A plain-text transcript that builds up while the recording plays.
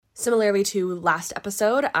Similarly to last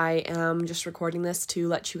episode, I am just recording this to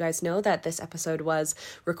let you guys know that this episode was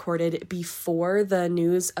recorded before the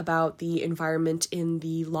news about the environment in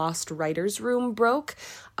the Lost Writers Room broke.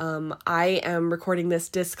 I am recording this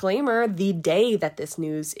disclaimer the day that this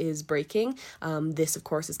news is breaking. This, of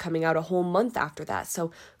course, is coming out a whole month after that,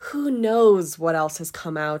 so who knows what else has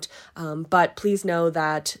come out. But please know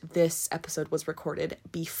that this episode was recorded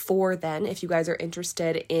before then. If you guys are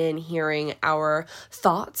interested in hearing our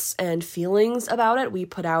thoughts and feelings about it, we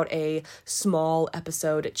put out a small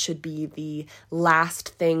episode. It should be the last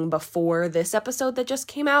thing before this episode that just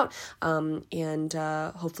came out, and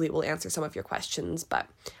hopefully it will answer some of your questions. But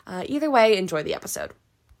either way, enjoy the episode.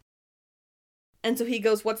 And so he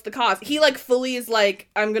goes, what's the cause? He, fully is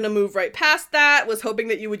I'm gonna move right past that, was hoping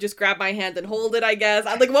that you would just grab my hand and hold it, I guess.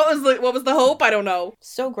 I'm like, what was the hope? I don't know.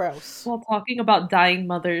 So gross. While talking about dying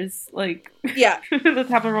mothers, yeah. Let's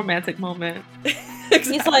have a romantic moment.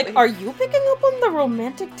 Exactly. He's like, are you picking up on the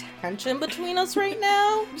romantic tension between us right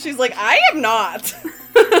now? She's like, I am not.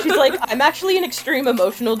 She's like, I'm actually in extreme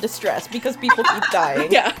emotional distress because people keep dying.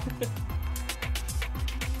 Yeah.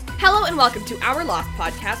 Hello and welcome to Our Lost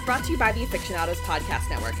podcast, brought to you by the Afictionados Podcast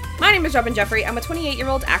Network. My name is Robin Jeffrey. I'm a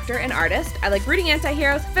 28-year-old actor and artist. I like rooting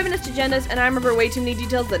anti-heroes, feminist agendas, and I remember way too many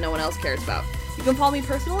details that no one else cares about. You can follow me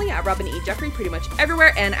personally at Robin E. Jeffrey pretty much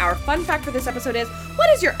everywhere, and our fun fact for this episode is,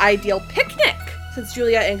 what is your ideal picnic? Since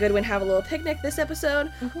Julia and Goodwin have a little picnic this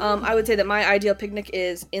episode, I would say that my ideal picnic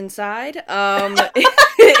is inside.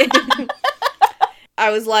 I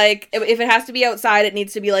was like, if it has to be outside, it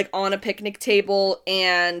needs to be on a picnic table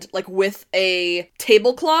and with a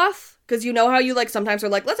tablecloth. Because you know how you sometimes are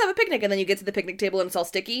let's have a picnic, and then you get to the picnic table and it's all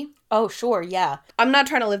sticky? Oh, sure, yeah. I'm not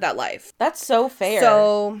trying to live that life. That's so fair.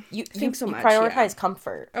 So, you so much, prioritize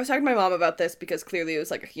comfort. I was talking to my mom about this because clearly it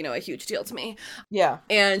was a huge deal to me. Yeah.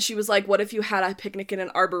 And she was like, what if you had a picnic in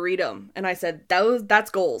an arboretum? And I said,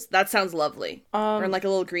 that's goals. That sounds lovely. Or in a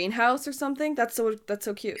little greenhouse or something. That's so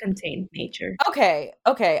cute. Contain nature. Okay.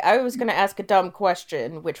 I was gonna ask a dumb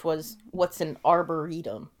question, which was, what's an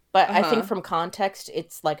arboretum? But I think from context,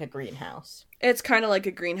 it's like a greenhouse. It's kind of like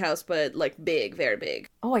a greenhouse, but big, very big.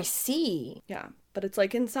 Oh, I see. Yeah, but it's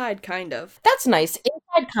inside, kind of. That's nice.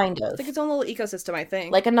 Inside, kind of. It's its own little ecosystem, I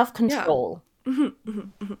think. Enough control. Yeah.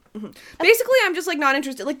 Basically, I'm just not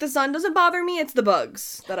interested. The sun doesn't bother me. It's the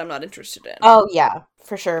bugs that I'm not interested in. Oh, yeah.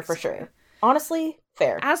 For sure. Honestly,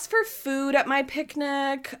 fair. As for food at my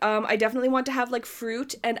picnic, I definitely want to have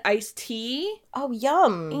fruit and iced tea. Oh,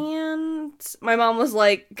 yum. And my mom was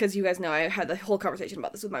like, because you guys know I had the whole conversation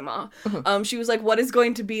about this with my mom. She was like, what is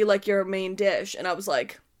going to be your main dish? And I was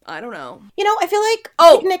like, I don't know. I feel like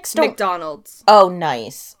picnics don't... McDonald's. Oh,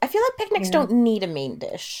 nice. I feel like picnics don't need a main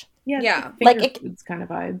dish. Yeah. It's kind of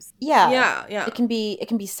vibes. Yeah. Yeah. It can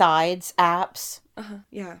be sides, apps.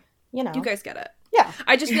 Yeah. You guys get it. Yeah.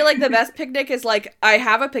 I just feel the best picnic is I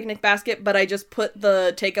have a picnic basket, but I just put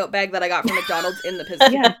the takeout bag that I got from McDonald's in the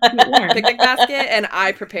picnic basket, and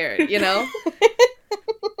I prepare it,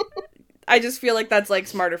 I just feel that's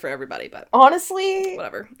smarter for everybody, but honestly,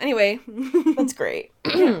 whatever. Anyway. That's great.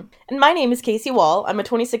 And my name is Casey Wall. I'm a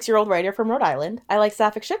 26-year-old writer from Rhode Island. I like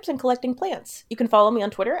sapphic ships and collecting plants. You can follow me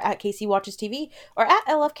on Twitter at Casey Watches TV or at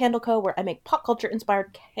LF Candle Co, where I make pop culture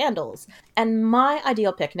inspired candles. And my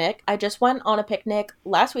ideal picnic, I just went on a picnic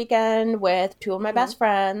last weekend with two of my best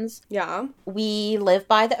friends. Yeah. We live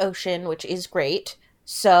by the ocean, which is great.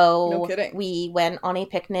 So no kidding. We went on a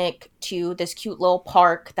picnic to this cute little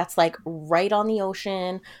park that's right on the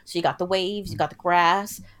ocean. So you got the waves, you got the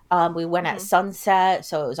grass. We went at sunset,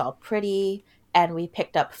 so it was all pretty. And we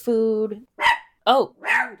picked up food. Oh,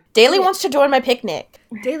 Daly wants to join my picnic.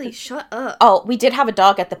 Daly, shut up. Oh, we did have a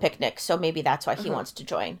dog at the picnic, so maybe that's why he wants to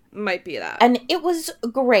join. Might be that. And it was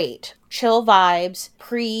great. Chill vibes,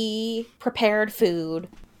 pre-prepared food.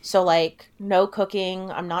 So, no cooking.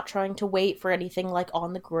 I'm not trying to wait for anything,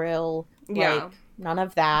 on the grill. Yeah. None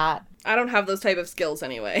of that. I don't have those type of skills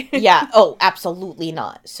anyway. Yeah. Oh, absolutely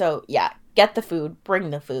not. So, yeah. Get the food. Bring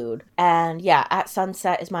the food. And, yeah, at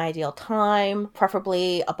sunset is my ideal time.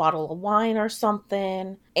 Preferably a bottle of wine or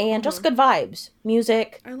something. And just good vibes.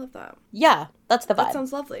 Music. I love that. Yeah. That's the vibe. That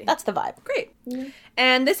sounds lovely. That's the vibe. Great.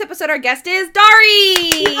 And this episode, our guest is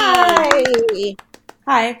Dari! Hi!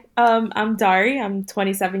 Hi, I'm Dari. I'm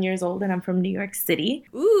 27 years old and I'm from New York City.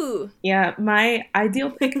 Ooh. Yeah, my ideal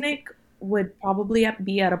picnic would probably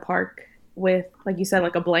be at a park with, like you said,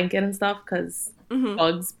 a blanket and stuff because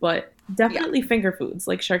bugs, but definitely finger foods,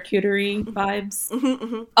 charcuterie vibes.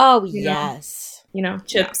 Oh, yes.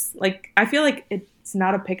 Chips. Yeah. I feel it's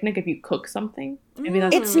not a picnic if you cook something. Maybe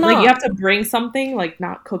that's it's not. You have to bring something,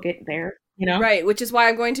 not cook it there. you know? Right, which is why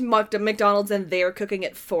I'm going to McDonald's and they're cooking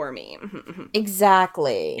it for me.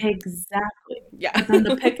 Exactly. Exactly. Yeah. And then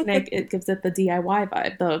the picnic, it gives it the DIY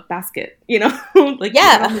vibe, the basket, you know? Like,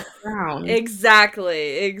 Yeah. on the ground.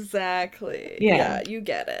 Exactly. Yeah. You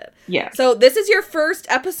get it. Yeah. So this is your first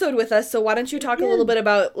episode with us, so why don't you talk a little bit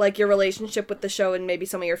about like your relationship with the show and maybe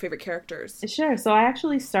some of your favorite characters? Sure. So I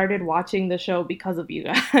actually started watching the show because of you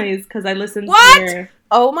guys, because I listened What? to your...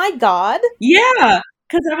 Oh my god. Yeah,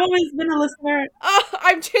 because I've always been a listener Oh,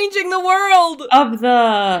 I'm changing the world! of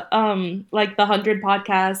the like the 100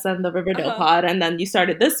 podcasts and the Riverdale pod, and then you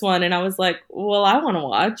started this one, and I was like, well, I want to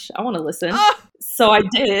watch. I want to listen. So I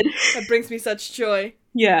did. That brings me such joy.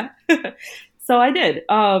 Yeah. So I did.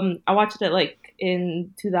 I watched it like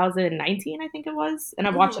in 2019, I think it was, and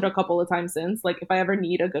I've watched it a couple of times since. Like, if I ever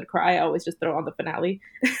need a good cry, I always just throw on the finale.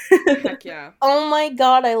 Heck yeah. Oh my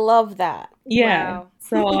god, I love that. Yeah. Wow.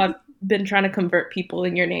 So I've been trying to convert people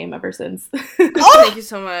in your name ever since. Oh! Thank you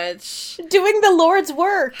so much. Doing the Lord's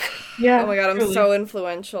work. Yeah. Oh my god, I'm truly. so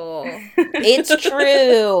influential. It's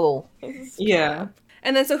true. Yeah.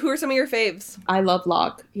 And then, so who are some of your faves? I love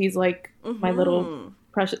Locke. He's like my little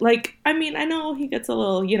precious. Like, I mean, I know he gets a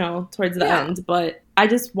little, you know, towards the Yeah. end, but I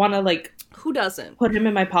just want to like Who doesn't? put him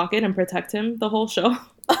in my pocket and protect him the whole show.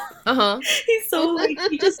 Uh-huh. He's so like,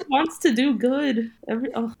 he just wants to do good.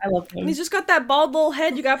 I love him. And he's just got that bald little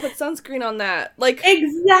head. You gotta put sunscreen on that. Like,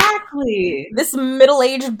 Exactly. This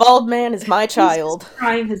middle-aged bald man is my child. He's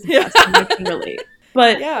trying his best and I can relate.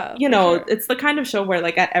 But, yeah. you know, for sure. it's the kind of show where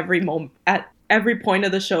like at every point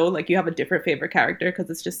of the show, like you have a different favorite character because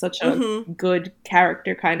it's just such a good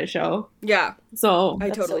character kind of show. Yeah, So I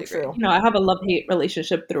That's totally so agree. true. you know, I have a love-hate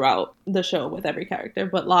relationship throughout the show with every character,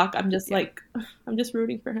 but Locke, I'm just like, I'm just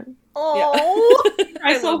rooting for him. Oh, He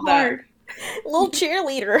tries so love that. hard. little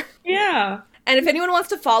cheerleader. Yeah. And if anyone wants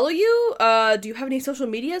to follow you, do you have any social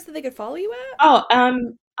medias that they could follow you at? Oh,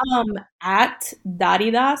 at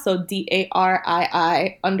Darida, so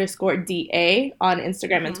DARII_DA on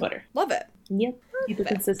Instagram and Twitter. Love it. Yep. Keep it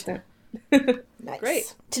consistent. Nice.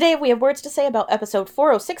 Great. Today we have words to say about episode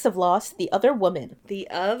 406 of Lost, The Other Woman. The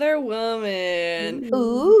Other Woman.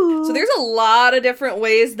 Ooh. So there's a lot of different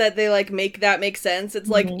ways that they like make that make sense. It's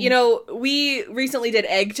like, you know, we recently did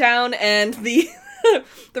Eggtown and the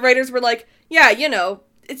the writers were like, yeah, you know,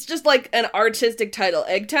 it's just like an artistic title.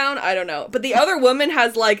 Eggtown? I don't know. But The Other Woman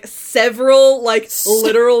has like several like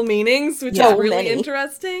literal meanings, which is So really many.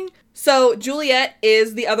 interesting. So Juliet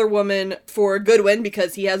is the other woman for Goodwin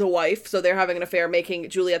because he has a wife, so they're having an affair making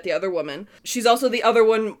Juliet the other woman. She's also the other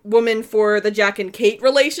woman for the Jack and Kate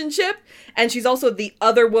relationship, and she's also the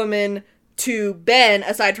other woman to Ben,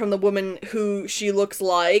 aside from the woman who she looks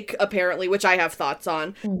like, apparently, which I have thoughts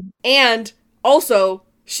on. And also,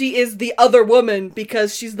 she is the other woman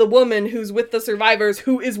because she's the woman who's with the survivors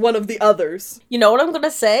who is one of the others. You know what I'm gonna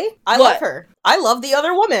say? I What? love her. I love The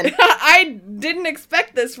Other Woman. I didn't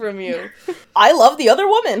expect this from you. I love The Other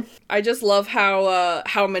Woman. I just love how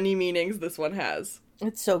many meanings this one has.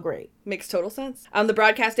 It's so great. Makes total sense. The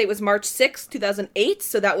broadcast date was March 6th, 2008,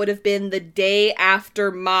 so that would have been the day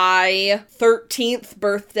after my 13th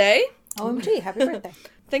birthday. OMG, happy birthday.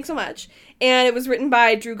 Thanks so much. And it was written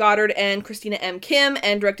by Drew Goddard and Christina M. Kim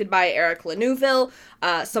and directed by Eric Laneuville.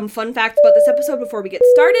 Some fun facts about this episode before we get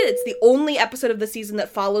started. It's the only episode of the season that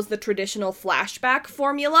follows the traditional flashback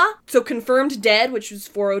formula. So Confirmed Dead, which was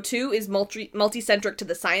 402, is multi-centric to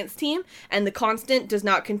the science team, and The Constant does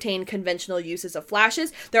not contain conventional uses of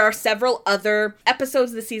flashes. There are several other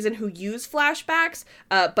episodes this season who use flashbacks,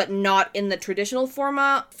 but not in the traditional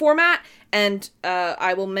format. And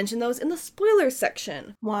I will mention those in the spoilers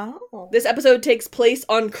section. Wow. This episode takes place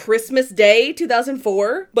on Christmas Day,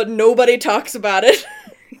 2004, but nobody talks about it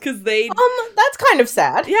because they That's kind of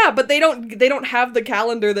sad. yeah, but they don't have the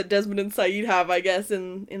calendar that Desmond and Saeed have, I guess,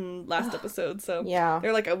 in last episode. So Yeah.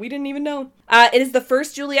 they're like, oh, we didn't even know. It is the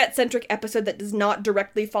first Juliet-centric episode that does not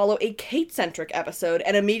directly follow a Kate-centric episode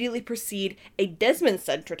and immediately precede a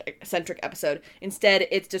Desmond-centric episode. Instead,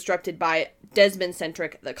 it's disrupted by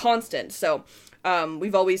Desmond-centric The Constant. So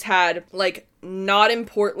we've always had like Not in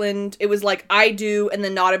Portland. It was like I Do and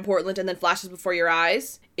then Not in Portland and then Flashes Before Your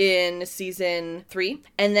Eyes in season 3.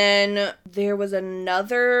 And then there was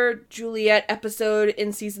another Juliet episode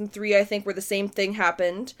in season 3, I think, where the same thing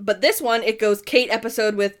happened. But this one, it goes Kate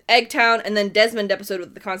episode with Eggtown and then Desmond episode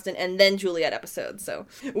with The Constant and then Juliet episode. So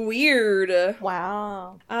weird.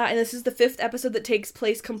 Wow. And this is the 5th episode that takes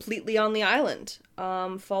place completely on the island.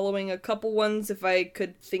 Following a couple ones, if I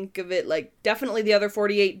could think of it, like definitely The Other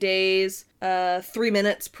 48 Days, 3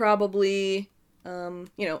 Minutes probably, and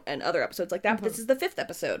other episodes like that. But this is the 5th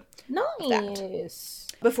episode. Nice.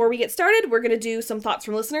 Before we get started, we're going to do some thoughts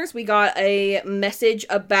from listeners. We got a message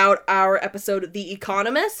about our episode, The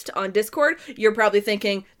Economist, on Discord. You're probably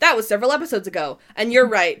thinking, that was several episodes ago. And you're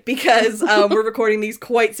right, because we're recording these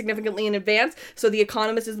quite significantly in advance. So The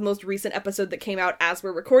Economist is the most recent episode that came out as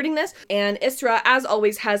we're recording this. And Isra, as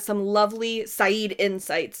always, has some lovely Saeed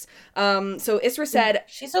insights. So Isra said...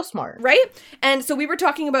 She's so smart. Right? And so we were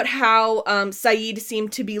talking about how Saeed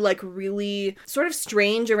seemed to be like really sort of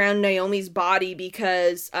strange around Naomi's body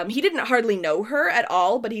because he didn't hardly know her at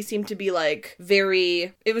all, but he seemed to be like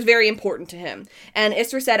it was very important to him. And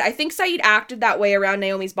Isra said, I think Saeed acted that way around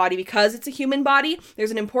Naomi's body because it's a human body.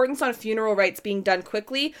 There's an importance on funeral rites being done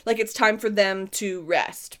quickly. Like it's time for them to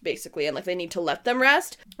rest, basically. And like they need to let them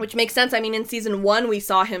rest, which makes sense. I mean, in season 1, we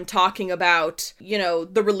saw him talking about, you know,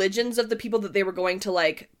 the religions of the people that they were going to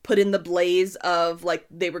like put in the blaze of, like,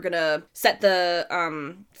 they were gonna set the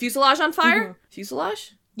fuselage on fire. Mm-hmm.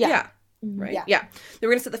 Fuselage? Yeah. Right? Yeah. They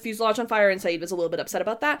were gonna set the fuselage on fire, and Saeed was a little bit upset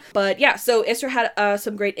about that. But yeah, so Isra had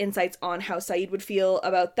some great insights on how Saeed would feel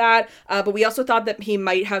about that. But we also thought that he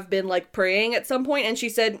might have been like praying at some point, and she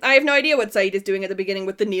said, I have no idea what Saeed is doing at the beginning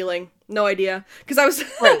with the kneeling. No idea. Because I was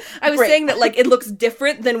saying that like it looks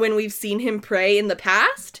different than when we've seen him pray in the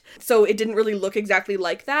past. So it didn't really look exactly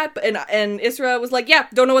like that. But and Isra was like, yeah,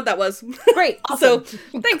 don't know what that was. Great. Awesome. So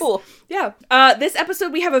thanks. Cool. Yeah. This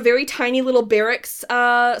episode we have a very tiny little barracks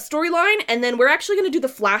storyline, and then we're actually going to do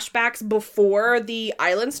the flashbacks before the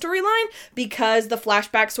island storyline because the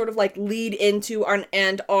flashbacks sort of like lead into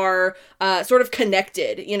and are sort of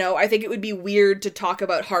connected. You know, I think it would be weird to talk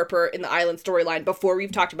about Harper in the island storyline before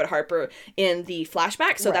we've talked about Harper in the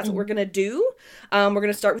flashback, so that's what we're gonna do. We're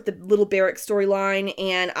gonna start with the little barracks storyline,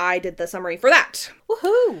 and I did the summary for that.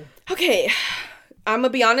 Woohoo! Okay, I'm gonna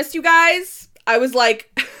be honest, you guys. I was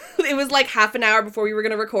like, it was like half an hour before we were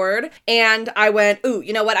gonna record, and I went, ooh,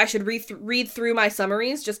 you know what? I should read through my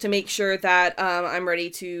summaries just to make sure that I'm ready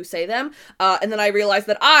to say them. And then I realized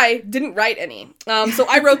that I didn't write any. So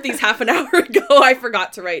I wrote these half an hour ago. I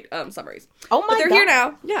forgot to write summaries. Oh my god! But they're here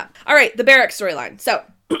now. Yeah. All right, the barracks storyline. So.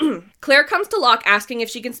 Claire comes to Locke asking if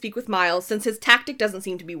she can speak with Miles since his tactic doesn't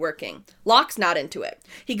seem to be working. Locke's not into it.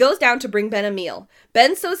 He goes down to bring Ben a meal.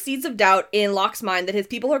 Ben sows seeds of doubt in Locke's mind that his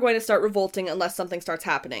people are going to start revolting unless something starts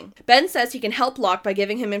happening. Ben says he can help Locke by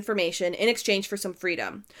giving him information in exchange for some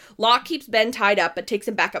freedom. Locke keeps Ben tied up but takes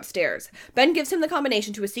him back upstairs. Ben gives him the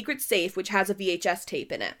combination to a secret safe which has a VHS tape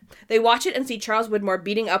in it. They watch it and see Charles Widmore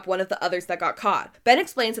beating up one of the others that got caught. Ben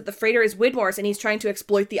explains that the freighter is Widmore's and he's trying to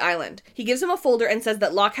exploit the island. He gives him a folder and says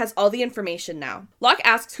that Locke has all the information now. Locke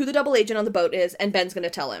asks who the double agent on the boat is, and Ben's gonna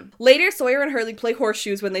tell him. Later, Sawyer and Hurley play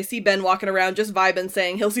horseshoes when they see Ben walking around just vibing,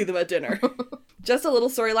 saying he'll see them at dinner. Just a little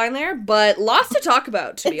storyline there, but lots to talk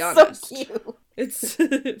about, to be honest. So cute. It's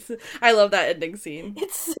I love that ending scene.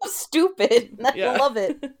 It's so stupid. I love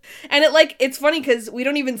it. And it's funny because we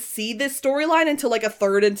don't even see this storyline until like a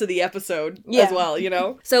third into the episode as well, you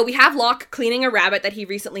know? So we have Locke cleaning a rabbit that he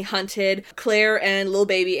recently hunted. Claire and little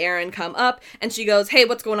baby Aaron come up and she goes, hey,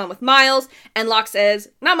 what's going on with Miles? And Locke says,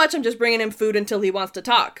 not much, I'm just bringing him food until he wants to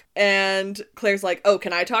talk. And Claire's like, oh,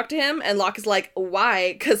 can I talk to him? And Locke is like,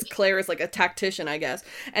 why? Because Claire is like a tactician, I guess.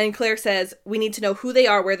 And Claire says, we need to know who they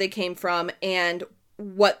are, where they came from, and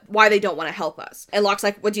why they don't want to help us. And Locke's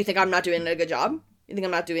like, what, do you think I'm not doing a good job? You think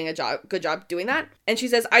I'm not doing a good job doing that? And she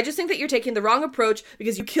says, I just think that you're taking the wrong approach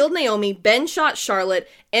because you killed Naomi, Ben shot Charlotte,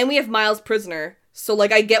 and we have Miles prisoner. So,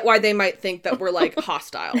 like, I get why they might think that we're, like,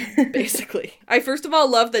 hostile, basically. I first of all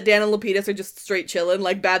love that Dan and Lapidus are just straight chilling.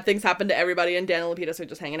 Like, bad things happen to everybody, and Dan and Lapidus are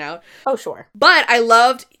just hanging out. Oh, sure. But I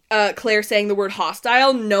loved Claire saying the word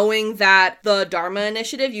hostile, knowing that the Dharma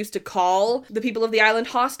Initiative used to call the people of the island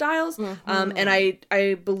hostiles. Mm-hmm. And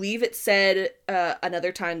I believe it said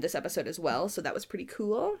another time this episode as well, so that was pretty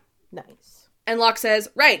cool. Nice. And Locke says,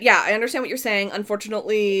 right, yeah, I understand what you're saying.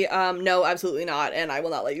 Unfortunately, no, absolutely not, and I will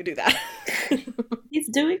not let you do that. He's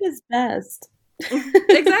doing his best.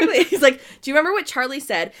 Exactly. He's like, do you remember what Charlie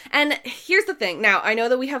said? And here's the thing. Now, I know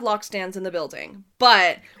that we have Locke stands in the building,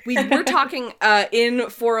 but we were talking in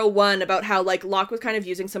 401 about how, like, Locke was kind of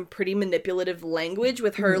using some pretty manipulative language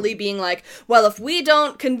with Hurley being like, well, if we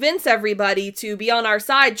don't convince everybody to be on our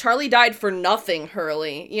side, Charlie died for nothing,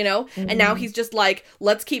 Hurley, you know? And now he's just like,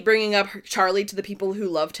 let's keep bringing up Charlie to the people who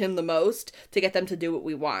loved him the most to get them to do what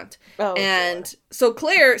we want. Oh, and so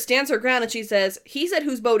Claire stands her ground and she says, he said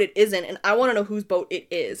whose boat it isn't, and I want to know whose boat it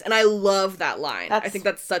is. And I love that line. I That's- think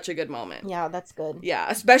that's such a good moment. Yeah, that's good. Yeah,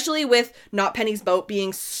 especially with Not Penny's boat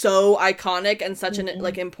being so iconic and such an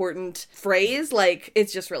like important phrase. Like,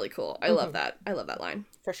 it's just really cool. I love that. I love that line.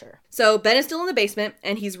 For sure. So Ben is still in the basement,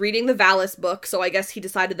 and he's reading the Valis book, so I guess he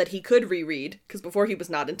decided that he could reread, because before he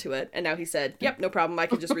was not into it, and now he said, yep, no problem, I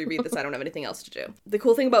can just reread this, I don't have anything else to do. The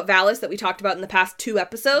cool thing about Valis that we talked about in the past 2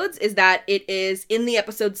 episodes is that it is in the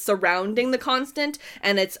episodes surrounding the Constant,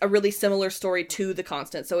 and it's a really similar story to the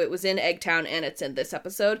Constant, so it was in Eggtown, and it's in this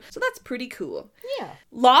episode, so that's pretty cool. Yeah.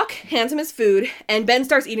 Locke hands him his food, and Ben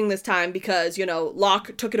starts eating this time because, you know,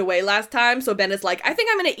 Locke took it away last time, so Ben is like, I think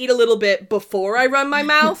I'm gonna eat a little bit before I run my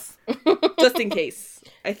mouth, just in case.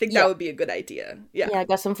 I think that would be a good idea. Yeah,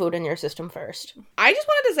 Get some food in your system first. I just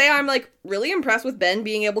wanted to say I'm, like, really impressed with Ben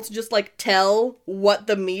being able to just, like, tell what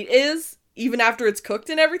the meat is, even after it's cooked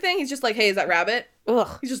and everything. He's just like, hey, is that rabbit?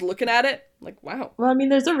 Ugh. He's just looking at it. Like, wow. Well, I mean,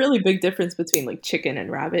 there's a really big difference between like chicken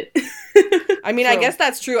and rabbit. I mean, I True. guess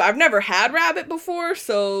that's true. I've never had rabbit before,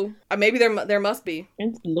 so maybe there must be.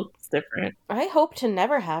 It looks different. I hope to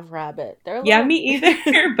never have rabbit. They're Yeah, little, me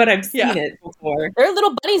either, but I've seen Yeah. it before. They're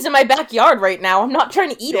little bunnies in my backyard right now. I'm not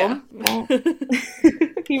trying to eat them. Well,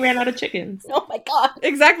 he ran out of chickens. Oh my god.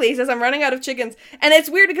 Exactly. He says, I'm running out of chickens. And it's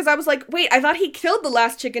weird because I was like, wait, I thought he killed the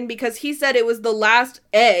last chicken because he said it was the last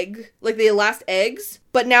egg, like the last eggs.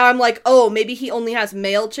 But now I'm like, oh, maybe he only has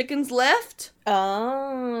male chickens left?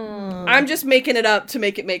 Oh. I'm just making it up to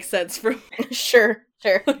make it make sense for Sure.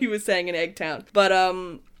 what he was saying in Eggtown. But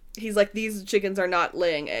he's like, these chickens are not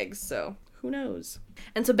laying eggs, so who knows?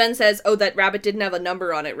 And so Ben says, oh, that rabbit didn't have a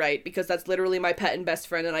number on it, right? Because that's literally my pet and best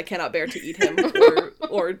friend, and I cannot bear to eat him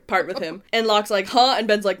or part with him. And Locke's like, huh? And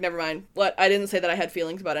Ben's like, never mind. What? I didn't say that I had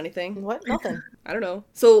feelings about anything. What? Nothing. I don't know.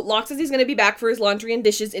 So Locke says he's going to be back for his laundry and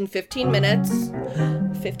dishes in 15 minutes.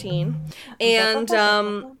 15. And,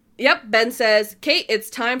 yep, Ben says, Kate, it's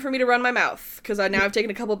time for me to run my mouth, because now I've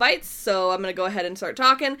taken a couple bites, so I'm going to go ahead and start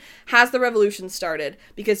talking. Has the revolution started?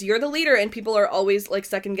 Because you're the leader, and people are always, like,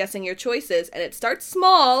 second-guessing your choices, and it starts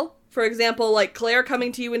small. For example, like, Claire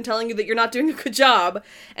coming to you and telling you that you're not doing a good job,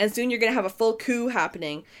 and soon you're going to have a full coup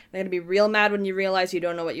happening. They're going to be real mad when you realize you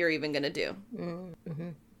don't know what you're even going to do. Mm-hmm.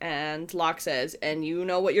 And Locke says, and you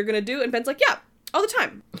know what you're going to do? And Ben's like, yeah. All the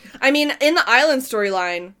time. I mean, in the island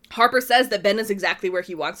storyline, Harper says that Ben is exactly where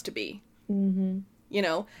he wants to be. Mm-hmm. You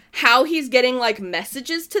know? How he's getting, like,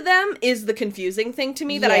 messages to them is the confusing thing to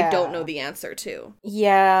me that I don't know the answer to.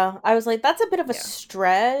 Yeah. I was like, that's a bit of a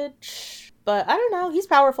stretch. But I don't know. He's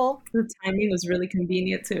powerful. The timing was really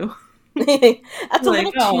convenient too. That's a Like,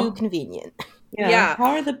 little too oh. convenient. Yeah.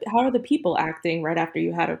 How are the people acting right after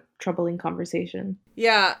you had a troubling conversation?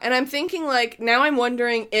 Yeah, and I'm thinking, like, now I'm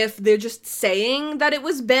wondering if they're just saying that it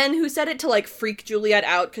was Ben who said it to, like, freak Juliet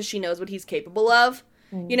out because she knows what he's capable of.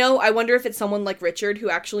 You know, I wonder if it's someone like Richard who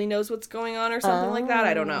actually knows what's going on or something like that.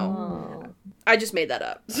 I don't know. I just made that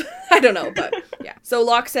up. I don't know, but yeah. So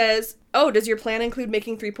Locke says, oh, does your plan include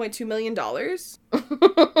making $3.2 million?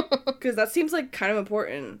 Because that seems like kind of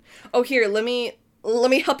important. Oh, here, let me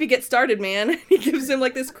help you get started, man. He gives him,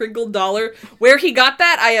 like, this crinkled dollar. Where he got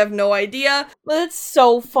that, I have no idea. That's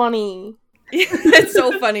so funny. It's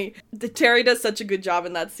so funny. Terry does such a good job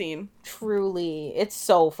in that scene. Truly. It's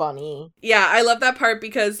so funny. Yeah, I love that part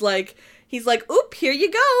because, like, he's like, oop, here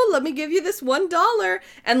you go. Let me give you this $1.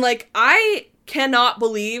 And, like, I cannot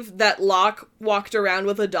believe that Locke walked around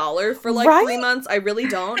with $1 for, like, 3 months. I really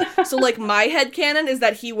don't. So, like, my headcanon is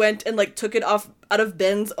that he went and, like, took it out of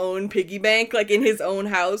Ben's own piggy bank, like, in his own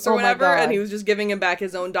house or whatever, and he was just giving him back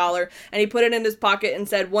his own $1, and he put it in his pocket and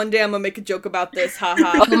said, one day I'm gonna make a joke about this,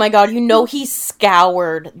 haha. Oh my god, you know he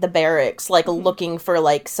scoured the barracks, like, looking for,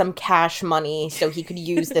 like, some cash money so he could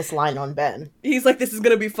use this line on Ben. He's like, this is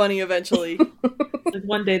gonna be funny eventually. Like,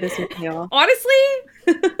 one day this will pay off. Honestly,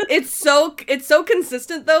 it's so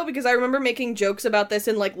consistent though, because I remember making jokes about this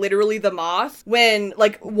in, like, literally The Moth, when,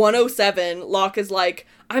 like, 107, Locke is like,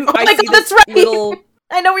 I see this little...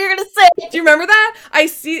 I know what you're gonna say! Do you remember that? I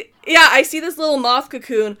see this little moth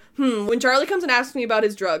cocoon. When Charlie comes and asks me about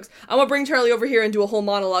his drugs, I'm gonna bring Charlie over here and do a whole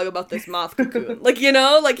monologue about this moth cocoon. Like, you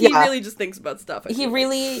know? Like, he really just thinks about stuff. He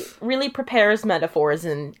really, really prepares metaphors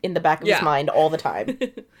in the back of his mind all the time.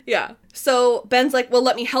 Yeah. So Ben's like, well,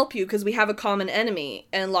 let me help you because we have a common enemy.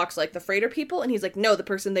 And Locke's like, the freighter people? And he's like, no, the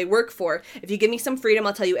person they work for. If you give me some freedom,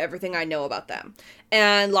 I'll tell you everything I know about them.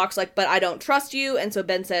 And Locke's like, but I don't trust you. And so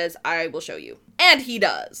Ben says, I will show you. And he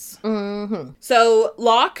does. Mm-hmm. So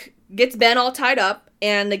Locke gets Ben all tied up,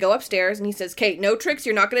 And they go upstairs, and he says, Kate, no tricks,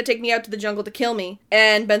 you're not going to take me out to the jungle to kill me.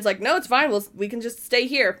 And Ben's like, no, it's fine, we can just stay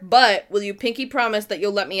here. But will you pinky promise that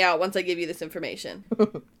you'll let me out once I give you this information?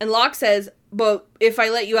 And Locke says, but if I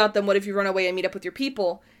let you out, then what if you run away and meet up with your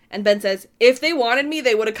people? And Ben says, if they wanted me,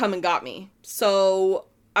 they would have come and got me. So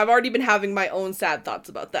I've already been having my own sad thoughts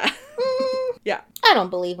about that. Yeah. I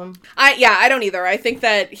don't believe him. I don't either. I think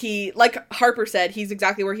that he, like Harper said, he's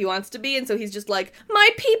exactly where he wants to be, and so he's just like, my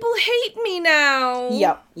people hate me now.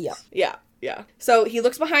 Yep. Yeah. So he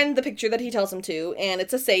looks behind the picture that he tells him to, and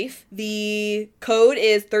it's a safe. The code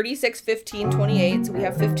is 361528, so we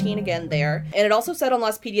have 15 again there. And it also said on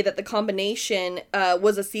Lostpedia that the combination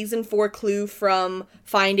was a season 4 clue from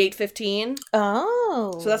Find 815.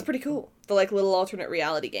 Oh. So that's pretty cool. The, like, little alternate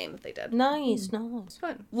reality game that they did. Nice. It's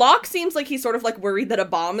fun. Locke seems like he's sort of, like, worried that a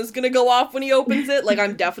bomb is gonna go off when he opens it. Like,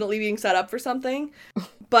 I'm definitely being set up for something.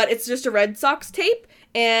 But it's just a Red Sox tape,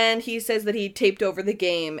 and he says that he taped over the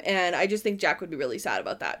game, and I just think Jack would be really sad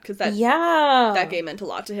about that, because that game meant a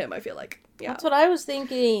lot to him, I feel like. Yeah. That's what I was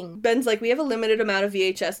thinking. Ben's like, we have a limited amount of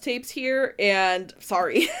VHS tapes here, and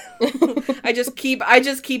sorry. I just keep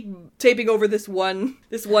taping over this one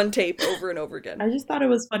tape over and over again. I just thought it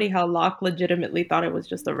was funny how Locke legitimately thought it was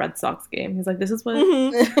just a Red Sox game. He's like, this is what...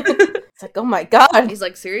 It's like, oh my god. He's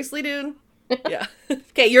like, seriously, dude? Yeah.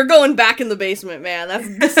 Okay, you're going back in the basement, man.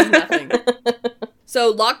 This is nothing. So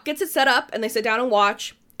Locke gets it set up, and they sit down and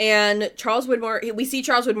watch, and we see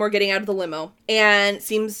Charles Widmore getting out of the limo, and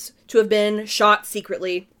seems to have been shot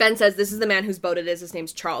secretly. Ben says this is the man whose boat it is. His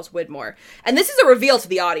name's Charles Widmore. And this is a reveal to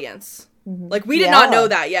the audience. Mm-hmm. Like, we did not know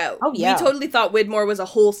that yet. Oh, yeah. We totally thought Widmore was a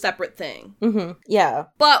whole separate thing. Mm-hmm. Yeah.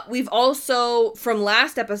 But we've also, from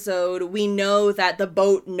last episode, we know that the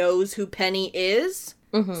boat knows who Penny is.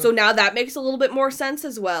 Mm-hmm. So now that makes a little bit more sense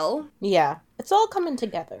as well. Yeah. It's all coming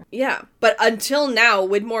together. Yeah. But until now,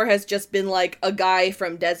 Widmore has just been like a guy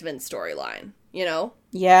from Desmond's storyline, you know?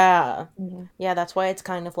 Yeah. Mm-hmm. Yeah, that's why it's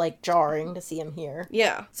kind of like jarring to see him here.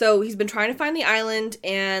 Yeah. So he's been trying to find the island,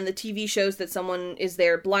 and the TV shows that someone is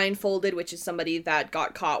there blindfolded, which is somebody that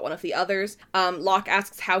got caught, one of the others. Locke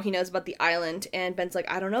asks how he knows about the island, and Ben's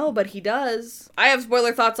like, I don't know, but he does. I have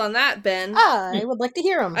spoiler thoughts on that, Ben. I would like to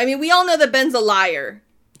hear them. I mean, we all know that Ben's a liar.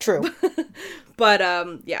 True. But,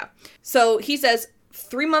 yeah. So he says,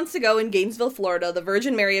 3 months ago in Gainesville, Florida, the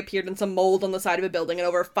Virgin Mary appeared in some mold on the side of a building, and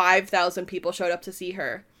over 5,000 people showed up to see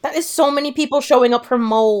her. That is so many people showing up for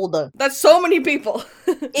mold. That's so many people.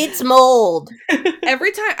 It's mold.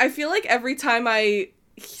 I feel like every time I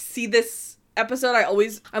see this episode,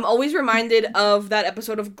 I'm always reminded of that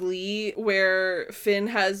episode of Glee where Finn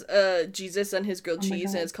has Jesus and his grilled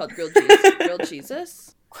cheese, and it's called Grilled Jesus. Grilled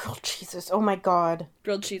Jesus? Grilled Jesus, oh my god.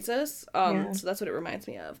 Grilled Jesus? So that's what it reminds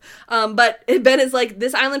me of. But Ben is like,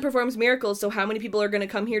 this island performs miracles, so how many people are going to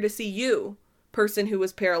come here to see you? Person who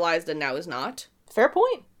was paralyzed and now is not. Fair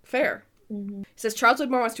point. Fair. Mm-hmm. He says Charles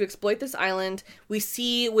Widmore wants to exploit this island. We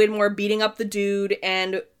see Widmore beating up the dude,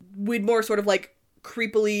 and Widmore sort of like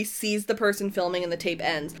creepily sees the person filming, and the tape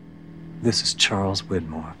ends. This is Charles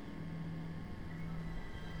Widmore.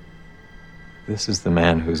 This is the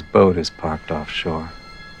man whose boat is parked offshore.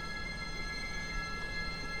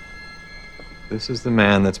 This is the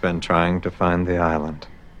man that's been trying to find the island.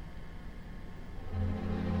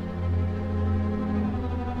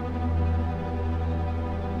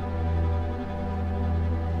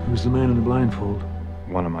 Who's the man in the blindfold?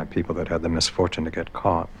 One of my people that had the misfortune to get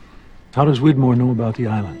caught. How does Widmore know about the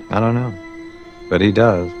island? I don't know, but he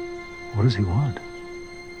does. What does he want?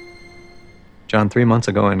 John, 3 months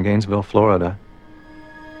ago in Gainesville, Florida,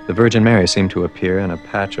 the Virgin Mary seemed to appear in a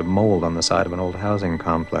patch of mold on the side of an old housing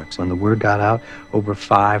complex. When the word got out, over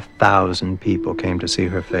 5,000 people came to see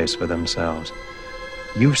her face for themselves.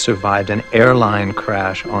 You survived an airline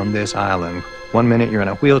crash on this island. 1 minute you're in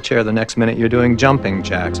a wheelchair, the next minute you're doing jumping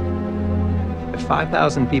jacks. If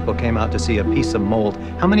 5,000 people came out to see a piece of mold,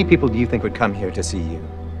 how many people do you think would come here to see you?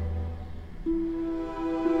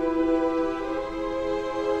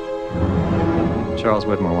 Charles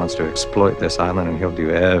Widmore wants to exploit this island, and he'll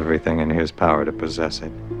do everything in his power to possess it.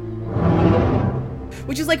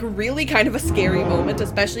 Which is, like, really kind of a scary moment,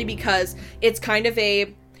 especially because it's kind of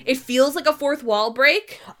it feels like a fourth wall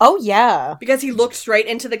break. Oh, yeah. Because he looks straight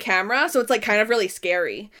into the camera, so it's, like, kind of really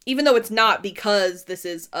scary. Even though it's not, because this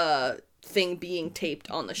is a thing being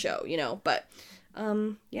taped on the show, you know? But,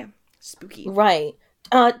 yeah, spooky. Right.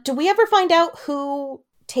 Do we ever find out who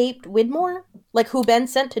taped Widmore? Like, who Ben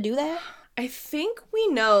sent to do that? I think we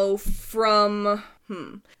know from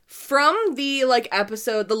the, like,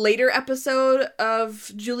 episode, the later episode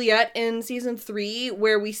of Juliet in season 3,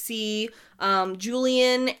 where we see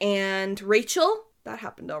Julian and Rachel that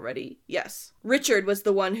happened already. Yes. Richard was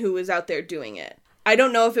the one who was out there doing it. I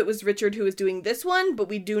don't know if it was Richard who was doing this one, but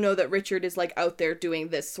we do know that Richard is, like, out there doing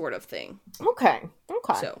this sort of thing. Okay.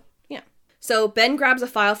 So, yeah. So Ben grabs a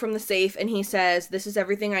file from the safe and he says, this is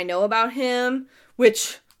everything I know about him,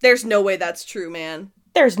 which there's no way that's true, man.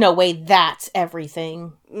 There's no way that's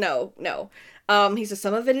everything. No. He says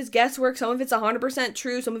some of it is guesswork, some of it's 100%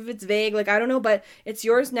 true, some of it's vague, like, I don't know, but it's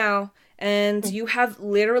yours now, and you have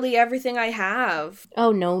literally everything I have.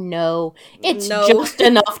 Oh, no. It's just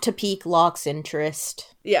enough to pique Locke's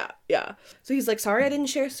interest. Yeah. So he's like, sorry I didn't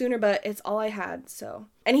share sooner, but it's all I had, so.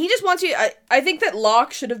 And he just wants you, I think that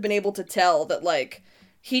Locke should have been able to tell that, like,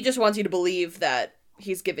 he just wants you to believe that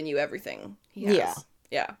he's given you everything he has.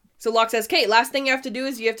 Yeah. So Locke says, Kate, last thing you have to do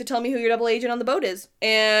is you have to tell me who your double agent on the boat is.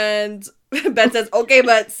 And Ben says, okay,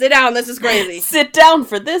 but sit down, this is crazy. Sit down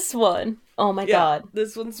for this one. Oh my god.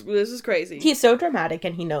 This is crazy. He's so dramatic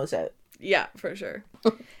and he knows it. Yeah, for sure.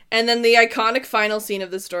 And then the iconic final scene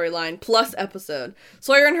of the storyline plus episode.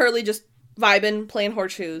 Sawyer and Hurley just vibing, playing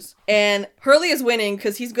horseshoes. And Hurley is winning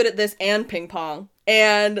because he's good at this and ping pong.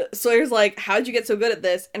 And Sawyer's like, how'd you get so good at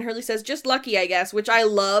this? And Hurley says, just lucky, I guess, which I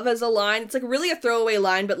love as a line. It's like really a throwaway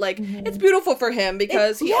line, but like, it's beautiful for him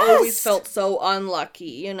because he always felt so unlucky,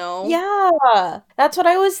 you know? Yeah, that's what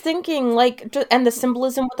I was thinking. Like, and the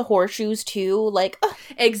symbolism with the horseshoes too. Like,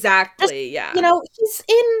 exactly, yeah. You know, he's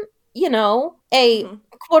in, a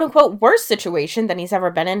quote unquote worse situation than he's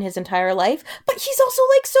ever been in his entire life, but he's also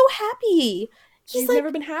like so happy. He's like,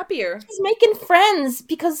 never been happier. He's making friends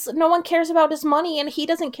because no one cares about his money and he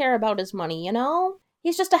doesn't care about his money, you know?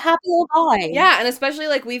 He's just a happy old guy. Yeah, and especially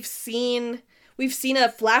like we've seen a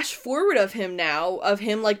flash forward of him now, of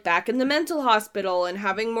him like back in the mental hospital and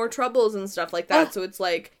having more troubles and stuff like that. So it's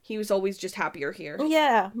like he was always just happier here.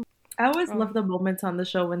 Yeah. I always love the moments on the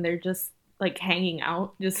show when they're just like hanging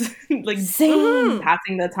out, just like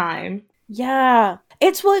passing the time. Yeah.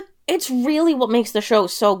 It's really what makes the show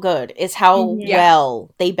so good is how well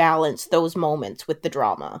they balance those moments with the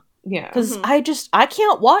drama. Yeah. Because I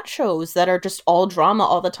can't watch shows that are just all drama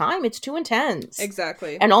all the time. It's too intense.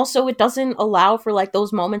 Exactly. And also it doesn't allow for like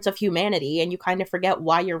those moments of humanity and you kind of forget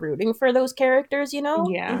why you're rooting for those characters, you know?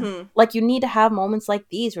 Yeah. Like you need to have moments like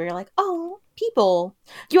these where you're like, oh, people,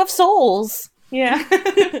 you have souls. Yeah.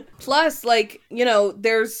 Plus, like,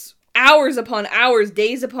 there's hours upon hours,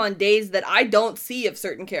 days upon days that I don't see of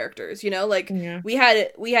certain characters, like we had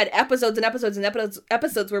episodes and episodes and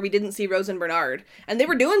episodes where we didn't see Rose and Bernard and they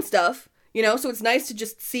were doing stuff, so it's nice to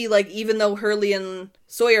just see, like, even though Hurley and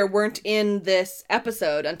Sawyer weren't in this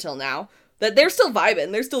episode until now, that they're still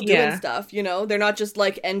vibing, they're still doing stuff, they're not just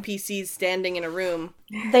like NPCs standing in a room.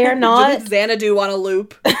 They are not Xanadu on a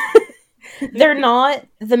loop. They're not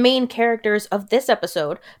the main characters of this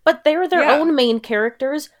episode, but they're their own main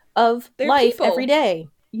characters of life every day.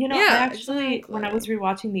 Actually, when I was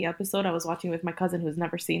rewatching the episode, I was watching with my cousin who's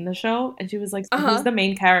never seen the show, and she was like, who's the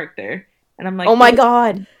main character? And I'm like, oh my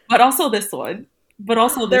god. But also this one. But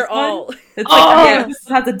also this one. All... It's like, this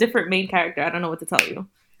has a different main character. I don't know what to tell you.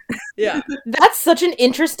 Yeah. That's such an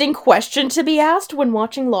interesting question to be asked when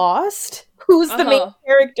watching Lost. Who's the main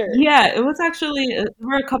character? Yeah, it was actually, there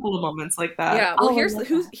were a couple of moments like that. Yeah, well, here's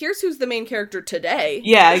who's the main character today.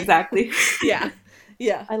 Yeah, exactly. Yeah.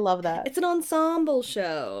 I love that. It's an ensemble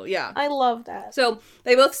show. Yeah. I love that. So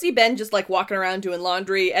they both see Ben just like walking around doing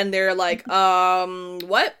laundry and they're like,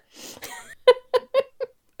 what?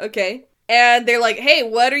 Okay. And they're like, hey,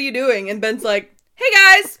 what are you doing? And Ben's like, hey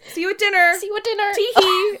guys, see you at dinner. See you at dinner.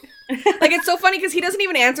 Tee-hee. Like, it's so funny because he doesn't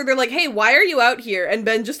even answer. They're like, hey, why are you out here? And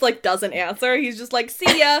Ben just like doesn't answer. He's just like,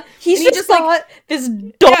 see ya. He just got like, this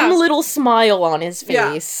dumb little smile on his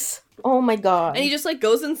face. Yeah. Oh my god. And he just like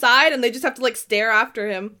goes inside and they just have to like stare after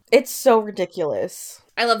him. It's so ridiculous.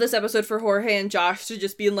 I love this episode for Jorge and Josh to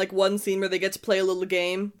just be in like one scene where they get to play a little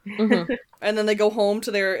game. Mm-hmm. And then they go home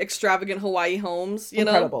to their extravagant Hawaii homes, you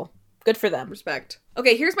know? Incredible. Good for them. Respect.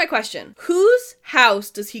 Okay, here's my question. Whose house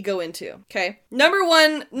does he go into? Okay. Number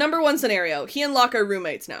one scenario. He and Locke are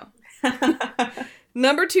roommates now.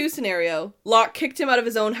 Number 2 scenario. Locke kicked him out of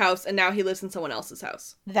his own house and now he lives in someone else's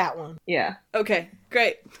house. That one. Yeah. Okay,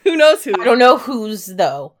 great. Who knows who? I don't know whose,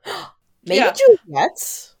 though. Maybe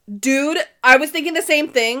Juliet's? Dude, I was thinking the same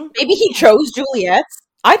thing. Maybe he chose Juliet's.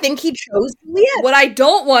 I think he chose Juliet. What I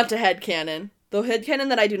don't want to headcanon, the headcanon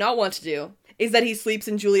that I do not want to do, is that he sleeps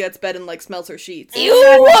in Juliet's bed and, like, smells her sheets. Ew!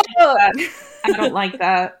 I don't like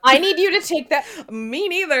that. I need you to take that. Me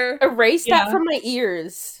neither. Erase that from my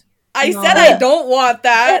ears. I said I don't want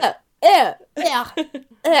that. Yeah.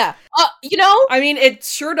 Yeah. You know? I mean, it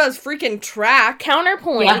sure does freaking track.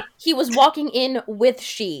 Counterpoint, he was walking in with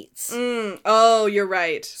sheets. Oh, you're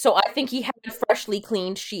right. So I think he had freshly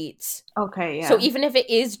cleaned sheets. Okay, yeah. So even if it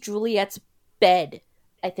is Juliet's bed,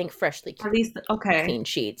 I think freshly At least, okay. clean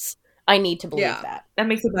sheets. I need to believe that. That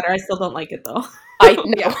makes it better. I still don't like it, though. I know.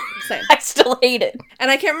 Yeah, same. I still hate it.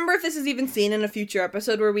 And I can't remember if this is even seen in a future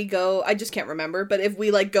episode where we go, I just can't remember, but if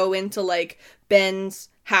we, like, go into, like, Ben's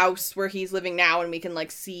house where he's living now and we can,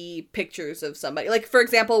 like, see pictures of somebody. Like, for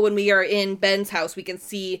example, when we are in Ben's house, we can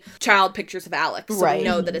see child pictures of Alex, so we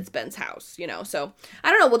know that it's Ben's house, you know? So,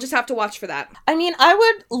 I don't know, we'll just have to watch for that. I mean, I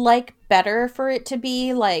would like better for it to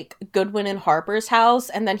be, like, Goodwin and Harper's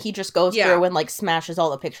house, and then he just goes through and, like, smashes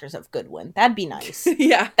all the pictures of Goodwin. That'd be nice.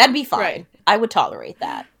 Yeah. That'd be fine. Right. I would tolerate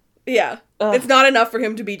that. Yeah. Ugh. It's not enough for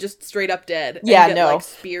him to be just straight up dead. And Yeah, get, no. like,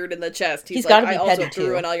 speared in the chest. He's gotta like, be I also petty, threw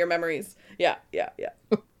too. in all your memories. Yeah.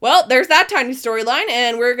 Well, there's that tiny storyline,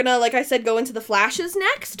 and we're gonna, like I said, go into the flashes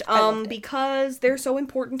next, because they're so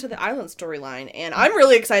important to the island storyline, and I'm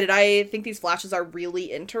really excited. I think these flashes are really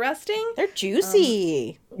interesting. They're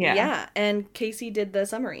juicy. Yeah, and Casey did the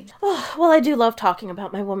summary. Well, I do love talking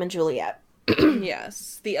about my woman Juliet.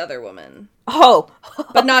 Yes, the other woman. Oh.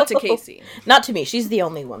 But not to Casey. Not to me. She's the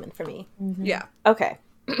only woman for me. Yeah. Okay.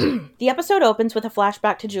 The episode opens with a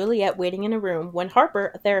flashback to Juliet waiting in a room when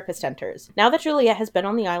Harper, a therapist, enters. Now that Juliet has been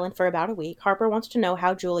on the island for about a week, Harper wants to know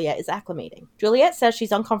how Juliet is acclimating. Juliet says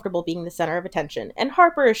she's uncomfortable being the center of attention, and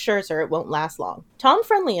Harper assures her it won't last long. Tom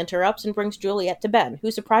Friendly interrupts and brings Juliet to Ben,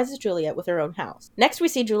 who surprises Juliet with her own house. Next, we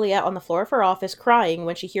see Juliet on the floor of her office crying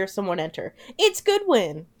when she hears someone enter. It's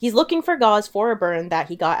Goodwin! He's looking for gauze for a burn that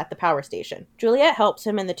he got at the power station. Juliet helps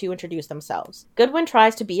him and the two introduce themselves. Goodwin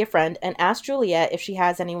tries to be a friend and asks Juliet if she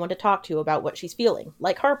has anyone to talk to about what she's feeling,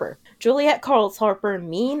 like Harper. Juliet calls Harper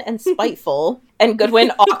mean and spiteful, and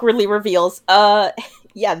Goodwin awkwardly reveals,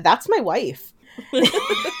 yeah, that's my wife. He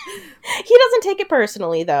doesn't take it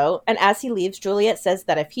personally, though, and as he leaves, Juliet says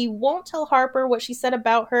that if he won't tell Harper what she said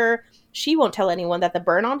about her, she won't tell anyone that the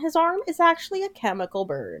burn on his arm is actually a chemical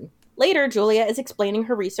burn. Later, Juliet is explaining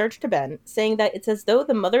her research to Ben, saying that it's as though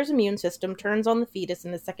the mother's immune system turns on the fetus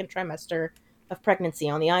in the second trimester of pregnancy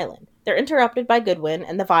on the island. They're interrupted by Goodwin,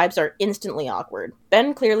 and the vibes are instantly awkward.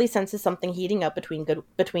 Ben clearly senses something heating up between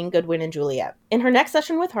Goodwin and Juliet. In her next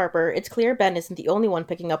session with Harper, it's clear Ben isn't the only one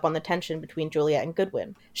picking up on the tension between Juliet and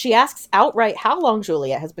Goodwin. She asks outright how long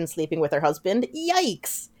Juliet has been sleeping with her husband.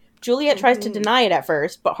 Yikes! Juliet tries to deny it at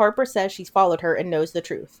first, but Harper says she's followed her and knows the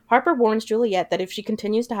truth. Harper warns Juliet that if she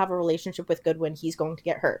continues to have a relationship with Goodwin, he's going to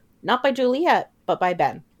get hurt. Not by Juliet, but by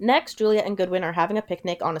Ben. Next, Juliet and Goodwin are having a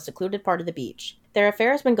picnic on a secluded part of the beach. Their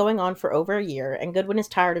affair has been going on for over a year, and Goodwin is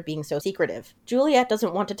tired of being so secretive. Juliet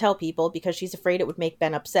doesn't want to tell people because she's afraid it would make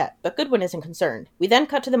Ben upset, but Goodwin isn't concerned. We then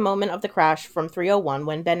cut to the moment of the crash from 301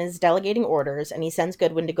 when Ben is delegating orders, and he sends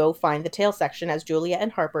Goodwin to go find the tail section as Juliet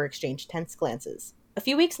and Harper exchange tense glances. A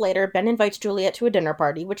few weeks later, Ben invites Juliet to a dinner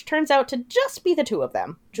party, which turns out to just be the two of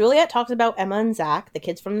them. Juliet talks about Emma and Zach, the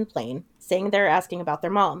kids from the plane, saying they're asking about their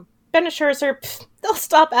mom. Ben assures her, they'll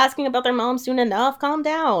stop asking about their mom soon enough, calm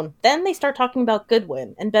down. Then they start talking about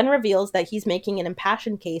Goodwin, and Ben reveals that he's making an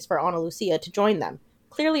impassioned case for Ana Lucia to join them,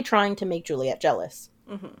 clearly trying to make Juliet jealous.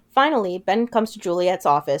 Finally, Ben comes to Juliet's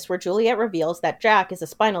office, where Juliet reveals that Jack is a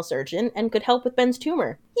spinal surgeon and could help with Ben's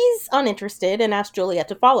tumor. He's uninterested and asks Juliet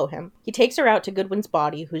to follow him. He takes her out to Goodwin's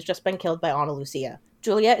body, who's just been killed by Ana Lucia.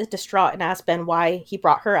 Juliet is distraught and asks Ben why he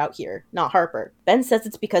brought her out here, not Harper. Ben says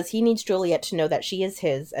it's because he needs Juliet to know that she is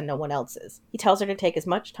his and no one else's. He tells her to take as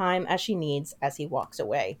much time as she needs as he walks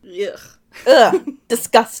away. Ugh. Ugh,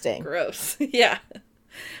 disgusting. Gross. Yeah.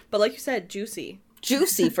 But like you said, juicy.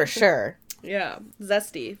 Juicy for sure. Yeah.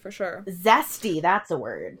 Zesty, for sure. Zesty, that's a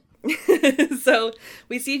word. So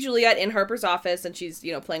we see Juliet in Harper's office, and she's,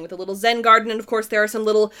 playing with a little Zen garden, and of course there are some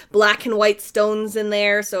little black and white stones in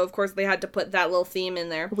there, so of course they had to put that little theme in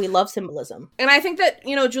there. We love symbolism. And I think that,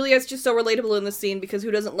 Juliet's just so relatable in this scene, because who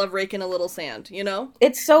doesn't love raking a little sand,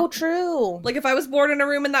 It's so true. Like, if I was bored in a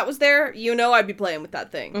room and that was there, I'd be playing with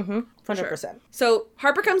that thing. Mm-hmm. 100%. Sure. So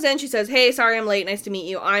Harper comes in, she says, "Hey, sorry I'm late, nice to meet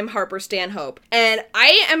you. I'm Harper Stanhope." And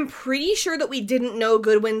I am pretty sure that we didn't know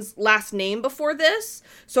Goodwin's last name before this,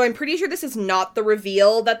 so I'm pretty sure this is not the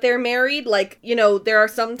reveal that they're married. Like, there are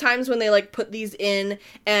some times when they, put these in,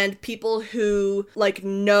 and people who,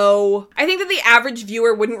 know... I think that the average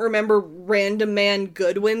viewer wouldn't remember Random Man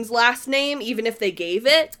Goodwin's last name, even if they gave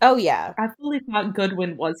it. Oh, yeah. I fully thought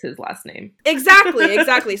Goodwin was his last name.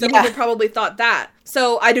 Exactly. Some Yeah. people probably thought that.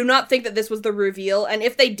 So I do not think that this was the reveal. And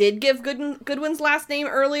if they did give Goodwin's last name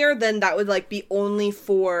earlier, then that would like be only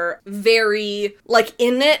for very like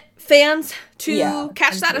in it fans to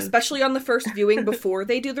catch that, especially on the first viewing before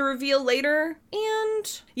they do the reveal later.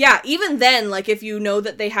 And yeah, even then, like if you know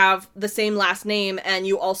that they have the same last name and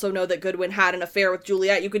you also know that Goodwin had an affair with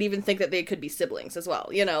Juliet, you could even think that they could be siblings as well,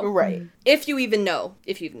 you know? Right. If you even know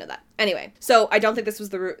that. Anyway, so I don't think this was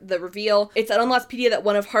the reveal. It's at Unlostpedia that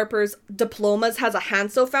one of Harper's diplomas has a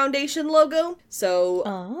Hanso Foundation logo, so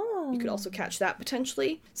you could also catch that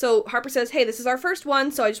potentially. So Harper says, hey, this is our first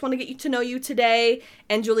one, so I just want to get you to know you today.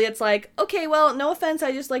 And Juliet's like, okay, well, no offense,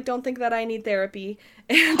 I just like don't think that I need therapy.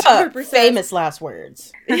 And Harper says, famous last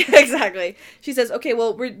words. Exactly. She says, okay,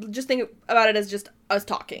 well, we're just thinking about it as just us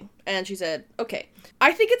talking. And she said, okay.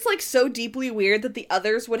 I think it's like so deeply weird that the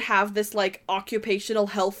others would have this like occupational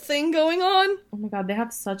health thing going on. Oh my god, they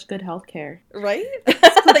have such good health care. Right?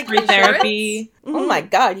 Like free therapy. Mm-hmm. Oh my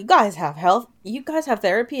god, you guys have health. You guys have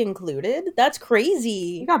therapy included? That's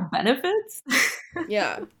crazy. You got benefits?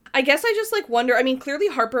 Yeah. I guess I just, like, wonder, I mean, clearly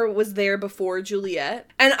Harper was there before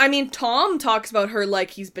Juliet. And, I mean, Tom talks about her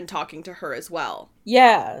like he's been talking to her as well.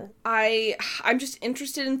 Yeah. I'm just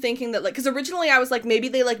interested in thinking that, like, because originally I was like, maybe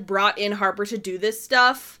they, like, brought in Harper to do this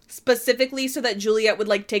stuff specifically so that Juliet would,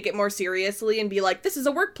 like, take it more seriously and be like, this is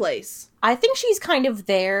a workplace. I think she's kind of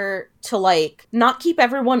there to, like, not keep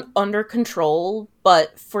everyone under control,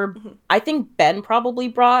 but for, I think Ben probably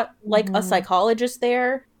brought, like, a psychologist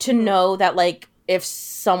there to know that, like, if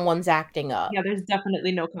someone's acting up. Yeah, there's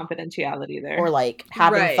definitely no confidentiality there. Or, like,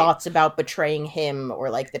 having Right. thoughts about betraying him or,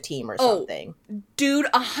 like, the team or something. Dude,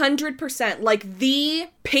 100%. Like, the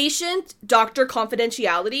patient-doctor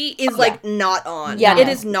confidentiality is, like, not on. Yeah, It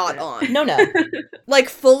no. is not on. No. Like,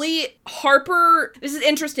 fully, Harper... This is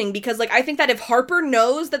interesting because, like, I think that if Harper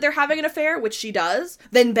knows that they're having an affair, which she does,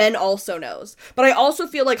 then Ben also knows. But I also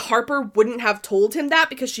feel like Harper wouldn't have told him that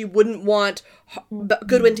because she wouldn't want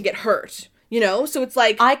Goodwin to get hurt. You know? So it's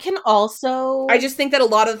like... I can also... I just think that a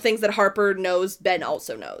lot of the things that Harper knows, Ben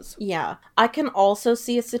also knows. Yeah. I can also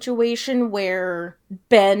see a situation where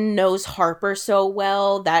Ben knows Harper so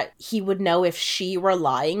well that he would know if she were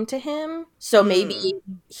lying to him. So maybe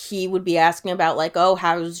he would be asking about, like, oh,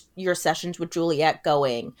 how's your sessions with Juliet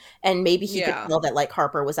going? And maybe he could tell that, like,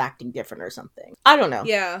 Harper was acting different or something. I don't know.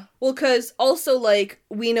 Yeah. Well, because also, like,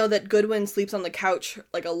 we know that Goodwin sleeps on the couch,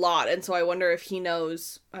 like, a lot. And so I wonder if he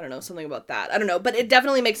knows, I don't know, something about that. I don't know. But it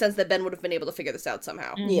definitely makes sense that Ben would have been able to figure this out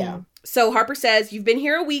somehow. Yeah. So Harper says, you've been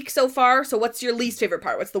here a week so far, so what's your least favorite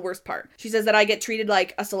part? What's the worst part? She says that I get treated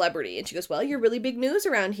like a celebrity. And she goes, well, you're really big news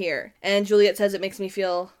around here. And Juliet says it makes me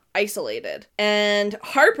feel isolated. And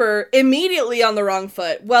Harper, immediately on the wrong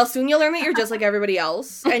foot, well, soon you'll learn that you're just like everybody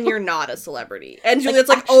else, and you're not a celebrity. And Juliet's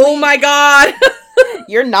like, oh my god!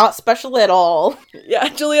 You're not special at all. Yeah,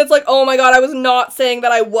 Juliet's like, oh my god, I was not saying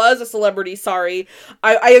that I was a celebrity, sorry.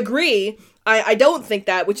 I agree. I don't think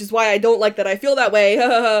that, which is why I don't like that I feel that way.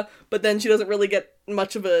 But then she doesn't really get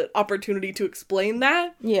much of an opportunity to explain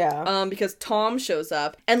that. Yeah. Because Tom shows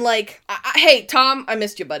up. And like, hey, Tom, I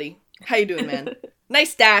missed you, buddy. How you doing, man?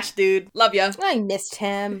 Nice stash, dude. Love ya. I missed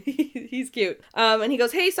him. He's cute. And he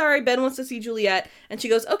goes, hey, sorry, Ben wants to see Juliet. And she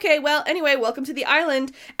goes, okay, well, anyway, welcome to the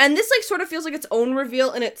island. And this, like, sort of feels like its own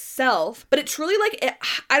reveal in itself. But it truly, like,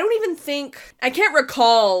 I don't even think... I can't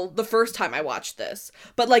recall the first time I watched this.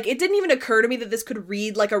 But, like, it didn't even occur to me that this could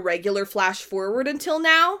read like a regular flash forward until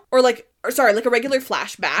now. Or, like... like a regular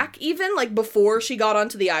flashback, even, like, before she got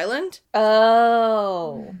onto the island.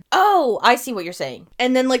 Oh, I see what you're saying.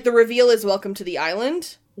 And then, like, the reveal is welcome to the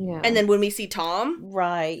island. Yeah. And then when we see Tom...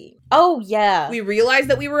 Right. Oh, yeah. we realized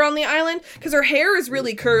that we were on the island, because her hair is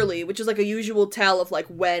really curly, which is, like, a usual tell of, like,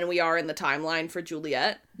 when we are in the timeline for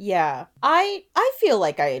Juliet. Yeah. I feel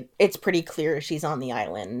like it's pretty clear she's on the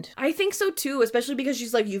island. I think so, too, especially because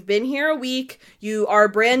she's like, you've been here a week, you are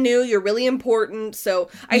brand new, you're really important, so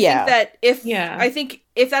I think that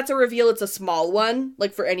if that's a reveal, it's a small one,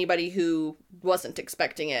 like, for anybody who wasn't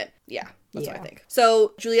expecting it. Yeah. That's what I think.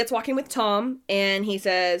 So Juliet's walking with Tom, and he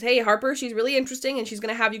says, hey, Harper, she's really interesting, and she's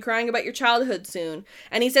going to have you crying about your childhood soon.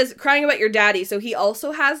 And he says, crying about your daddy, so he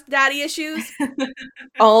also has daddy issues.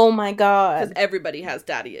 Oh my god. Because everybody has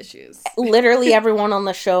daddy issues. Literally everyone on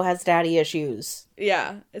the show has daddy issues.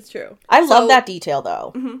 Yeah, it's true. I love that detail,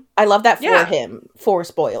 though. I love that for him, for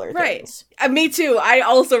spoiler things. Me too. I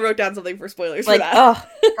also wrote down something for spoilers for that. Oh,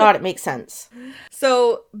 god, it makes sense.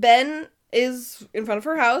 So Ben is in front of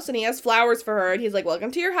her house, and he has flowers for her, and he's like,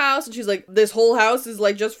 welcome to your house. And she's like, this whole house is,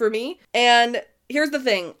 like, just for me. And here's the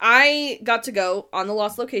thing. I got to go on the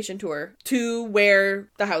Lost Location tour to where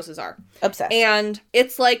the houses are. Obsessed. And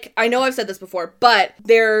it's like, I know I've said this before, but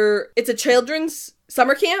it's a children's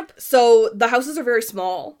summer camp, so the houses are very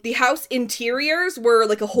small. The house interiors were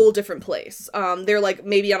like a whole different place. They're like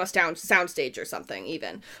maybe on a soundstage or something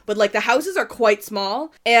even. But like the houses are quite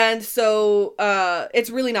small, and so it's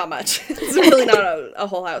really not much. It's really not a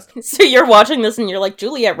whole house. So you're watching this and you're like,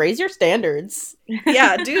 Juliet, raise your standards.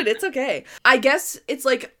 Yeah, dude, it's okay. I guess it's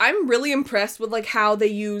like I'm really impressed with like how they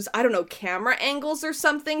use, I don't know, camera angles or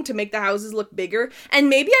something to make the houses look bigger. And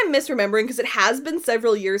maybe I'm misremembering because it has been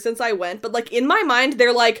several years since I went, but like in my mind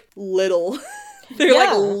they're like little. They're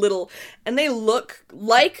like little, and they look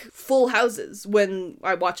like full houses when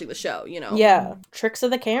I'm watching the show, you know? Yeah. Tricks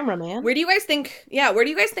of the camera, man. Where do you guys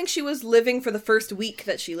think she was living for the first week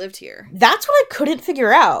that she lived here? That's what I couldn't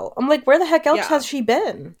figure out. I'm like, where the heck else has she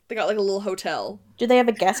been? They got like a little hotel. Do they have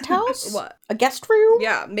a guest house? What? A guest room?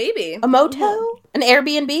 Yeah, maybe. A motel? An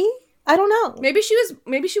Airbnb? I don't know. Maybe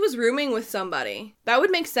she was rooming with somebody. That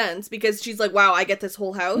would make sense because she's like, wow, I get this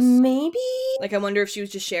whole house. Maybe? Like, I wonder if she was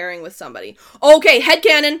just sharing with somebody. Okay,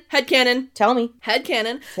 headcanon. Tell me.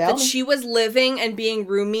 Headcanon. Tell That me. she was living and being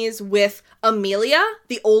roomies with Amelia,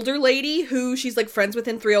 the older lady who she's like friends with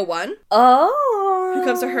in 301. Oh. Who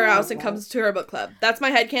comes to her house and comes to her book club. That's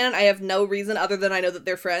my headcanon. I have no reason other than I know that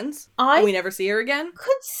they're friends. And we never see her again.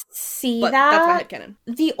 Could see But that. that's my headcanon.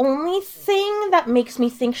 The only thing that makes me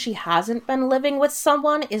think she hasn't been living with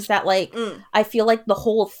someone is that, like, I feel like the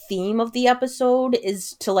whole theme of the episode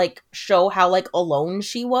is to, like, show how, like, alone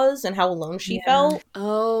she was and how alone she felt.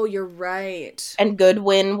 Oh, you're right. And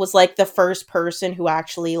Goodwin was, like, the first person who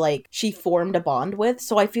actually, like, she formed a bond with.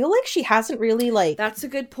 So I feel like she hasn't really, like... That's a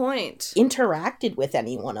good point. ...interacted with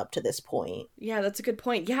anyone up to this point. Yeah, that's a good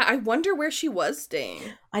point. Yeah, I wonder where she was staying.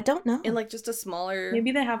 I don't know. In, like, just a smaller...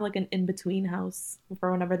 Maybe they have, like, an in-between house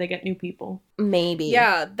for whenever they get new people. Maybe.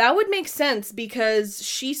 Yeah, that would make sense because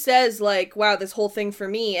she says, like, wow, this whole thing for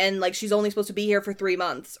me, and, like, she's only supposed to be here for 3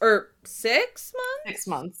 months. Or 6 months? 6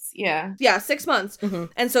 months, yeah. Yeah, 6 months. Mm-hmm.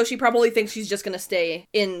 And so she probably thinks she's just gonna stay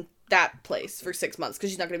in that place for 6 months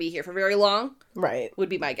because she's not gonna be here for very long. Right. Would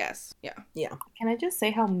be my guess. Yeah. Yeah. Can I just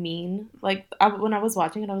say how mean? Like, when I was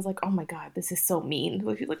watching it, I was like, oh my god, this is so mean.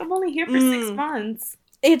 Like, she's like, I'm only here for 6 months.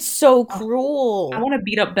 It's so cruel. I want to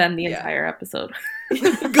beat up Ben the entire episode.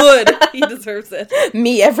 Good. He deserves it.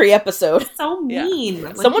 Me every episode. So mean.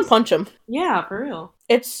 Like, Someone punch him. Yeah, for real.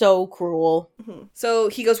 It's so cruel. Mm-hmm. So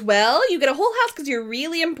he goes, well, you get a whole house because you're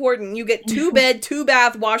really important. You get 2 bed, 2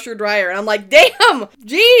 bath, washer, dryer. And I'm like, damn,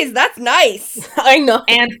 geez, that's nice. I know.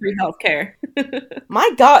 And free healthcare.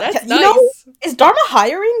 My god. That's You nice. know, is Dharma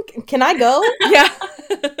hiring? Can I go? Yeah.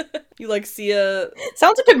 You like see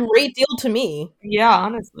Sounds like a great deal to me. Yeah,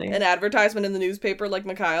 honestly. an advertisement in the newspaper like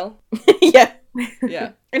Mikhail. Yeah.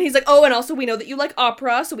 Yeah. And he's like, oh, and also we know that you like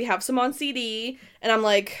opera, so we have some on CD. And I'm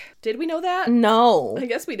like, did we know that? No. I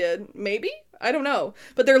guess we did. Maybe? I don't know.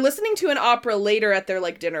 But they're listening to an opera later at their,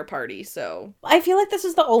 like, dinner party, so... I feel like this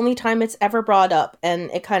is the only time it's ever brought up,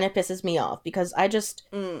 and it kind of pisses me off, because I just...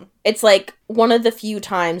 It's, like, one of the few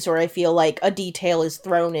times where I feel like a detail is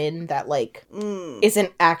thrown in that, like,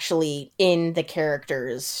 isn't actually in the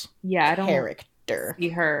character's I don't character. see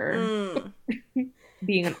her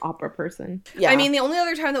being an opera person. Yeah. I mean, the only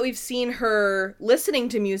other time that we've seen her listening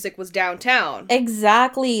to music was downtown.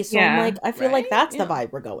 Exactly. So I'm Yeah. like, I feel like Right? that's the Yeah.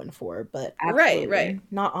 vibe we're going for, but Right.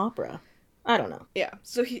 not opera. I don't know. Yeah.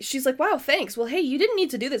 So she's like, wow, thanks. Well, hey, you didn't need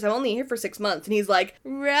to do this. I'm only here for 6 months. And he's like,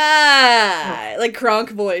 right. Like Kronk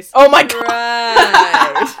voice. Oh my god.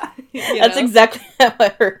 Right. You That's know? exactly how I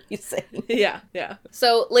heard you say. Yeah.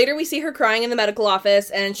 So later we see her crying in the medical office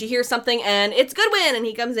and she hears something and it's Goodwin and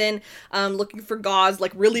he comes in looking for gauze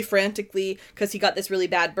like really frantically because he got this really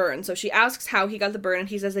bad burn. So she asks how he got the burn and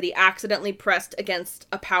he says that he accidentally pressed against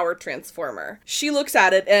a power transformer. She looks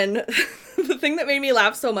at it and the thing that made me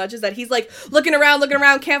laugh so much is that he's like looking around,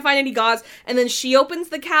 can't find any gauze, and then she opens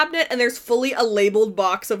the cabinet and there's fully a labeled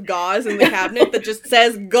box of gauze in the cabinet that just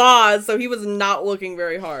says gauze, so he was not looking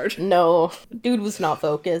very hard. No, dude was not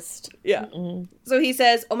focused. Yeah. So he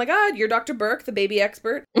says, oh my god, you're Dr. Burke, the baby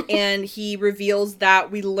expert. And he reveals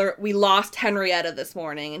that we lost Henrietta this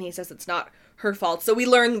morning. And he says it's not her fault. So we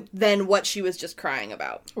learn then what she was just crying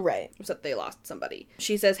about. Right. Was that they lost somebody.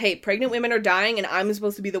 She says, hey, pregnant women are dying and I'm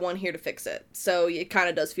supposed to be the one here to fix it. So it kind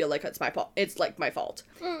of does feel like it's my fault. It's like my fault.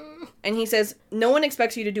 And he says, no one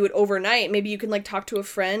expects you to do it overnight. Maybe you can like talk to a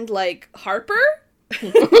friend like Harper?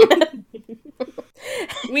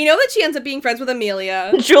 We know that she ends up being friends with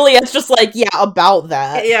Amelia. Juliet's just like, yeah, about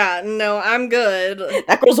that. Yeah, no, I'm good.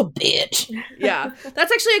 That girl's a bitch. Yeah.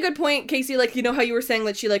 That's actually a good point, Casey. Like, you know how you were saying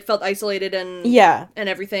that she, like, felt isolated and Yeah. and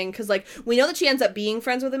everything? Because, like, we know that she ends up being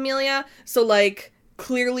friends with Amelia. So, like,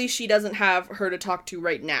 clearly she doesn't have her to talk to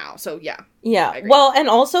right now. So yeah. Yeah. Well, and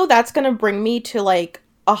also that's going to bring me to like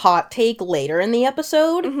a hot take later in the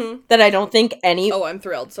episode that I don't think Oh, I'm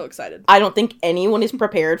thrilled. So excited. I don't think anyone is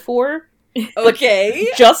prepared for. Okay.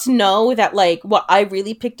 Just know that like what I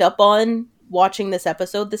really picked up on watching this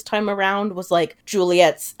episode this time around was like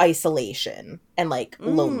Juliet's isolation and like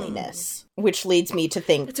loneliness, which leads me to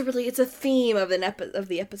think it's a theme of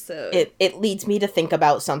the episode. It leads me to think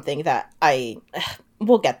about something that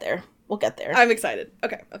we'll get there. I'm excited.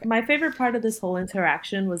 Okay. My favorite part of this whole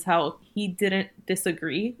interaction was how he didn't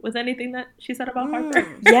disagree with anything that she said about Harper.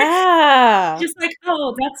 Yeah. Just like,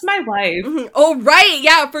 oh, that's my wife. Oh, right.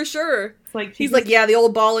 Yeah, for sure. It's like he's like, yeah, the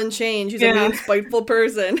old ball and chain. She's a mean, spiteful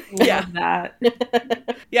person. Yeah.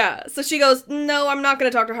 That. Yeah. So she goes, no, I'm not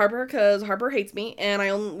going to talk to Harper because Harper hates me.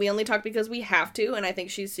 And we only talk because we have to. And I think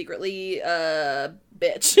she's secretly a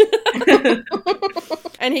bitch.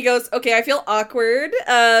 And he goes, okay, I feel awkward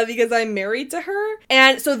because I'm married to her.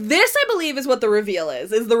 And so this, I believe, is what the reveal is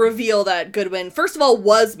the reveal that Goodwin, first of all,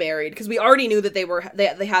 was married, because we already knew that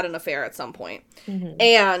they had an affair at some point.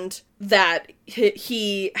 And that that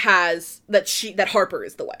Harper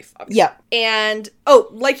is the wife. Obviously. Yeah. And,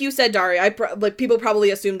 like you said, Dari, people probably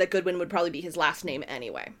assumed that Goodwin would probably be his last name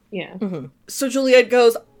anyway. Yeah. So Juliet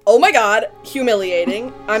goes, oh my god,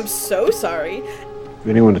 humiliating. I'm so sorry.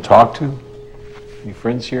 Anyone to talk to? Any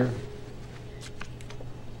friends here?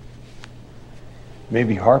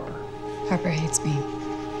 Maybe Harper. Harper hates me.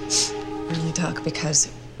 We only talk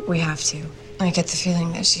because we have to. I get the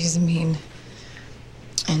feeling that she's a mean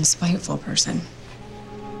and spiteful person.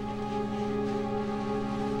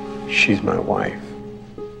 She's my wife.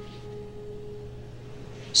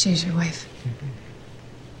 She's your wife.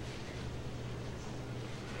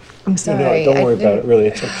 I'm sorry. No, don't worry about it, really.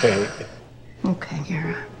 It's okay. Okay,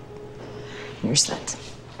 you're slut.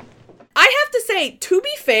 I have to say, to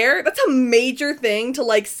be fair, that's a major thing to,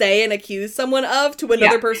 like, say and accuse someone of to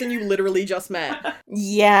another person you literally just met.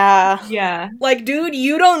 Yeah. Yeah. Like, dude,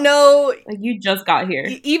 you don't know. Like, you just got here.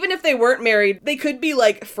 Even if they weren't married, they could be,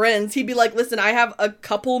 like, friends. He'd be like, listen, I have a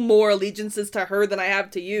couple more allegiances to her than I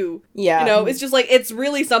have to you. Yeah. You know, it's just, like, it's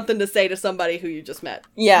really something to say to somebody who you just met.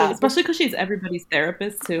 Yeah. Especially because she's everybody's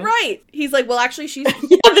therapist, too. Right. He's like, well, actually, she's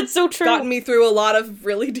Yeah, that's so true. gotten me through a lot of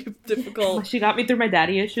really difficult She got me through my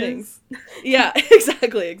daddy issues. things. Yeah,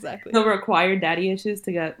 exactly. The required daddy issues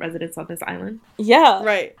to get residence on this island. Yeah.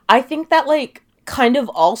 Right. I think that, like, kind of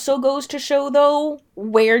also goes to show, though,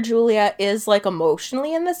 where Julia is, like,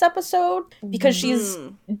 emotionally in this episode. Because she's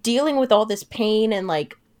dealing with all this pain and,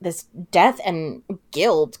 like, this death and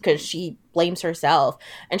guilt because she blames herself.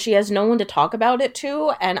 And she has no one to talk about it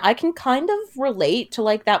to. And I can kind of relate to,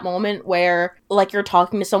 like, that moment where, like, you're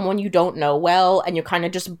talking to someone you don't know well and you kind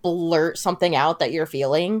of just blurt something out that you're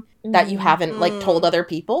feeling that you haven't, like, told other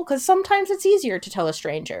people. Because sometimes it's easier to tell a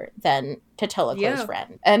stranger than to tell a close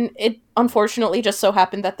friend. And it unfortunately just so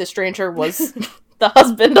happened that the stranger was the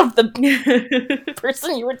husband of the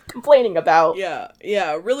person you were complaining about.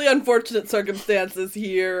 Yeah. Really unfortunate circumstances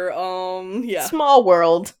here. Yeah. Small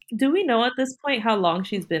world. Do we know at this point how long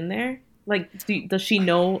she's been there? Like, does she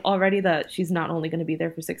know already that she's not only going to be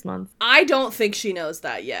there for 6 months? I don't think she knows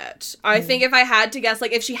that yet. I think if I had to guess,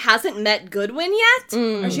 like, if she hasn't met Goodwin yet,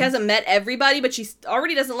 or she hasn't met everybody, but she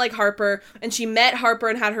already doesn't like Harper, and she met Harper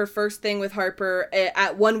and had her first thing with Harper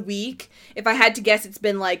at 1 week, if I had to guess, it's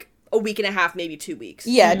been, like, a week and a half, maybe 2 weeks.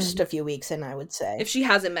 Yeah, just a few weeks in, I would say. If she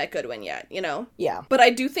hasn't met Goodwin yet, you know? Yeah. But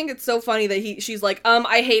I do think it's so funny that she's like,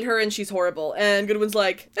 I hate her and she's horrible. And Goodwin's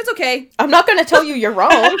like, it's okay. I'm not going to tell you you're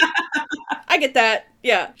wrong. I get that.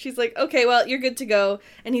 Yeah. She's like, okay, well, you're good to go.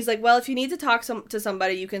 And he's like, well, if you need to talk to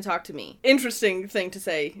somebody, you can talk to me. Interesting thing to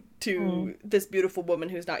say to this beautiful woman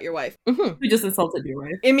who's not your wife. Who just insulted your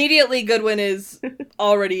wife. Immediately, Goodwin is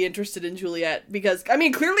already interested in Juliet because, I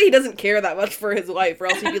mean, clearly he doesn't care that much for his wife, or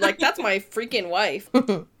else he'd be like, that's my freaking wife.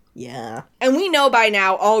 Yeah. And we know by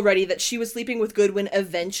now already that she was sleeping with Goodwin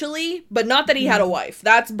eventually, but not that he had a wife.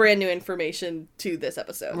 That's brand new information to this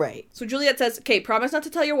episode. Right. So Juliet says, okay, promise not to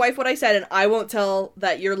tell your wife what I said, and I won't tell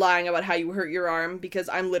that you're lying about how you hurt your arm, because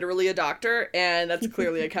I'm literally a doctor, and that's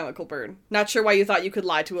clearly a chemical burn. Not sure why you thought you could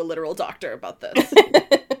lie to a literal doctor about this.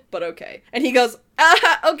 But okay. And he goes,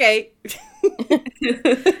 okay.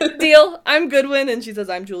 Deal. I'm Goodwin. And she says,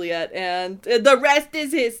 I'm Juliet. And the rest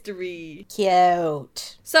is history.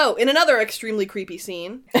 Cute. So, in another extremely creepy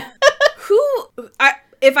scene,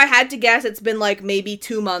 if I had to guess, it's been like maybe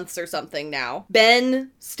 2 months or something now.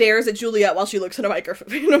 Ben stares at Juliet while she looks in a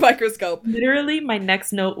microscope. Literally, my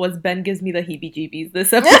next note was Ben gives me the heebie-jeebies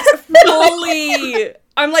this episode. Fully.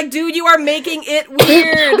 I'm like, dude, you are making it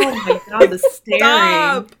weird. Oh my god, the staring.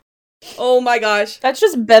 Stop. Oh my gosh. That's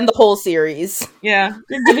just been the whole series. Yeah.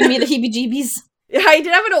 You're giving me the heebie-jeebies. Yeah, I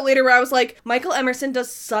did have a note later where I was like, Michael Emerson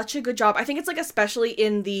does such a good job. I think it's like especially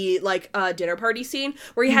in the like dinner party scene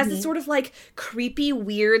where he has this sort of like creepy,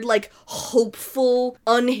 weird, like hopeful,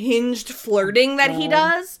 unhinged flirting that he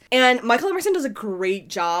does. And Michael Emerson does a great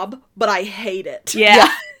job, but I hate it.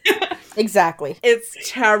 Yeah. Exactly. It's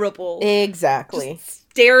terrible. Exactly. Just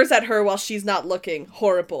stares at her while she's not looking.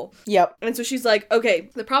 Horrible. Yep. And so she's like, okay,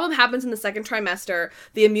 the problem happens in the second trimester.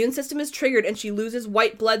 The immune system is triggered and she loses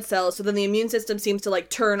white blood cells. So then the immune system seems to like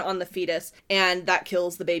turn on the fetus and that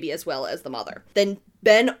kills the baby as well as the mother. Then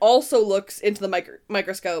Ben also looks into the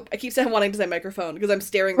microscope. I keep saying wanting to say microphone because I'm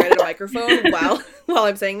staring right at a microphone while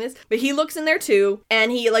I'm saying this. But he looks in there too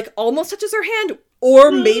and he like almost touches her hand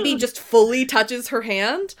or maybe just fully touches her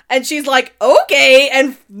hand. And she's like, okay,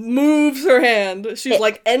 and moves her hand. She's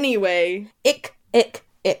like, anyway. Ick.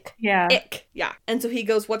 Yeah. Ick. Yeah. And so he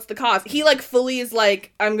goes, what's the cause? He like fully is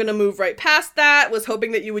like, I'm gonna move right past that. Was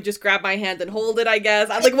hoping that you would just grab my hand and hold it, I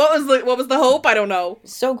guess. I'm like, what was the hope? I don't know.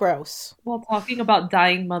 So gross. While talking about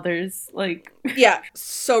dying mothers, like Yeah.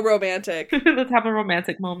 So romantic. let's have a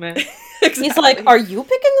romantic moment. Exactly. He's like, are you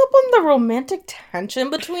picking up on the romantic tension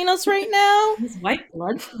between us right now? His white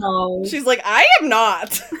blood cells. She's like, I am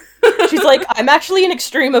not. She's like, I'm actually in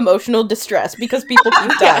extreme emotional distress because people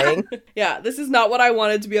keep dying. Yeah, this is not what I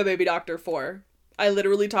wanted to be a baby doctor for. I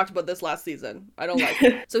literally talked about this last season. I don't like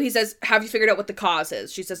it. So he says, have you figured out what the cause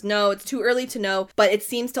is? She says, no, it's too early to know, but it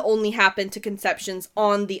seems to only happen to conceptions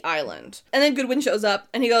on the island. And then Goodwin shows up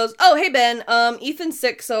and he goes, oh, hey, Ben, Ethan's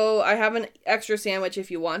sick, so I have an extra sandwich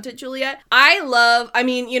if you want it, Juliet.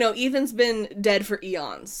 Ethan's been dead for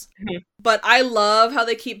eons. But I love how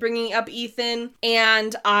they keep bringing up Ethan,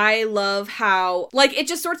 and I love how, like, it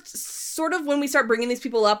just sort of when we start bringing these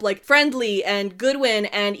people up, like Friendly and Goodwin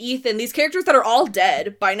and Ethan, these characters that are all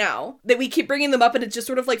dead by now, that we keep bringing them up, and it just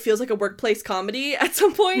sort of, like, feels like a workplace comedy at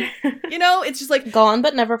some point, you know? It's just, like... Gone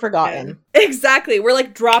but never forgotten. Exactly. We're,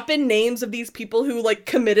 like, dropping names of these people who, like,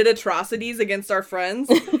 committed atrocities against our friends,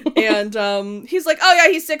 and, he's like, oh,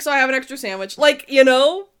 yeah, he's sick, so I have an extra sandwich. Like, you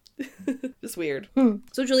know? Just weird.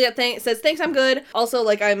 So Juliet says, thanks, I'm good. Also,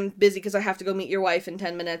 like, I'm busy because I have to go meet your wife in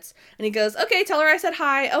 10 minutes. And he goes, okay, tell her I said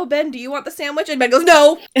hi. Oh, Ben, do you want the sandwich? And Ben goes,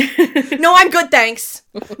 no. No, I'm good, thanks.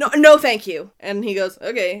 No, thank you. And he goes,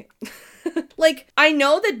 okay. Like, I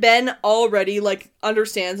know that Ben already, like,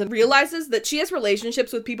 understands and realizes that she has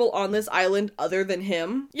relationships with people on this island other than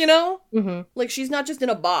him, you know? Mm-hmm. Like, she's not just in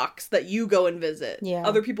a box that you go and visit. Yeah.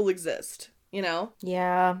 Other people exist. You know?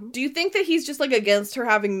 Yeah. Do you think that he's just, like, against her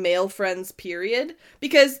having male friends, period?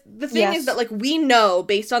 Because the thing is that, like, we know,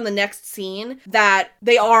 based on the next scene, that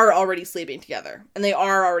they are already sleeping together. And they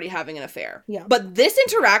are already having an affair. Yeah. But this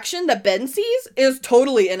interaction that Ben sees is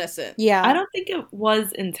totally innocent. Yeah. I don't think it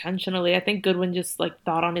was intentionally. I think Goodwin just, like,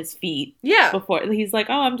 thought on his feet. Yeah. Before. He's like,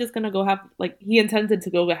 oh, I'm just gonna go have, like, he intended to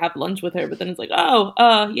go have lunch with her, but then it's like, oh,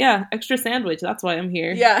 yeah, extra sandwich. That's why I'm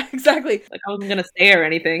here. Yeah, exactly. Like, I wasn't gonna stay or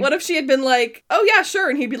anything. What if she had been like, oh yeah, sure,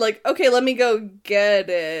 and he'd be like, okay, let me go get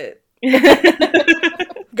it.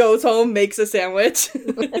 Goes home, makes a sandwich.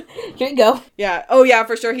 Here you go. Yeah. Oh yeah,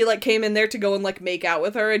 for sure. He like came in there to go and like make out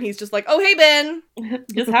with her, and he's just like, oh hey Ben.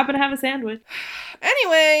 Just happen to have a sandwich.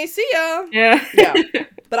 Anyway, see ya. Yeah. Yeah.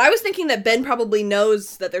 But I was thinking that Ben probably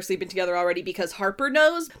knows that they're sleeping together already because Harper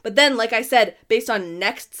knows. But then, like I said, based on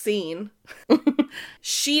next scene,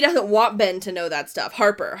 she doesn't want Ben to know that stuff.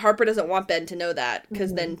 Harper doesn't want Ben to know that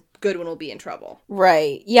because then Goodwin will be in trouble.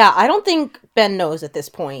 Right. Yeah, I don't think Ben knows at this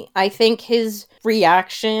point. I think his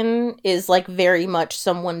reaction is like very much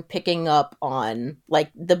someone picking up on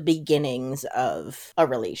like the beginnings of a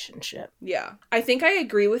relationship. Yeah. I think I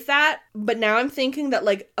agree with that, but now I'm thinking that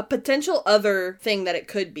like a potential other thing that it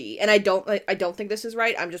could be, and I don't think this is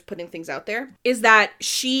right, I'm just putting things out there, is that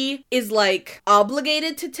she is like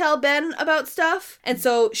obligated to tell Ben about stuff, and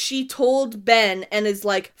so she told Ben and is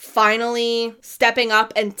like finally stepping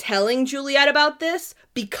up and telling Juliet about this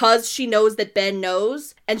because she knows that Ben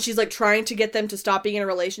knows, and she's like trying to get them to stop being in a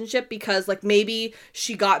relationship because like maybe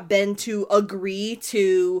she got Ben to agree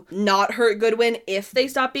to not hurt Goodwin if they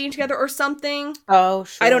stop being together or something. Oh,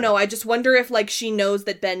 sure. I don't know. I just wonder if like she knows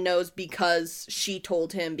that Ben knows because she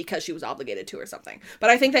told him because she was obligated to or something. But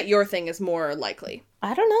I think that your thing is more likely.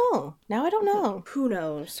 I don't know. Now I don't know. Who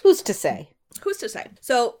knows? Who's to say? Who's to say?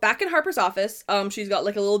 So back in Harper's office, she's got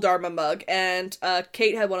like a little Dharma mug, and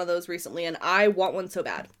Kate had one of those recently, and I want one so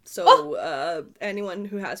bad. So anyone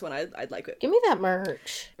who has one, I'd like it. Give me that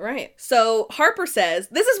merch. Right. So Harper says,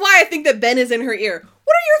 this is why I think that Ben is in her ear.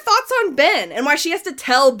 what are your thoughts on Ben? And why she has to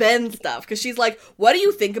tell Ben stuff. Because she's like, what do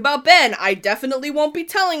you think about Ben? I definitely won't be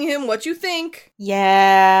telling him what you think.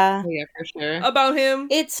 Yeah. Yeah, for sure. About him.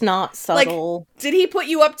 It's not subtle. Like, did he put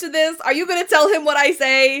you up to this? Are you going to tell him what I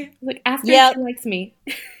say? Like, ask her if she likes me.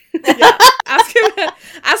 Yeah.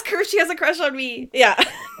 Ask her if she has a crush on me. Yeah.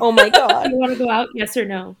 Oh my god. You want to go out? Yes or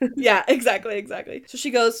no? Yeah, exactly. So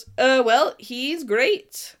she goes, well, he's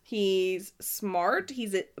great. He's smart.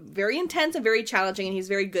 He's very intense and very challenging, and he's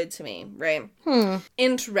very good to me, right?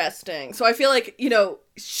 Interesting. So I feel like,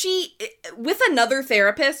 she, with another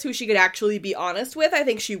therapist who she could actually be honest with, I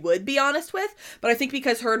think she would be honest with, but I think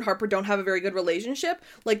because her and Harper don't have a very good relationship,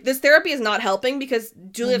 like, this therapy is not helping because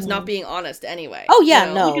Juliet's not being honest anyway. Oh,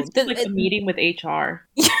 yeah, no. It's like a meeting with HR.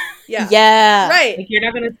 Yeah. Yeah. Right. Like, you're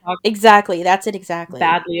not going to talk Exactly. That's it exactly.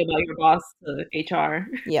 badly about your boss to HR.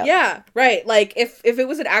 Yeah. Yeah. Right. Like, if it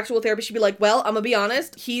was an actual therapist, she'd be like, well, I'm gonna be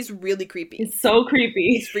honest, he's really creepy. It's so creepy.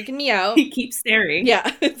 He's freaking me out. He keeps staring.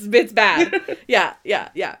 Yeah, it's bad. Yeah.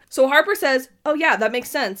 So Harper says, oh yeah, that makes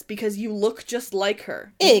sense because you look just like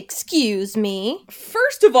her. Excuse me.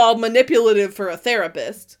 First of all, manipulative for a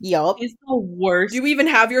therapist. Yup. He's the worst Do you even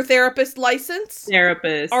have your therapist license?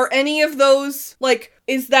 therapist. Are any of those, like,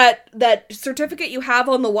 is that certificate you have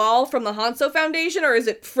on the wall from the Hanso Foundation, or is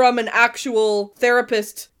it from an actual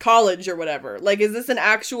therapist college or whatever? Like, is this an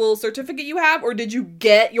actual certificate you have, or did you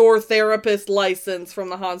get your therapist license from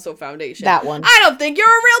the Hanso Foundation? That one. I don't think you're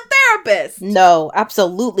a real therapist! No,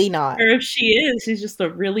 absolutely not. Or if she is, she's just a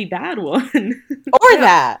really bad one. Or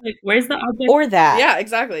that. Like, where's the Or that. Yeah,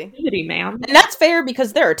 exactly. objectivity, ma'am? And that's fair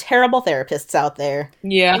because there are terrible therapists out there.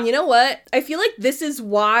 Yeah. And you know what? I feel like this is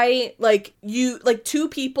why, like, two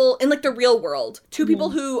people in, like, the real world, two people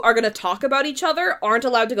who are gonna talk about each other aren't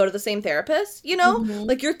allowed to go to the same therapist, you know?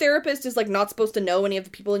 Like, your therapist is, like, not supposed to know any of the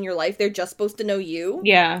people in your life. They're just supposed to know you.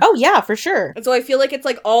 Yeah. Oh, yeah, for sure. And so I feel like it's,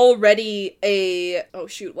 like, already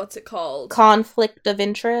what's it called? Conflict of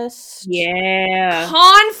interest. Yeah.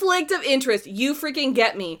 Conflict of interest. You freaking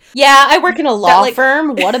get me. Yeah, I work in a law like-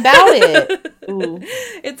 firm. What about it? Ooh.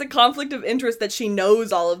 It's a conflict of interest that she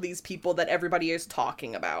knows all of these people that everybody is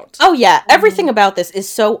talking about. Oh, yeah. Everything about this is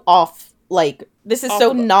so off. Like, this is Off so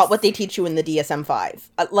the books. not what they teach you in the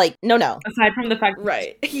DSM-5. No. Aside from the fact that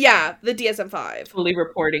Right. Yeah, the DSM-5. fully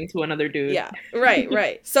reporting to another dude. Yeah,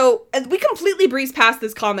 right. So, and we completely breeze past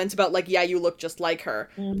this comment about, like, yeah, you look just like her.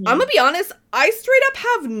 I'm gonna be honest, I straight up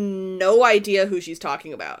have no idea who she's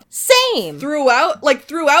talking about. Same. Throughout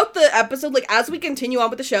the episode, like, as we continue on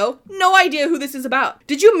with the show, no idea who this is about.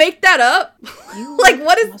 Did you make that up? Like,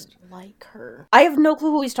 what is... Must like her. I have no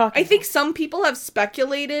clue who he's talking I think some people have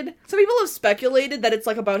speculated that it's,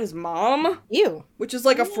 like, about his mom, about. Ew. which is,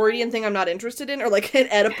 like, a Freudian thing I'm not interested in, or, like, an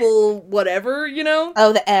Oedipal whatever, you know?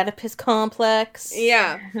 Oh, the Oedipus complex.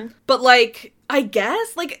 Yeah. But, like, I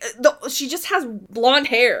guess, like, she just has blonde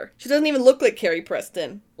hair. She doesn't even look like Carrie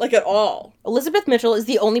Preston, like, at all. Elizabeth Mitchell is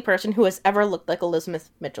the only person who has ever looked like Elizabeth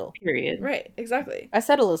Mitchell. Period. Right, exactly. I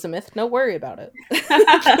said Elizabeth. No worry about it.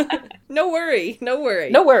 No worry. No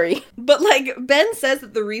worry. But, like, Ben says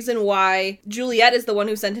that the reason why Juliet is the one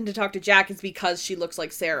who sent him to talk to Jack is because she looks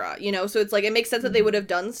like Sarah, you know? So it's like, it makes sense that they would have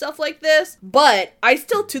done stuff like this, but I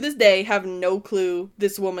still, to this day, have no clue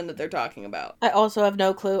this woman that they're talking about. I also have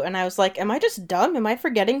no clue, and I was like, am I just dumb? Am I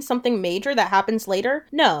forgetting something major that happens later?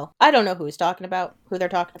 No. I don't know who they're talking about.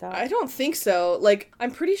 I don't think so. Like,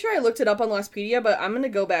 I'm pretty sure I looked it up on Lostpedia, but I'm gonna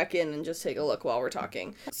go back in and just take a look while we're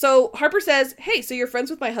talking. So, Harper says, hey, so you're friends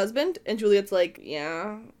with my husband? And Juliet's like,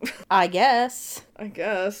 yeah, I guess. I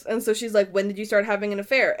guess. And so she's like, when did you start having an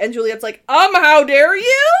affair? And Juliet's like, how dare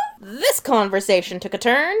you? This conversation took a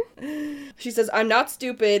turn. She says, I'm not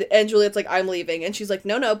stupid. And Juliet's like, I'm leaving. And she's like,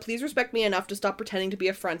 no, please respect me enough to stop pretending to be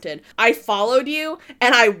affronted. I followed you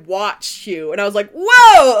and I watched you. And I was like,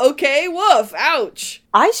 whoa, okay, woof, ouch.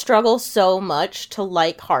 I struggle so much to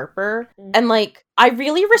like Harper, and like, I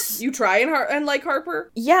really You try and like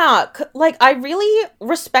Harper? Yeah, like, I really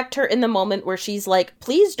respect her in the moment where she's like,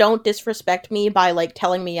 please don't disrespect me by, like,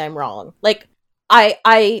 telling me I'm wrong. Like,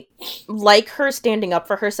 I like her standing up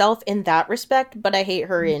for herself in that respect, but I hate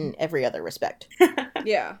her in every other respect.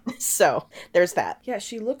 Yeah. So, there's that. Yeah,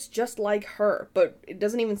 she looks just like her, but it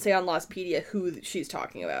doesn't even say on Lostpedia who she's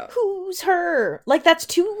talking about. Who's her? Like, that's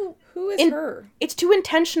too Who is her? It's too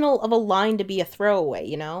intentional of a line to be a throwaway,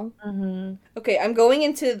 you know? Mm-hmm. Okay, I'm going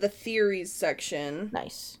into the theories section.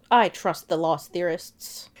 Nice. I trust the lost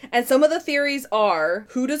theorists. And some of the theories are,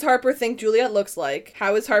 who does Harper think Juliet looks like?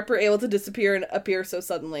 How is Harper able to disappear and appear so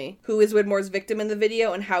suddenly? Who is Widmore's victim in the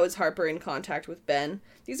video? And how is Harper in contact with Ben?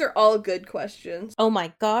 These are all good questions. Oh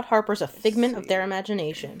my god, Harper's a figment of their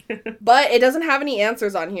imagination. But it doesn't have any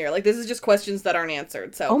answers on here. Like, this is just questions that aren't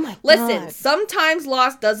answered. So, Oh my listen, God. sometimes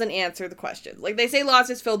Lost doesn't answer the questions. Like, they say Lost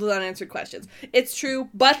is filled with unanswered questions. It's true,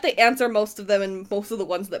 but they answer most of them and most of the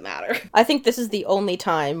ones that matter. I think this is the only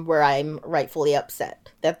time where I'm rightfully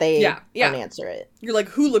upset that they Yeah. don't answer it. You're like,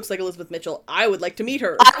 who looks like Elizabeth Mitchell? I would like to meet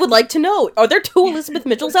her. I would like to know, are there two Elizabeth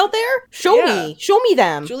Mitchells out there? Show Yeah. me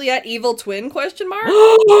them. Juliet evil twin, question mark?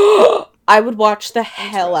 I would watch the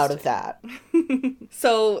hell out of that.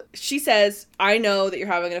 So she says, I know that you're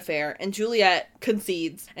having an affair, and Juliet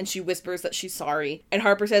concedes, and she whispers that she's sorry, and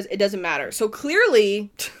Harper says it doesn't matter. So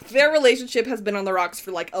clearly, their relationship has been on the rocks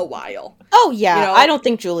for like a while. Oh yeah, You know? I don't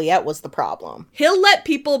think Juliet was the problem. He'll let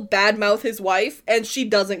people badmouth his wife, and she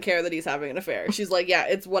doesn't care that he's having an affair. She's like, yeah,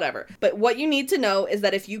 it's whatever. But what you need to know is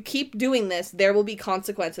that if you keep doing this, there will be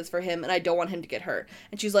consequences for him, and I don't want him to get hurt.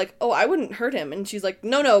 And she's like, oh, I wouldn't hurt him. And she's like,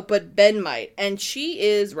 no, but Ben might. And she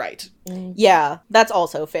is right. Yeah, that's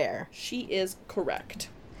also fair. She is correct.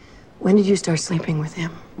 When did you start sleeping with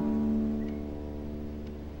him?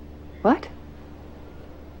 What?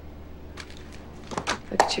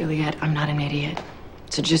 Look, Juliet, I'm not an idiot.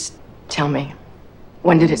 So just tell me,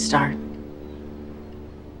 when did it start?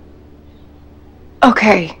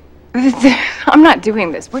 Okay. I'm not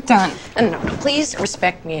doing this. We're done. No, please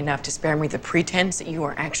respect me enough to spare me the pretense that you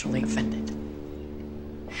are actually offended.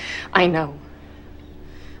 I know.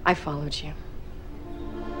 I followed you.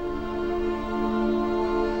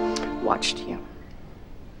 Watched you.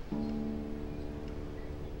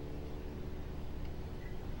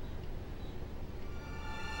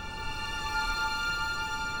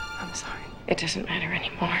 I'm sorry. It doesn't matter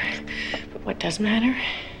anymore. But what does matter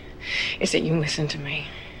is that you listen to me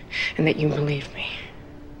and that you believe me.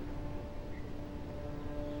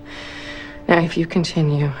 Now, if you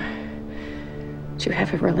continue to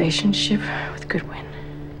have a relationship with Goodwin,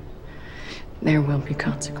 there will be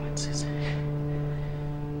consequences.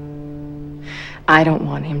 I don't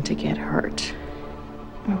want him to get hurt.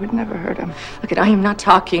 I would never hurt him. Look, I am not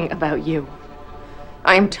talking about you.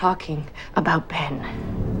 I am talking about Ben.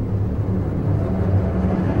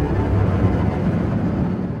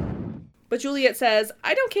 But Juliet says,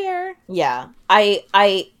 I don't care. Yeah,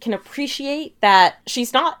 I can appreciate that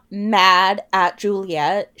she's not mad at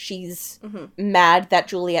Juliet. She's mad that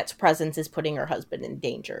Juliet's presence is putting her husband in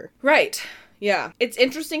danger. Right. Yeah. It's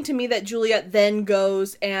interesting to me that Juliet then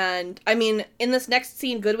goes and, I mean, in this next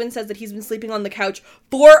scene, Goodwin says that he's been sleeping on the couch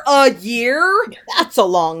for a year? That's a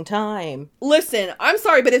long time. Listen, I'm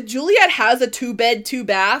sorry, but if Juliet has a 2-bed,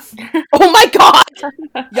 2-bath, Oh my god!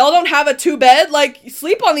 y'all don't have a 2-bed? Like,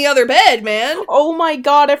 sleep on the other bed, man. Oh my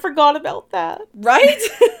god, I forgot about that. Right?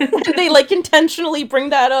 They like intentionally bring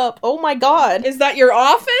that up. Oh my god. Is that your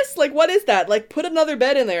office? Like, what is that? Like, put another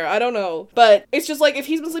bed in there. I don't know. But it's just like, if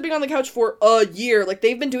he's been sleeping on the couch for a year, like,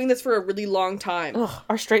 they've been doing this for a really long time. Ugh,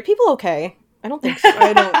 are straight people okay? I don't think so.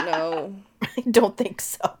 I don't know. I don't think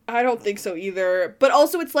so. I don't think so either. But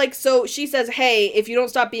also it's like, so she says, hey, if you don't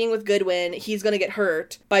stop being with Goodwin, he's gonna get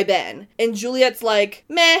hurt by Ben. And Juliet's like,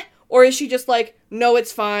 meh. Or is she just like, no,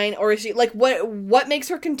 it's fine? Or is she like, what makes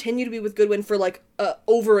her continue to be with Goodwin for like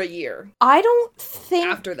over a year I don't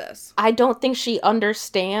think she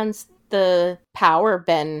understands the power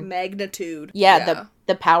Ben magnitude.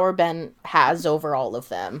 the power Ben has over all of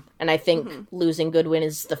them. And I think losing Goodwin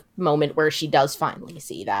is the moment where she does finally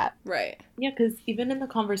see that. Right. Yeah, because even in the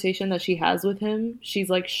conversation that she has with him, she's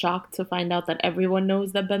like shocked to find out that everyone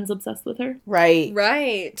knows that Ben's obsessed with her. Right.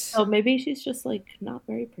 Right. So maybe she's just like not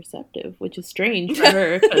very perceptive, which is strange for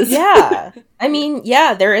her. 'Cause Yeah. I mean,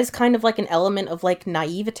 yeah, there is kind of like an element of like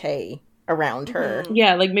naivete around her.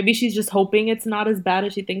 Yeah, like maybe she's just hoping it's not as bad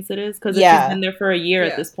as she thinks it is. Because if Yeah. she's been there for a year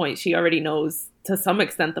Yeah. at this point, she already knows to some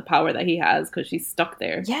extent the power that he has because she's stuck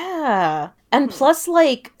there. Yeah. And plus,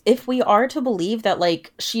 like, if we are to believe that,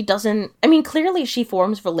 like, she doesn't... I mean, clearly she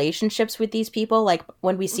forms relationships with these people. Like,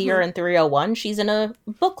 when we see her in 301, she's in a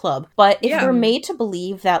book club. But if Yeah. we're made to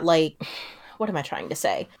believe that, like... What am I trying to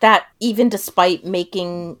say? That even despite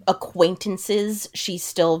making acquaintances, she's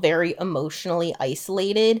still very emotionally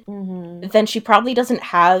isolated, then she probably doesn't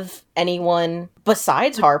have anyone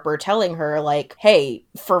besides Harper telling her, like, hey,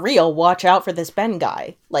 for real, watch out for this Ben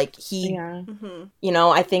guy. Like, he, Yeah. you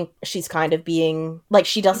know, I think she's kind of being, like,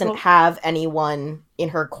 she doesn't have anyone in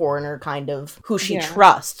her corner, kind of who she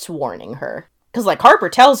trusts, warning her. Because, like, Harper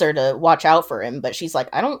tells her to watch out for him, but she's like,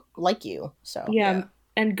 I don't like you, so. Yeah.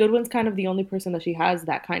 And Goodwin's kind of the only person that she has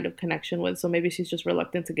that kind of connection with, so maybe she's just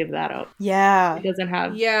reluctant to give that up. Yeah. She doesn't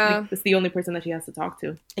have... it's the only person that she has to talk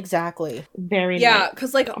to. Exactly. Very nice. Yeah,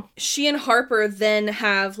 because, like, she and Harper then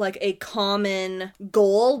have, like, a common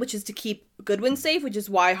goal, which is to keep Goodwin safe, which is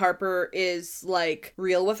why Harper is, like,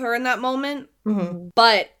 real with her in that moment. Mm-hmm.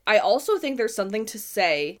 But I also think there's something to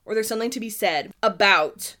say, or there's something to be said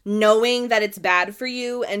about knowing that it's bad for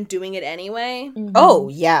you and doing it anyway. Mm-hmm. Oh,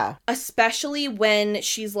 yeah. Especially when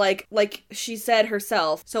she's like she said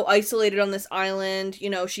herself, so isolated on this island,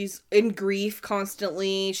 you know, she's in grief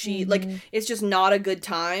constantly. She, like, it's just not a good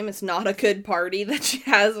time. It's not a good party that she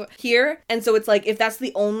has here. And so it's like, if that's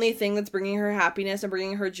the only thing that's bringing her happiness and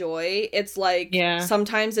bringing her joy, it's like,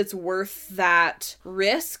 sometimes it's worth that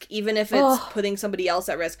risk, even if it's putting somebody else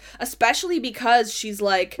at risk, especially because she's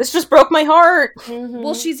like, this just broke my heart.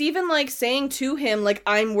 Well, she's even like saying to him, like,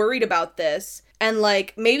 I'm worried about this. And,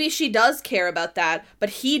 like, maybe she does care about that, but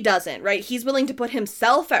he doesn't, right? He's willing to put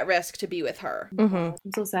himself at risk to be with her. I'm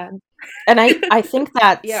so sad. And I think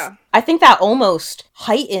that I think that almost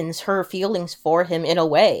heightens her feelings for him in a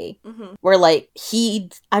way where, like, he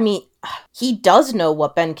does know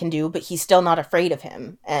what Ben can do, but he's still not afraid of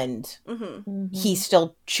him. And he's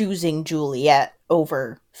still choosing Juliet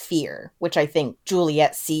over fear, which I think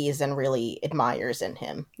Juliet sees and really admires in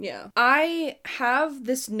him. Yeah. I have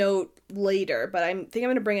this note later, but I think I'm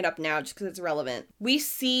going to bring it up now just because it's relevant. We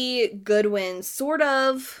see Goodwin sort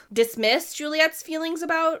of dismiss Juliet's feelings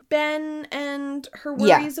about Ben and her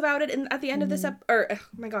worries about it at the end of this oh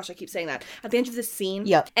my gosh, I keep saying that. At the end of this scene.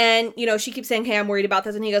 Yep. And, you know, she keeps saying, hey, I'm worried about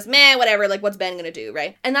this. And he goes, meh, whatever. Like, what's Ben going to do,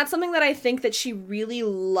 right? And that's something that I think that she really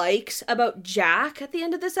liked about Jack at the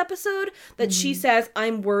end of this episode. That she says,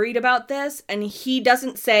 I'm worried about this. And he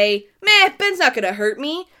doesn't say, meh, Ben's not going to hurt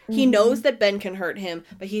me. He knows that Ben can hurt him,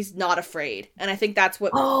 but he's not afraid. And I think that's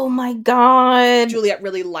what oh my god, Juliet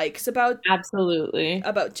really likes about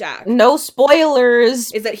Jack. No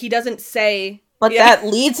spoilers. Is that he doesn't say, but that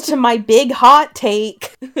leads to my big hot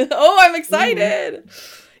take. Oh, I'm excited.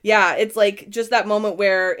 Yeah, it's like just that moment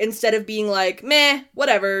where instead of being like, meh,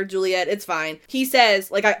 whatever, Juliet, it's fine. He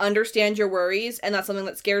says, like, I understand your worries and that's something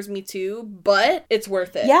that scares me too, but it's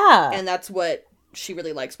worth it. Yeah. And that's what she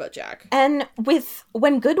really likes about Jack. And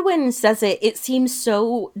when Goodwin says it, it seems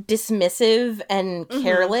so dismissive and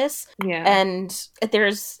careless. Yeah. And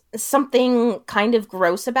there's something kind of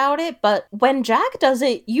gross about it. But when Jack does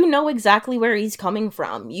it, you know exactly where he's coming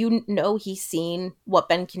from. You know he's seen what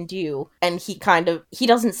Ben can do. And he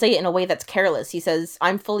doesn't say it in a way that's careless. He says,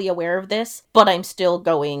 I'm fully aware of this, but I'm still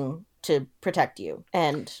going to protect you.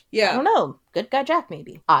 And I don't know. Good guy Jack,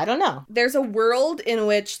 maybe. I don't know. There's a world in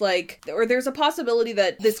which, like, or there's a possibility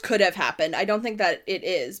that this could have happened. I don't think that it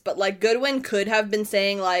is, but, like, Goodwin could have been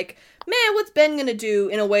saying, like, man, what's Ben gonna do,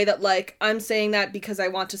 in a way that, like, I'm saying that because I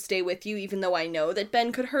want to stay with you, even though I know that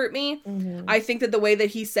Ben could hurt me. I think that the way that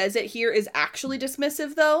he says it here is actually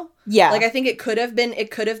dismissive, though. Yeah. Like, I think it could have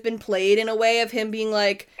been played in a way of him being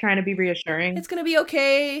like, trying to be reassuring. It's gonna be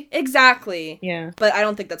okay. Exactly. Yeah. But I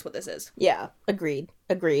don't think that's what this is. Yeah. Agreed.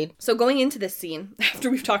 So going into this scene,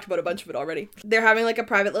 after we've talked about a bunch of it already, they're having like a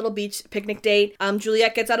private little beach picnic date.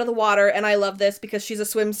 Juliet gets out of the water, and I love this because she's a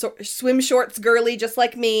swim shorts girly just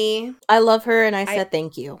like me. I love her, and I said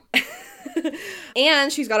thank you.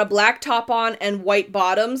 And she's got a black top on and white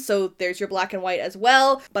bottoms, so there's your black and white as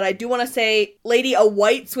well. But I do want to say, lady, a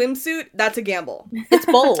white swimsuit, that's a gamble. It's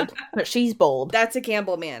bold, but she's bold. That's a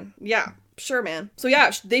gamble, man. Yeah. Sure, man. So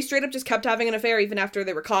yeah, they straight up just kept having an affair even after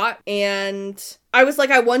they were caught. And I was like,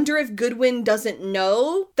 I wonder if Goodwin doesn't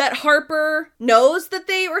know that Harper knows that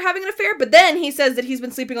they were having an affair. But then he says that he's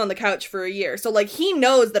been sleeping on the couch for a year. So, like, he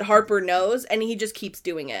knows that Harper knows, and he just keeps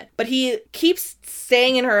doing it. But he keeps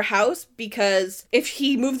staying in her house because if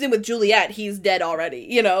he moves in with Juliet, he's dead already,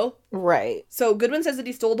 you know? Right. So Goodwin says that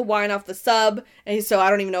he stole the wine off the sub, and so I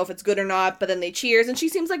don't even know if it's good or not, but then they cheers, and she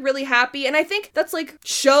seems, like, really happy. And I think that's, like,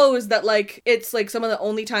 shows that, like, it's, like, some of the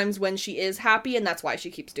only times when she is happy, and that's why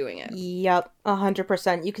she keeps doing it. Yep.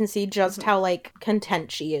 100%. You can see just how, like,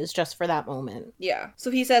 content she is just for that moment. Yeah. So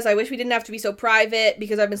he says, I wish we didn't have to be so private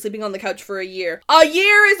because I've been sleeping on the couch for a year. A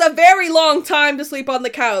year is a very long time to sleep on the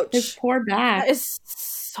couch. His poor back. That is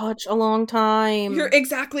such a long time.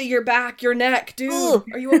 Your back, your neck, dude. Ugh.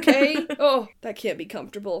 Are you okay? Oh, that can't be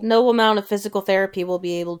comfortable. No amount of physical therapy will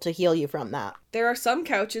be able to heal you from that. There are some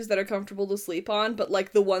couches that are comfortable to sleep on, but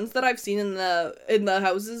like the ones that I've seen in the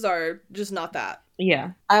houses are just not that.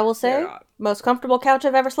 Yeah. I will say, They're not. most comfortable couch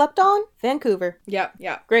I've ever slept on, Vancouver. Yeah.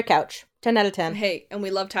 Great couch. 10 out of 10. Hey, and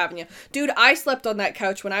we loved having you. Dude, I slept on that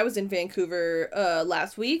couch when I was in Vancouver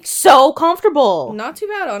last week. So comfortable. Not too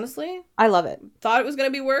bad, honestly. I love it. Thought it was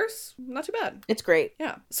gonna be worse. Not too bad. It's great.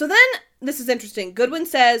 Yeah. So then, this is interesting. Goodwin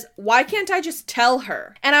says, why can't I just tell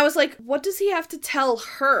her? And I was like, what does he have to tell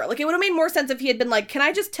her? Like, it would have made more sense if he had been like, can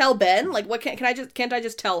I just tell Ben? Like, what can't I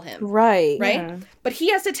just tell him? Right. Right? Yeah. But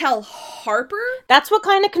he has to tell Harper? That's what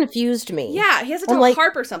kind of confused me. Yeah, he has to I'm tell like,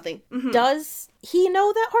 Harper something. Mhm. Does he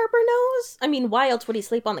know that Harper knows? I mean, why else would he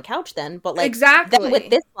sleep on the couch then? But like, Exactly. then with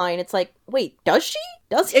this line, it's like, wait, does she?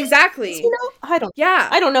 Does he? Exactly. Does he know? I Yeah.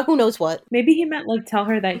 don't know who knows what. Maybe he meant like tell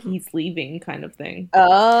her that he's leaving kind of thing.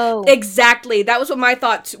 Oh. Exactly. That was what my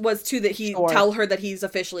thought was too, that he Sure. tell her that he's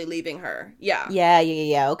officially leaving her. Yeah.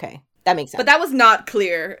 Yeah, okay. That makes sense. But that was not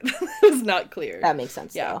clear. That was not clear. That makes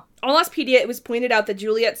sense, Yeah. though. On Lostpedia, it was pointed out that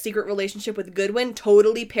Juliet's secret relationship with Goodwin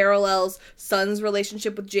totally parallels Sun's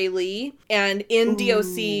relationship with Jay Lee. And in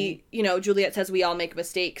DOC, you know, Juliet says we all make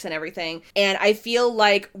mistakes and everything. And I feel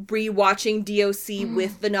like rewatching DOC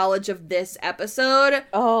with the knowledge of this episode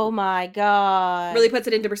Oh my god. really puts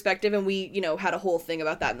it into perspective. And we, you know, had a whole thing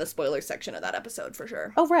about that in the spoiler section of that episode for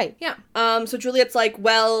sure. Oh, right. Yeah. So Juliet's like,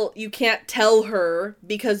 well, you can't tell her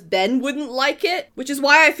because Ben wouldn't like it, which is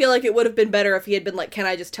why I feel like it would have been better if he had been like, can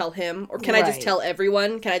I just tell him? Or can I just Right. tell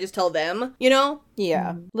everyone? Can I just tell them? You know?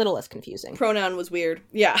 Yeah. Little less confusing. Pronoun was weird.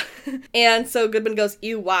 Yeah. And so Goodman goes,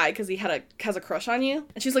 ew, why? Because he has a crush on you?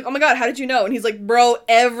 And she's like, oh my god, how did you know? And he's like, bro,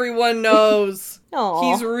 everyone knows.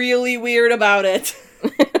 Aw. He's really weird about it.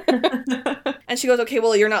 And she goes, okay,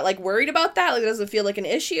 well, you're not, like, worried about that? Like, it doesn't feel like an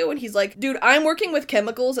issue? And he's like, dude, I'm working with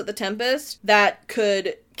chemicals at the Tempest that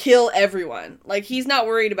could kill everyone. Like, he's not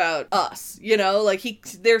worried about us, you know? Like,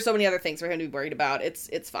 there's so many other things for him to be worried about.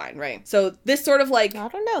 It's fine, right? So this sort of, like... I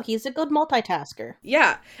don't know. He's a good multitasker.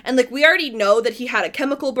 Yeah. And, like, we already know that he had a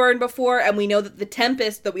chemical burn before, and we know that the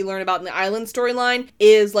Tempest that we learn about in the Island storyline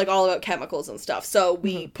is, like, all about chemicals and stuff. So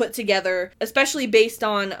we put together, especially based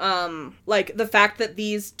on, like, the fact that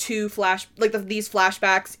these two these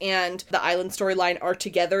flashbacks and the Island storyline are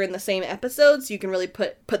together in the same episodes, you can really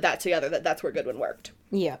put that together, that's where Goodwin worked.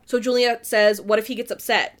 Yeah. So Juliet says, what if he gets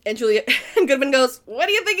upset? And Goodman goes, what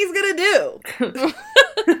do you think he's gonna do?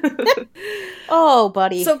 Oh,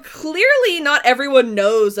 buddy. So clearly not everyone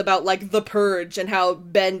knows about, like, the Purge and how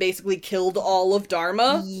Ben basically killed all of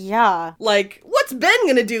Dharma. Yeah. Like, what's Ben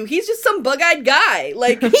gonna do? He's just some bug-eyed guy.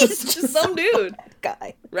 Like, he's just some dude.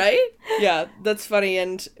 Guy. Right? Yeah, that's funny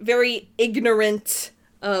and very ignorant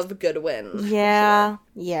of Goodwin. Yeah.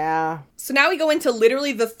 Yeah. So now we go into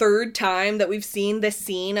literally the third time that we've seen this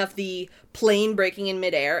scene of the plane breaking in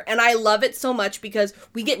midair, and I love it so much because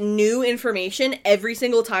we get new information every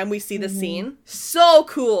single time we see the scene. So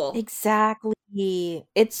cool. Exactly.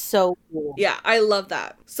 It's so cool. Yeah, I love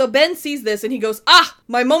that. So Ben sees this and he goes, ah,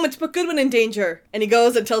 my moment to put Goodwin in danger. And he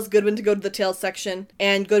goes and tells Goodwin to go to the tail section,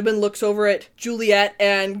 and Goodwin looks over at Juliet,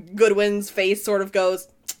 and Goodwin's face sort of goes,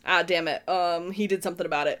 ah, damn it. He did something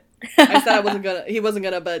about it. I said he wasn't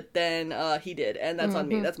gonna, but then he did, and that's on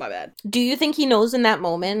me. That's my bad. Do you think he knows in that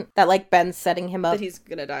moment that, like, Ben's setting him up That he's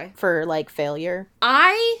gonna die. for, like, failure?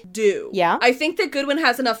 I do. Yeah? I think that Goodwin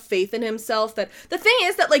has enough faith in himself that the thing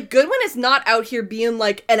is that, like, Goodwin is not out here being,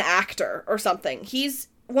 like, an actor or something. He's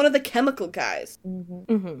one of the chemical guys.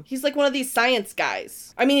 Mm-hmm. He's like one of these science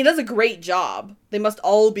guys. I mean, he does a great job. They must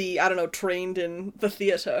all be, I don't know, trained in the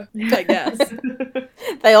theater, I guess.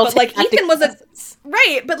 They all But, like, take Ethan was a... classes.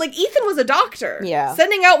 Right, but, like, Ethan was a doctor. Yeah.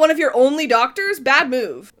 Sending out one of your only doctors, bad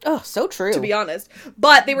move. Oh, so true. To be honest.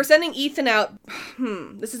 But they were sending Ethan out...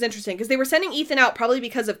 this is interesting, because they were sending Ethan out probably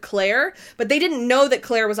because of Claire, but they didn't know that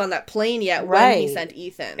Claire was on that plane yet when he Right. sent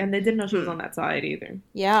Ethan. And they didn't know she was on that side either.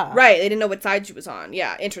 Yeah. Right, they didn't know what side she was on.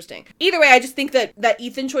 Yeah, interesting. Either way, I just think that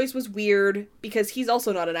Ethan choice was weird, because he's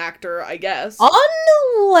also not an actor, I guess.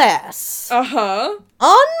 Unless. Uh-huh.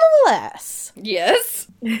 Unless. Yes.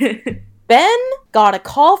 Ben got a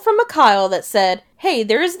call from Mikhail that said, hey,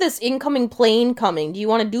 there's this incoming plane coming. Do you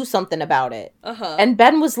want to do something about it? Uh-huh. And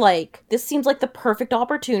Ben was like, this seems like the perfect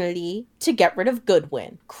opportunity to get rid of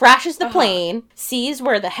Goodwin. Crashes the plane, sees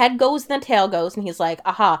where the head goes and the tail goes, and he's like,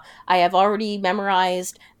 aha, I have already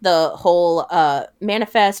memorized the whole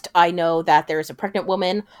manifest. I know that there's a pregnant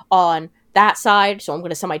woman on that side, so I'm going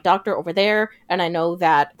to send my doctor over there, and I know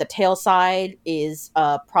that the tail side is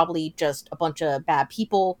probably just a bunch of bad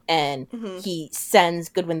people, and he sends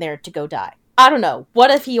Goodwin there to go die. I don't know.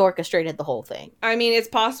 What if he orchestrated the whole thing? I mean, it's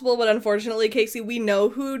possible, but unfortunately, Casey, we know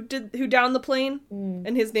who downed the plane,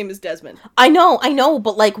 and his name is Desmond. I know,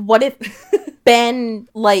 but like, what if Ben,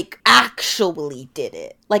 like, actually did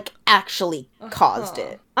it? Like, actually caused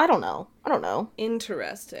it? I don't know.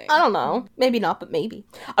 Interesting. I don't know. Maybe not, but maybe.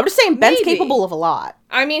 I'm just saying Ben's capable of a lot.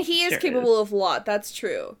 I mean, he is capable of a lot. That's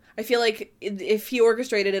true. I feel like if he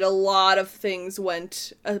orchestrated it, a lot of things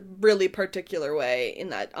went a really particular way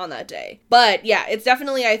on that day. But yeah, it's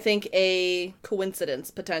definitely, I think, a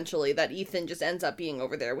coincidence, potentially, that Ethan just ends up being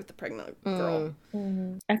over there with the pregnant girl.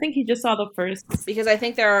 I think he just saw the first... Because I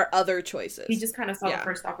think there are other choices. He just kind of saw the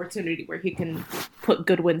first opportunity where he can put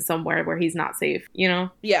Goodwin somewhere where he's not safe, you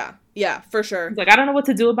know? Yeah, for sure. He's like, I don't know what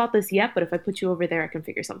to do about this yet, but if I put you over there, I can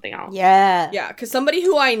figure something out. Yeah. Yeah, because somebody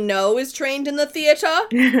who I know is trained in the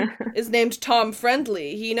theater is named Tom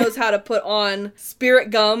Friendly. He knows how to put on spirit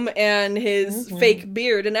gum and his fake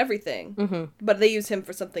beard and everything. But they use him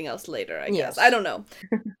for something else later, I guess. I don't know.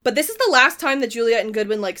 But this is the last time that Juliet and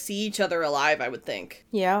Goodwin, like, see each other alive, I would think.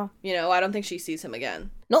 Yeah. You know, I don't think she sees him again.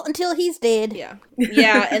 Not until he's dead. Yeah.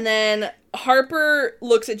 Yeah, and then Harper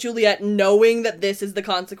looks at Juliet knowing that this is the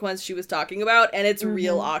consequence she was talking about, and it's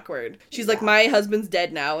real awkward. She's like, my husband's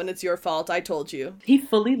dead now, and it's your fault. I told you. He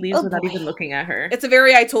fully leaves without even looking at her. It's a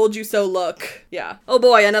very I told you so look. Yeah. Oh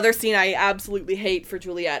boy, another scene I absolutely hate for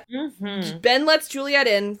Juliet. Ben lets Juliet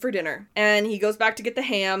in for dinner, and he goes back to get the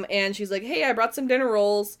ham, and she's like, hey, I brought some dinner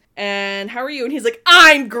rolls, and how are you? And he's like,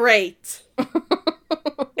 I'm great!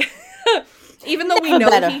 Even though we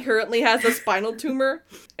know he currently has a spinal tumor.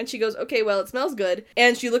 And she goes, okay, well, it smells good.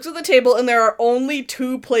 And she looks at the table and there are only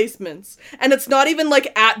 2 placements. And it's not even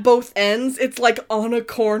like at both ends. It's like on a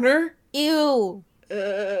corner. Ew.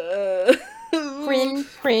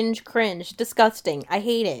 Cringe. Disgusting. I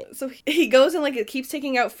hate it. So he goes and like it keeps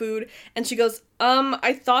taking out food. And she goes,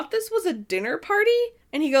 I thought this was a dinner party.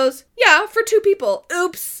 And he goes, yeah, for 2 people.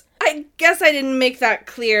 Oops. I guess I didn't make that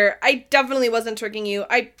clear. I definitely wasn't tricking you.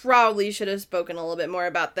 I probably should have spoken a little bit more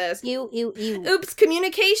about this. Ew. Oops,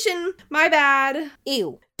 communication. My bad.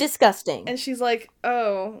 Ew. Disgusting. And she's like,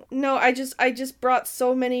 oh, no, I just brought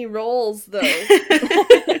so many rolls, though.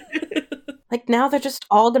 Like, now they're just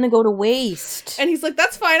all gonna go to waste. And he's like,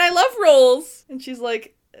 that's fine, I love rolls. And she's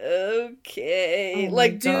like, okay. Oh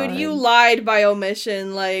like, dude, you lied by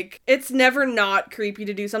omission. Like, it's never not creepy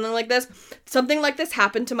to do something like this. Something like this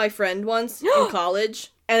happened to my friend once in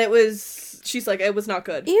college. And she's like, it was not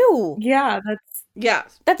good. Ew. Yeah,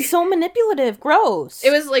 That's so manipulative. Gross.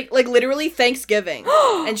 It was like literally Thanksgiving.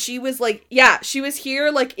 And she was like, yeah, she was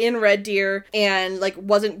here like in Red Deer and like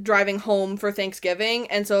wasn't driving home for Thanksgiving.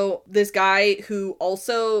 And so this guy who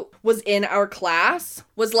also was in our class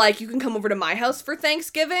was like, you can come over to my house for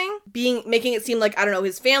Thanksgiving, making it seem like, I don't know,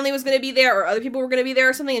 his family was going to be there or other people were going to be there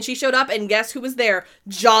or something. And she showed up and guess who was there?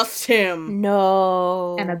 Just him.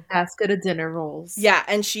 No. And a basket of dinner rolls. Yeah.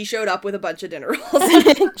 And she showed up with a bunch of dinner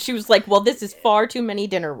rolls. She was like, well, this is far too many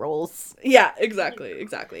dinner rolls. Yeah,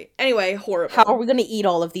 exactly. Anyway, horrible. How are we gonna eat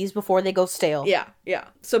all of these before they go stale? Yeah.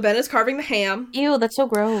 So Ben is carving the ham. Ew, that's so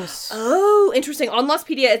gross. Oh, interesting. On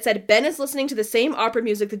Lostpedia, it said Ben is listening to the same opera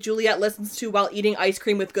music that Juliet listens to while eating ice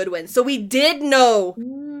cream with Goodwin. So we did know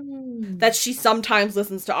that she sometimes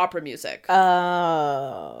listens to opera music.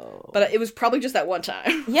 Oh. But it was probably just that one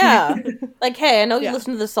time. Yeah. Like, hey, I know you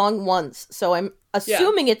listened to the song once, so I'm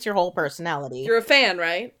assuming it's your whole personality. You're a fan,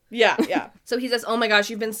 right? Yeah. So he says, oh my gosh,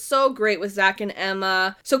 you've been so great with Zach and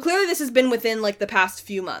Emma. So clearly this has been within like the past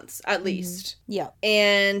few months, at least. Yeah.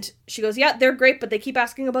 And she goes, yeah, they're great, but they keep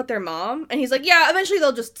asking about their mom. And he's like, yeah, eventually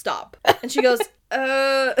they'll just stop. And she goes,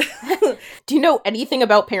 do you know anything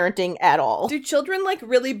about parenting at all? Do children like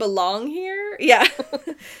really belong here? Yeah.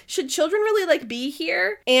 Should children really like be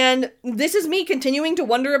here? And this is me continuing to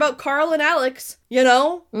wonder about Carl and Alex, you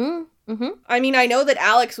know? I mean, I know that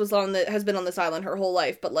Alex has been on this island her whole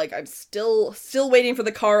life, but like I'm still waiting for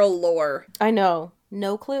the Carl lore. I know.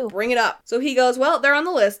 No clue. Bring it up. So he goes, well, they're on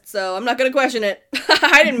the list, so I'm not gonna question it.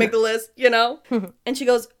 I didn't make the list, you know? And she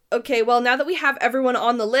goes, okay, well, now that we have everyone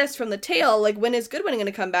on the list from the tale, like, when is Goodwin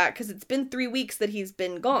gonna come back? Because it's been 3 weeks that he's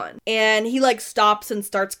been gone. And he, like, stops and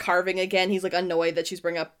starts carving again. He's, like, annoyed that she's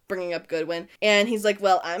bringing up Goodwin. And he's like,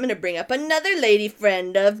 well, I'm gonna bring up another lady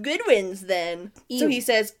friend of Goodwin's then. Ew. So he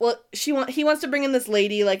says, well, he wants to bring in this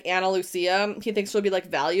lady, like, Anna Lucia. He thinks she'll be, like,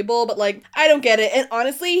 valuable, but, like, I don't get it. And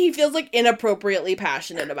honestly, he feels, like, inappropriately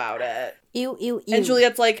passionate about it. Ew. And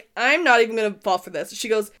Juliet's like, I'm not even gonna fall for this. She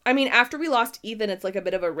goes, I mean, after we lost Ethan, it's like a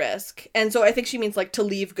bit of a risk. And so I think she means like to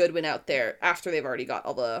leave Goodwin out there after they've already got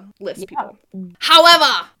all the list people.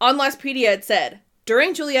 However, on Lostpedia it said,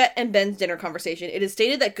 During Juliet and Ben's dinner conversation, it is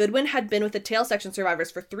stated that Goodwin had been with the tail section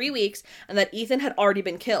survivors for 3 weeks and that Ethan had already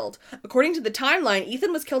been killed. According to the timeline,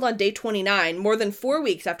 Ethan was killed on day 29, more than 4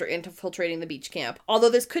 weeks after infiltrating the beach camp, although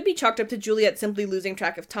this could be chalked up to Juliet simply losing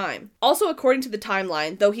track of time. Also, according to the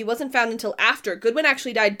timeline, though he wasn't found until after, Goodwin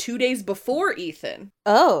actually died 2 days before Ethan.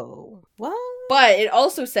 Oh, what? But it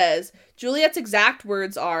also says, Juliet's exact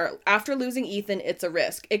words are, after losing Ethan, it's a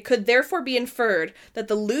risk. It could therefore be inferred that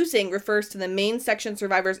the losing refers to the main section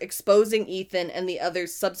survivors exposing Ethan and the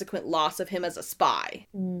others' subsequent loss of him as a spy.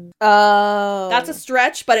 Oh. That's a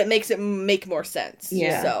stretch, but it makes it make more sense.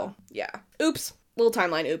 Yeah. So, yeah. Oops. Little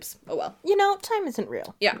timeline, oops. Oh well. You know, time isn't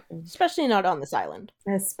real. Yeah. Especially not on this island.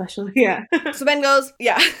 Especially, yeah. So Ben goes,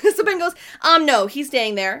 no, he's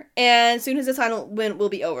staying there. And soon his assignment will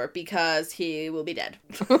be over because he will be dead.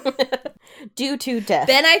 Due to death.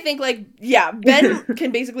 Ben, I think, Ben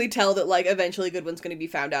can basically tell that, eventually Goodwin's going to be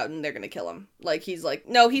found out and they're going to kill him. He's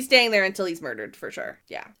no, he's staying there until he's murdered, for sure.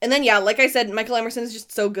 Yeah. And then, like I said, Michael Emerson is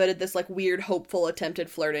just so good at this, weird, hopeful, attempted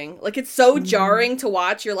flirting. It's so jarring to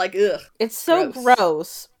watch. You're like, ugh. It's so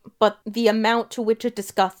gross, but the amount to which it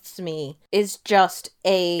disgusts me is just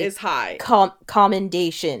is high.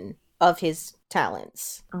 Commendation of his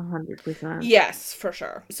talents. 100%. Yes, for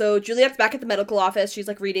sure. So Juliet's back at the medical office. She's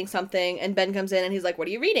reading something, and Ben comes in and he's like, what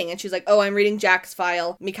are you reading? And she's like, oh, I'm reading Jack's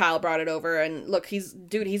file. Mikhail brought it over, and look, he's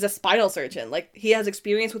a spinal surgeon. He has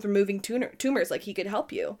experience with removing tumors. He could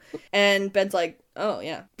help you. And Ben's like, oh,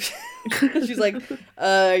 yeah. She's like,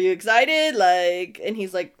 are you excited? And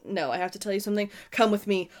he's like, no, I have to tell you something. Come with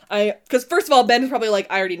me. Because first of all, Ben is probably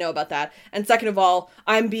I already know about that. And second of all,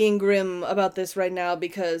 I'm being grim about this right now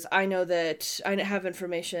because I know that I have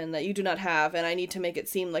information that you do not have, and I need to make it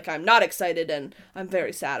seem like I'm not excited, and I'm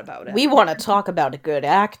very sad about it. We want to talk about a good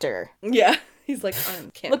actor. Yeah. He's like,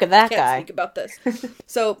 look at that guy. Can't speak about this.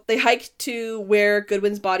 So they hiked to where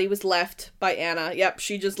Goodwin's body was left by Anna. Yep,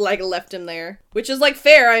 she just left him there, which is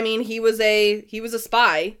fair. I mean, he was a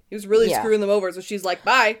spy. He was really screwing them over. So she's like,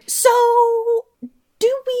 bye. So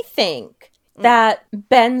do we think that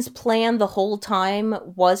Ben's plan the whole time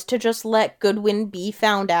was to just let Goodwin be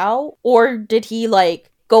found out, or did he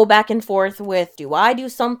go back and forth with, do I do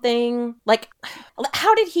something?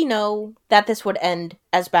 How did he know that this would end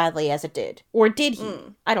as badly as it did? Or did he?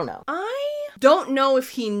 I don't know. I don't know if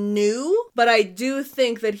he knew, but I do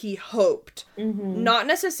think that he hoped. Mm-hmm. Not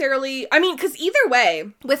necessarily, because either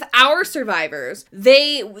way, with our survivors,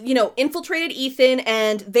 they, infiltrated Ethan,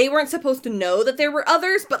 and they weren't supposed to know that there were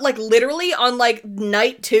others, but literally on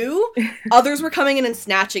night 2, others were coming in and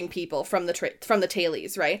snatching people from the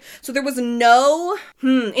tailies, right? So there was no,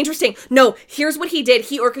 interesting. No, here's what he did.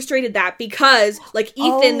 He orchestrated that because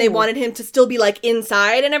Ethan, they wanted him to still be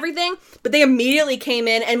inside and everything, but they immediately came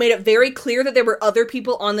in and made it very clear that there were other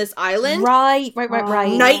people on this island. Right.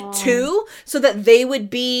 Night 2, so that they would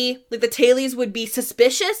be, the tailies would be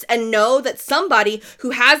suspicious and know that somebody who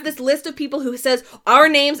has this list of people who says our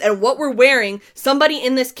names and what we're wearing, somebody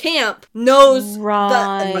in this camp knows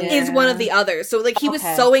is one of the others. So he was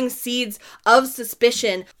sowing seeds of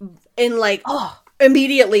suspicion in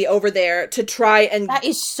immediately over there to try and that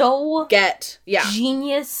is so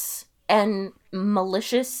genius and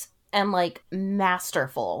malicious and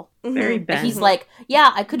masterful. Very Ben. He's I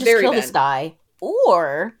could just kill this guy,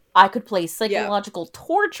 or I could place psychological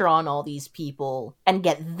torture on all these people and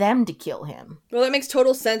get them to kill him. Well, that makes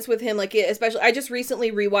total sense with him. Especially, I just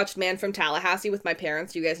recently rewatched Man from Tallahassee with my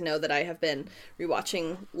parents. You guys know that I have been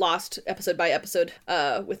rewatching Lost episode by episode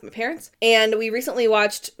with my parents. And we recently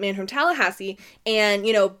watched Man from Tallahassee. And,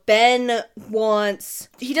 Ben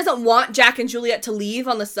he doesn't want Jack and Juliet to leave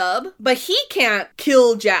on the sub, but he can't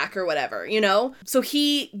kill Jack or whatever, So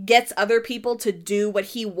he gets other people to do what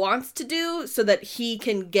he wants to do so that he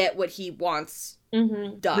can get what he wants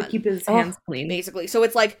done. To keep his hands clean. Basically. So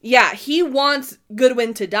it's he wants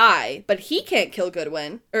Goodwin to die, but he can't kill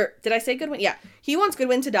Goodwin. Or did I say Goodwin? Yeah. He wants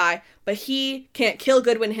Goodwin to die, but he can't kill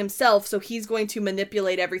Goodwin himself, so he's going to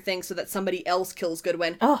manipulate everything so that somebody else kills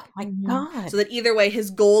Goodwin. Oh my god. So that either way, his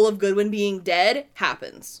goal of Goodwin being dead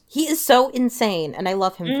happens. He is so insane, and I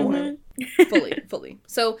love him for it. Fully.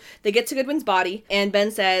 So they get to Goodwin's body, and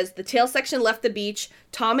Ben says the tail section left the beach.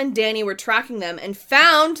 Tom and Danny were tracking them and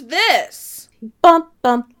found this. Bum,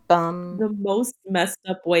 bum, bum. The most messed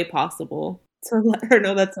up way possible to let her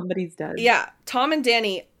know that somebody's dead. Yeah. Tom and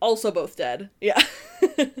Danny also both dead. Yeah.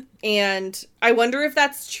 And I wonder if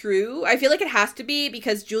that's true. I feel like it has to be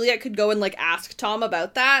because Juliet could go and ask Tom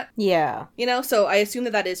about that. Yeah. So I assume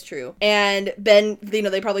that is true. And Ben,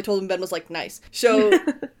 they probably told him Ben was nice. So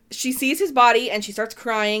she sees his body and she starts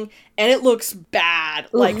crying, and it looks bad.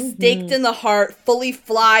 Like, staked in the heart, fully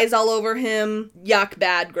flies all over him. Yuck,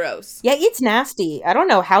 bad, gross. Yeah, it's nasty. I don't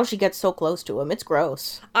know how she gets so close to him. It's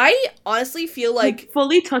gross. I honestly feel like...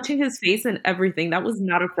 fully touching his face and everything. That was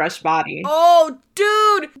not a fresh body. Oh,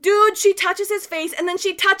 dude, she touches his face and then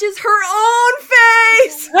she touches her own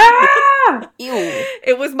face. Ah! Ew.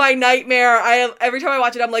 It was my nightmare. Every time I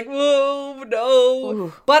watch it, I'm like, whoa, no.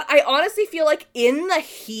 Ooh. But I honestly feel like in the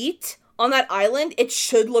heat on that island, it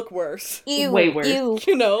should look worse. Ew. Way worse. Ew.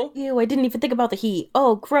 You know? Ew, I didn't even think about the heat.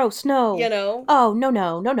 Oh, gross, no. You know? Oh,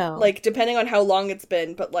 no. Like, depending on how long it's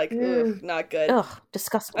been, but like, ugh, not good. Ugh,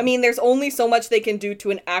 disgusting. I mean, there's only so much they can do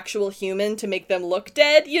to an actual human to make them look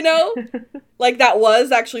dead, you know? Like, that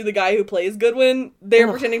was actually the guy who plays Goodwin. They're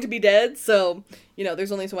pretending to be dead, so, you know,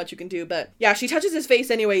 there's only so much you can do. But, yeah, she touches his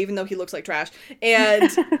face anyway, even though he looks like trash.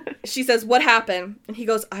 And she says, "What happened?" And he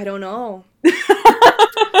goes, "I don't know.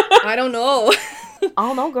 I don't know." I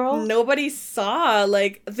don't know, girl. Nobody saw.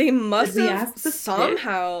 Like, they must Did we have ask the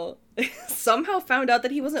somehow found out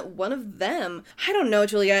that he wasn't one of them. I don't know,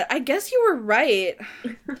 Juliet. I guess you were right.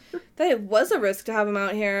 That it was a risk to have him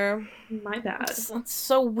out here. My bad. That's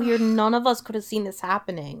so weird. None of us could have seen this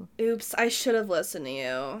happening. Oops, I should have listened to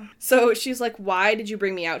you. So she's like, "Why did you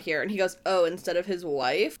bring me out here?" And he goes, "Oh, instead of his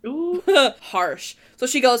wife?" Ooh. Harsh. So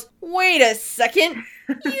she goes, "Wait a second.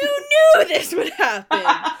 You knew this would happen."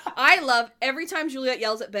 I love every time Juliet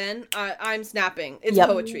yells at Ben, I'm snapping. It's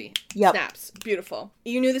poetry. Yep. Snaps. Beautiful.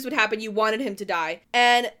 You knew this would happen. You wanted him to die.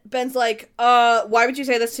 And Ben's like, why would you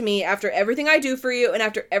say this to me after everything I do for you and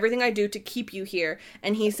after everything I do to keep you here?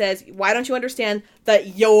 And he says, "Why don't you understand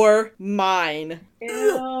that you're mine?"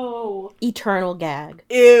 Ew. Eternal gag.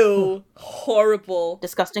 Ew. Horrible.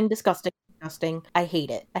 Disgusting. I hate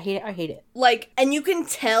it. Like, and you can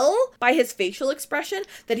tell by his facial expression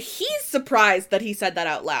that he's surprised that he said that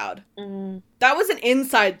out loud. That was an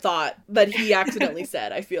inside thought that he accidentally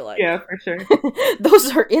said, I feel like. Yeah, for sure.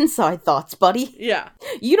 Those are inside thoughts, buddy. Yeah.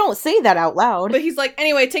 You don't say that out loud. But he's like,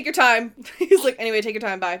 "Anyway, take your time." He's like, "Anyway, take your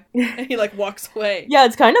time, bye." And he, like, walks away. Yeah,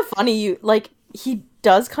 it's kind of funny. He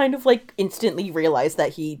does kind of, like, instantly realize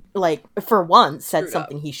that he, like, for once said Screwed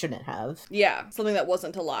something up. he shouldn't have. Yeah, something that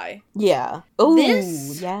wasn't a lie. Yeah. Oh,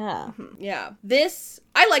 This- yeah. Yeah.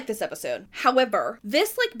 I like this episode. However,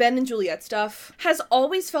 this, like, Ben and Juliet stuff has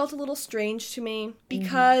always felt a little strange to me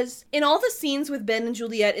because in all the scenes with Ben and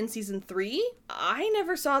Juliet in season 3, I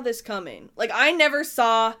never saw this coming. Like, I never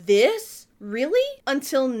saw this really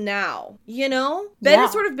until now, you know? Ben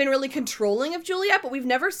has sort of been really controlling of Juliet, but we've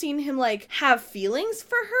never seen him, like, have feelings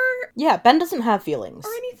for her Yeah, Ben doesn't have feelings.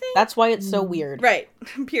 or anything. That's why it's so weird. Right.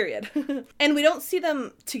 Period. And we don't see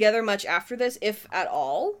them together much after this, if at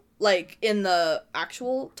all. Like, in the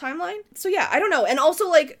actual timeline. So yeah, I don't know. And also,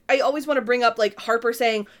 like, I always want to bring up, like, Harper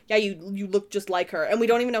saying, "Yeah, you look just like her." And we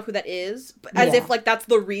don't even know who that is. As if, like, that's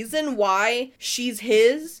the reason why she's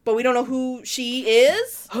his, but we don't know who she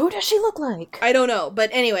is. Who does she look like? I don't know.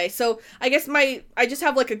 But anyway, so I guess I just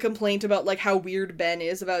have, like, a complaint about, like, how weird Ben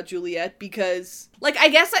is about Juliet because, like, I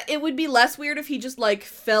guess it would be less weird if he just, like,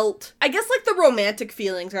 felt, I guess, like, the romantic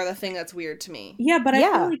feelings are the thing that's weird to me. Yeah, but I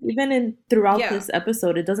feel like even throughout Yeah. this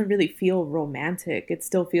episode, it doesn't really feel romantic. It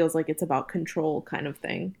still feels like it's about control kind of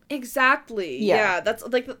thing. Exactly. Yeah. Yeah, that's,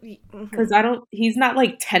 like, Because he's not,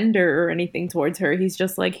 like, tender or anything towards her. He's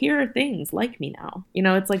just like, "Here are things, like me now." You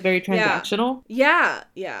know, it's, like, very transactional. Yeah.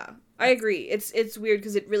 I agree. It's weird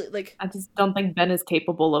because it really, like, I just don't think Ben is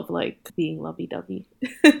capable of, like, being lovey-dovey.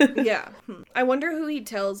 yeah. I wonder who he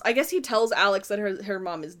tells. I guess he tells Alex that her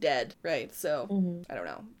mom is dead, right? So, I don't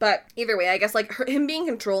know. But either way, I guess, like, him being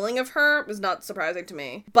controlling of her was not surprising to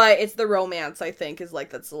me. But it's the romance, I think, is, like,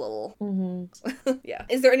 that's a little... Yeah.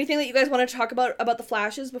 Is there anything that you guys want to talk about the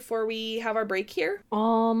Flashes before we have our break here?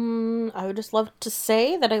 I would just love to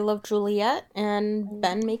say that I love Juliet and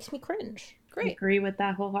Ben makes me cringe. Great. Agree with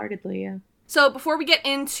that wholeheartedly, yeah. So before we get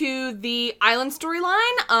into the island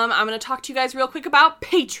storyline, I'm going to talk to you guys real quick about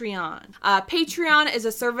Patreon. Patreon is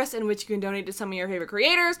a service in which you can donate to some of your favorite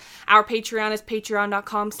creators. Our Patreon is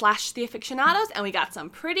patreon.com/theafictionados, and we got some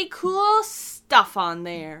pretty cool stuff on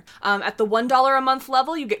there. At the $1 a month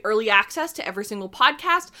level, you get early access to every single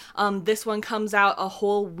podcast. This one comes out a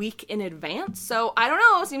whole week in advance, so I don't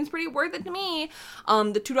know, it seems pretty worth it to me.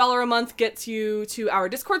 The $2 a month gets you to our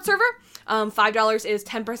Discord server. $5 is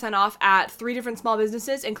 10% off at 3 different small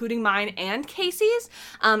businesses, including mine and Casey's.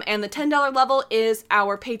 And the $10 level is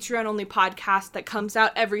our Patreon-only podcast that comes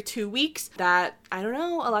out every 2 weeks that, I don't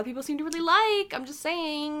know, a lot of people seem to really like. I'm just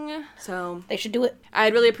saying. So They should do it.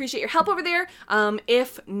 I'd really appreciate your help over there.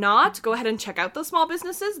 If not, go ahead and check out those small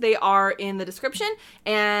businesses. They are in the description.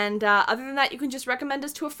 And other than that, you can just recommend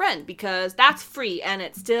us to a friend because that's free and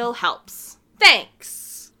it still helps. Thanks!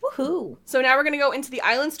 Woohoo. So now we're going to go into the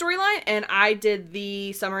island storyline, and I did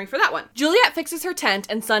the summary for that one. Juliet fixes her tent,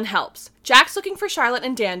 and Sun helps. Jack's looking for Charlotte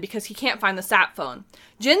and Dan because he can't find the sap phone.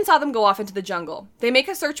 Jin saw them go off into the jungle. They make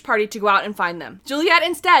a search party to go out and find them. Juliet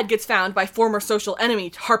instead gets found by former social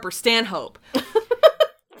enemy Harper Stanhope.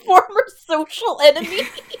 Former social enemy.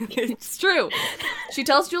 It's true. She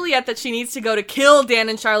tells Juliet that she needs to go to kill Dan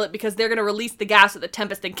and Charlotte because they're going to release the gas at the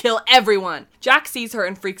Tempest and kill everyone. Jack sees her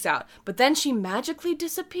and freaks out, but then she magically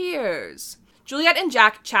disappears. Juliet and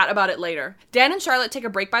Jack chat about it later. Dan and Charlotte take a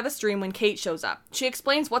break by the stream when Kate shows up. She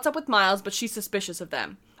explains what's up with Miles, but she's suspicious of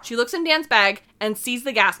them. She looks in Dan's bag and sees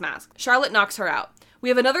the gas mask. Charlotte knocks her out. We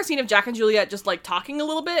have another scene of Jack and Juliet just, talking a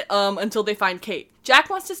little bit, until they find Kate. Jack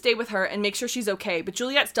wants to stay with her and make sure she's okay, but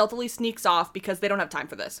Juliet stealthily sneaks off because they don't have time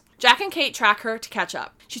for this. Jack and Kate track her to catch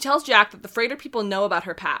up. She tells Jack that the freighter people know about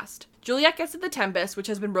her past. Juliet gets to the Tempest, which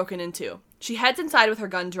has been broken into. She heads inside with her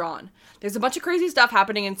gun drawn. There's a bunch of crazy stuff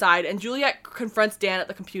happening inside, and Juliet confronts Dan at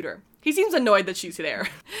the computer. He seems annoyed that she's there.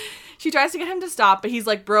 She tries to get him to stop, but he's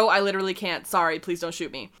like, bro, I literally can't. Sorry, please don't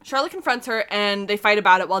shoot me. Charlotte confronts her, and they fight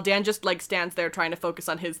about it while Dan just, stands there trying to focus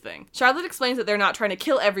on his thing. Charlotte explains that they're not trying to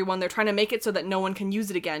kill everyone, they're trying to make it so that no one can use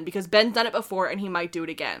it again, because Ben's done it before and he might do it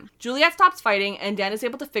again. Juliet stops fighting, and Dan is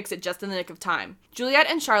able to fix it just in the nick of time. Juliet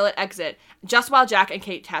and Charlotte exit, just while Jack and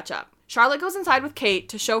Kate catch up. Charlotte goes inside with Kate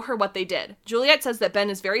to show her what they did. Juliet says that Ben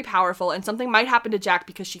is very powerful and something might happen to Jack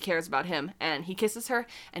because she cares about him, and he kisses her,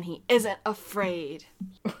 and he isn't afraid.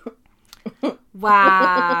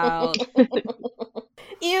 Wow.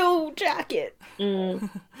 Ew, jacket.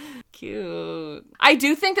 Cute. I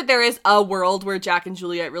do think that there is a world where Jack and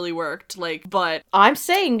Juliet really worked, but... I'm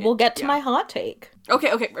saying we'll get to my hot take.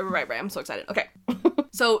 Okay, right. I'm so excited. Okay.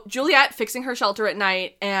 So Juliet fixing her shelter at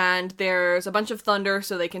night, and there's a bunch of thunder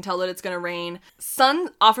so they can tell that it's gonna rain. Sun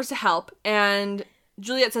offers to help, and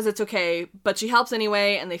Juliet says it's okay, but she helps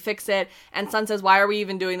anyway, and they fix it, and Sun says, why are we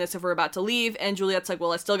even doing this if we're about to leave? And Juliet's like,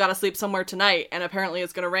 well, I still gotta sleep somewhere tonight, and apparently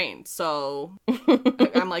it's gonna rain, so...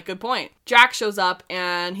 I'm like, good point. Jack shows up,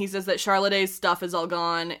 and he says that Charlotte's stuff is all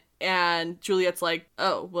gone, and Juliet's like,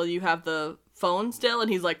 oh, well, you have the phone still? And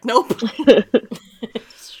he's like, nope.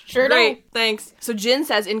 Sure Great, thanks. So Jin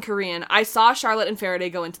says in Korean, I saw Charlotte and Faraday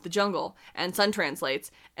go into the jungle, and Sun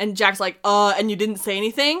translates, and Jack's like, and you didn't say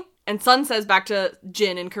anything? And Sun says back to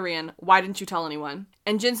Jin in Korean, why didn't you tell anyone?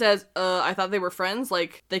 And Jin says, I thought they were friends,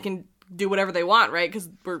 they can do whatever they want, right? Because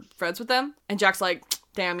we're friends with them. And Jack's like,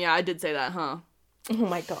 damn, yeah, I did say that, huh? Oh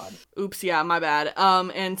my god. Oops, yeah, my bad.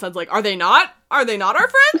 And Sun's like, are they not? Are they not our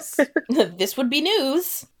friends? This would be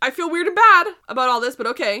news. I feel weird and bad about all this, but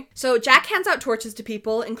okay. So Jack hands out torches to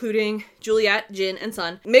people, including Juliet, Jin, and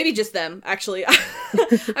Sun. Maybe just them, actually.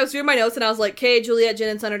 I was reading my notes and I was like, okay, Juliet, Jin,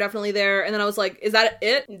 and Sun are definitely there. And then I was like, is that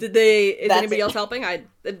it? Is anybody else helping?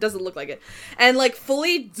 It doesn't look like it. And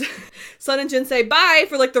fully, Sun and Jin say bye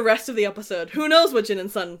for the rest of the episode. Who knows what Jin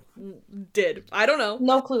and Sun did? I don't know.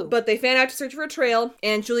 No clue. But they fan out to search for a trail,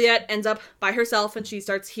 and Juliet ends up by herself and she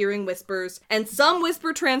starts hearing whispers. And some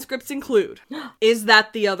whisper transcripts include, is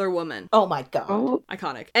that the other woman? Oh my god. Oh.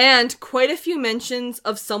 Iconic. And quite a few mentions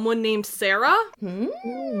of someone named Sarah.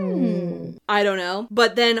 I don't know.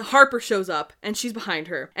 But then Harper shows up and she's behind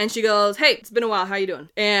her. And she goes, hey, it's been a while. How you doing?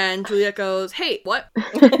 And Juliet goes, hey, what?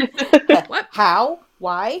 What? How?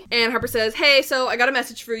 Why? And Harper says, hey, so I got a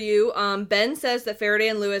message for you. Ben says that Faraday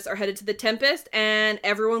and Lewis are headed to the Tempest and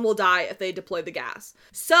everyone will die if they deploy the gas.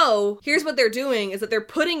 So here's what they're doing is that they're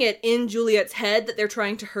putting it in Juliet's head that they're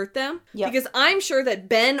trying to hurt them. Yep. Because I'm sure that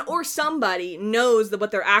Ben or somebody knows that what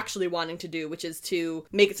they're actually wanting to do, which is to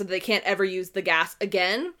make it so that they can't ever use the gas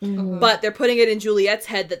again. Mm-hmm. But they're putting it in Juliet's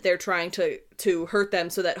head that they're trying to hurt them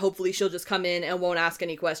so that hopefully she'll just come in and won't ask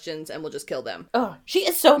any questions and will just kill them. Oh, she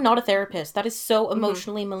is so not a therapist. That is so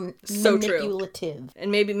emotionally so manipulative. True.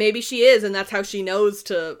 And maybe she is, and that's how she knows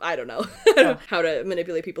to, I don't know, how to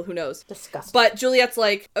manipulate people. Who knows? Disgusting. But Juliet's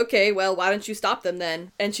like, okay, well, why don't you stop them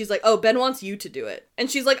then? And she's like, oh, Ben wants you to do it.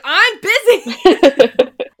 And she's like, I'm busy!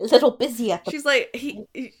 little busy at the... She's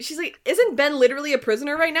like, isn't Ben literally a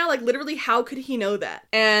prisoner right now? Like, literally, how could he know that?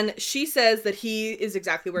 And she says that he is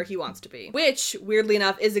exactly where he wants to be. Which, weirdly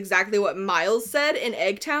enough, is exactly what Miles said in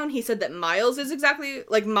Eggtown. He said that Miles is exactly...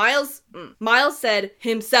 Like, Miles said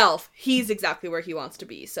himself, he's exactly where he wants to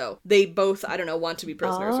be. So, they both, I don't know, want to be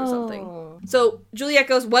prisoners or something. So, Juliet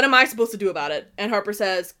goes, what am I supposed to do about it? And Harper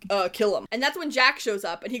says, kill him. And that's when Jack shows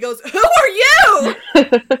up, and he goes, who are you?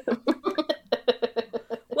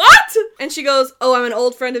 What? And she goes, oh, I'm an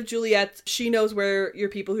old friend of Juliet's. She knows where your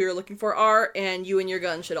people who you're looking for are, and you and your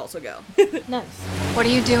gun should also go. Nice. What are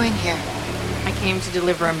you doing here? I came to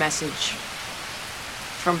deliver a message.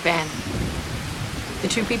 From Ben. The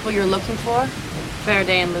two people you're looking for,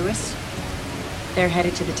 Faraday and Lewis, they're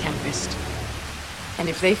headed to the Tempest. And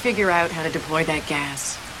if they figure out how to deploy that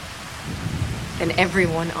gas, then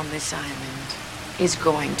everyone on this island is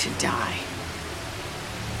going to die.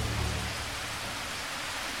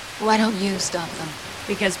 Why don't you stop them?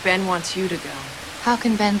 Because Ben wants you to go. How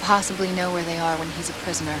can Ben possibly know where they are when he's a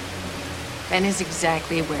prisoner? Ben is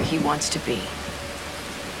exactly where he wants to be.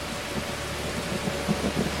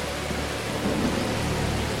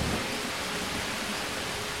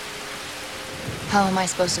 How am I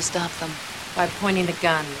supposed to stop them? By pointing the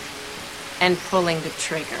gun and pulling the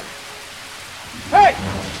trigger. Hey!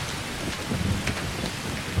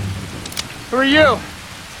 Who are you?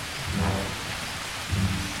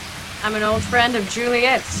 I'm an old friend of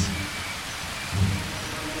Juliet's.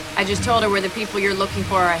 I just told her where the people you're looking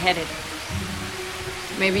for are headed.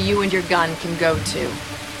 Maybe you and your gun can go too.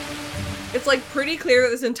 It's like pretty clear that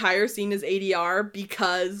this entire scene is ADR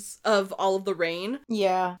because of all of the rain.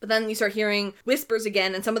 Yeah. But then you start hearing whispers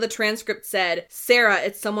again, and some of the transcript said, Sarah,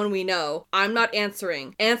 it's someone we know. I'm not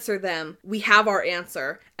answering. Answer them. We have our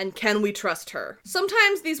answer. And can we trust her?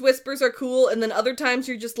 Sometimes these whispers are cool, and then other times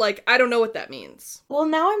you're just like, I don't know what that means. Well,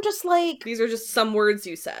 now I'm just like... These are just some words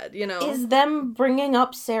you said, you know? Is them bringing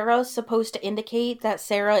up Sarah supposed to indicate that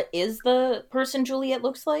Sarah is the person Juliet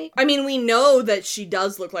looks like? I mean, we know that she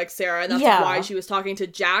does look like Sarah, and that's why she was talking to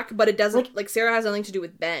Jack, but it doesn't, like Sarah has nothing to do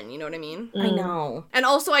with Ben, you know what I mean? I know. And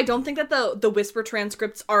also, I don't think that the whisper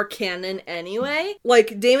transcripts are canon anyway.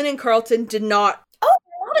 Like, Damon and Carlton did not... Oh,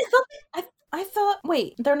 I thought,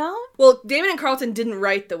 wait, they're not? Well, Damon and Carlton didn't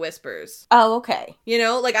write the whispers. Oh, okay. You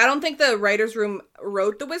know, like, I don't think the writer's room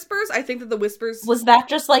wrote the whispers. I think that the whispers... Was that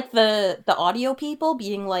just, like, the audio people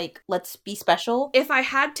being like, let's be special? If I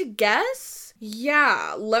had to guess...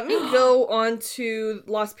 Yeah, let me go on to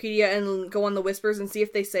Lostpedia and go on the whispers and see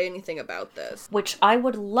if they say anything about this. Which I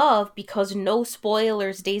would love, because no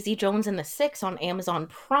spoilers, Daisy Jones and the Six on Amazon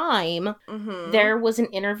Prime, there was an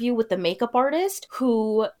interview with the makeup artist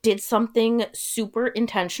who did something super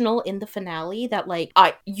intentional in the finale that, like,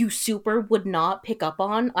 you super would not pick up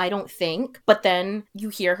on, I don't think. But then you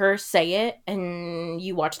hear her say it and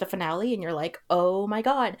you watch the finale and you're like, oh my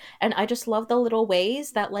god. And I just love the little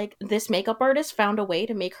ways that, like, this makeup artist found a way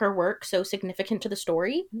to make her work so significant to the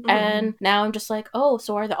story. And now I'm just like, oh,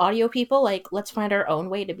 so are the audio people like, let's find our own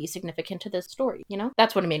way to be significant to this story, you know?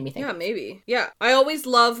 That's what it made me think. Yeah, maybe. Yeah. I always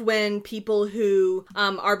love when people who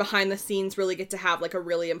are behind the scenes really get to have like a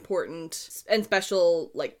really important and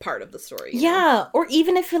special like part of the story. Yeah, know? Or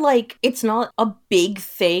even if like it's not a big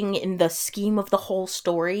thing in the scheme of the whole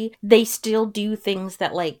story, they still do things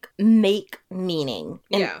that like make meaning.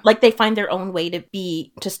 And like they find their own way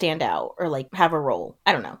to stand out or like have a role.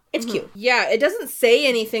 I don't know. It's cute. Yeah, it doesn't say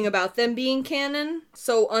anything about them being canon,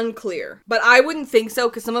 so unclear. But I wouldn't think so,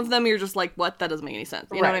 because some of them you're just like, what? That doesn't make any sense.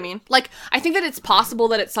 You know what I mean? Like, I think that it's possible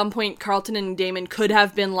that at some point Carlton and Damon could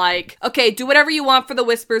have been like, okay, do whatever you want for the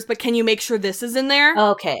whispers, but can you make sure this is in there?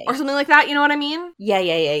 Okay. Or something like that, you know what I mean?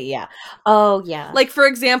 Yeah. Oh, yeah. Like, for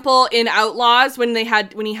example, in Outlaws, when he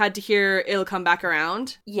had to hear It'll Come Back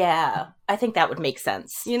Around. Yeah, I think that would make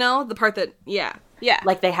sense. You know? The part that, yeah.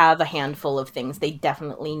 Like they have a handful of things they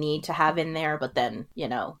definitely need to have in there, but then, you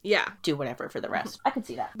know, do whatever for the rest. I could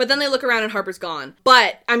see that. But then they look around and Harper's gone.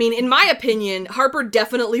 But, I mean, in my opinion, Harper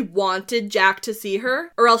definitely wanted Jack to see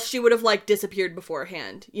her, or else she would have, like, disappeared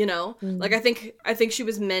beforehand, you know? Like, I think she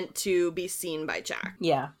was meant to be seen by Jack.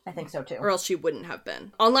 Yeah, I think so too. Or else she wouldn't have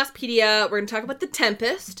been. On Lostpedia, we're going to talk about The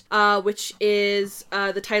Tempest, which is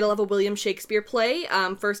the title of a William Shakespeare play,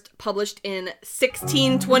 first published in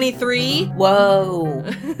 1623. Whoa.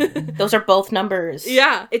 Those are both numbers.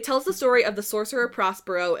 Yeah. It tells the story of the sorcerer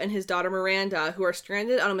Prospero and his daughter Miranda, who are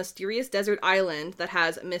stranded on a mysterious desert island that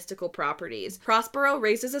has mystical properties. Prospero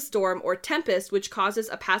raises a storm or tempest which causes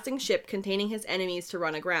a passing ship containing his enemies to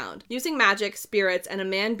run aground. Using magic, spirits, and a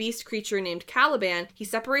man-beast creature named Caliban, he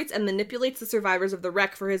separates and manipulates the survivors of the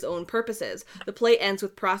wreck for his own purposes. The play ends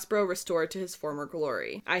with Prospero restored to his former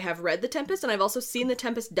glory. I have read The Tempest, and I've also seen The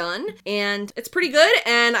Tempest done, and it's pretty good,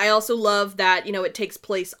 and I also love that, you know, it takes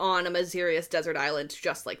place on a mysterious desert island,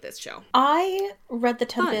 just like this show. I read The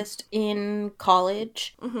Tempest in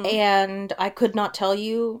college, and I could not tell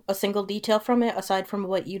you a single detail from it, aside from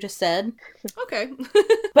what you just said. Okay.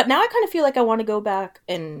 But now I kind of feel like I want to go back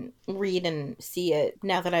and read and see it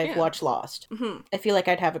now that I've watched Lost. I feel like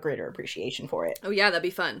I'd have a greater appreciation for it. Oh yeah, that'd be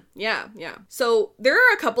fun. Yeah. So there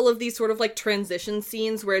are a couple of these sort of like transition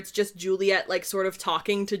scenes where it's just Juliet like sort of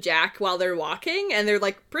talking to Jack while they're walking, and they're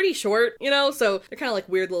like pretty short, you know, so they're kind of like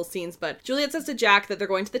weird little scenes. But Juliet says to Jack that they're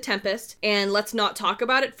going to the Tempest and let's not talk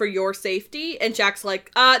about it for your safety. And Jack's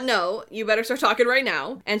like, no, you better start talking right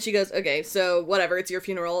now. And she goes, okay, so whatever, it's your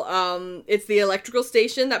funeral. It's the electrical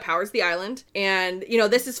station that powers the island. And, you know,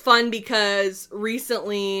 this is fun because in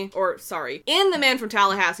The Man from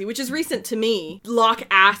Tallahassee, which is recent to me, Locke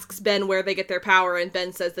asks Ben where they get their power, and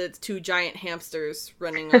Ben says that it's two giant hamsters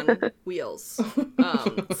running on wheels.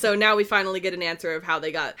 So now we finally get an answer of how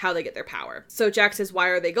they get their power. So Jack says, why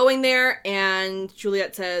are they going there? And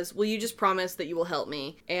Juliet says, will you just promise that you will help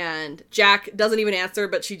me? And Jack doesn't even answer,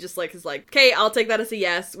 but she just like is like, okay, I'll take that as a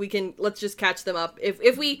yes. Let's just catch them up.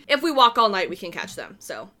 If we walk all night, we can catch them.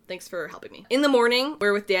 So thanks for helping me. In the morning,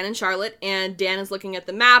 we're with Dan and Charlotte, and Dan is looking at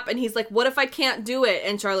the map, and he's like, what if I can't do it?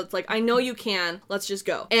 And Charlotte's like, I know you can. Let's just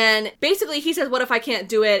go. And basically, he says, what if I can't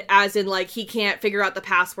do it? As in, like, he can't figure out the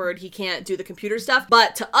password, he can't do the computer stuff.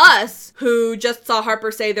 But to us, who just saw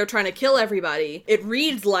Harper say they're trying to kill everybody, it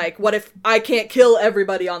reads like, what if I can't kill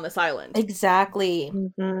everybody on this island? Exactly.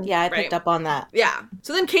 Yeah, I picked up on that. Yeah.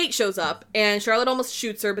 So then Kate shows up, and Charlotte almost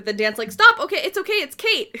shoots her, but then Dan's like, stop, okay, it's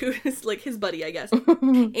Kate, who is, like, his buddy, I guess.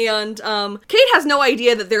 And Kate has no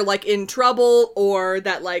idea that they're like in trouble or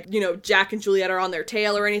that like, you know, Jack and Juliet are on their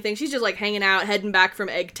tail or anything. She's just like hanging out, heading back from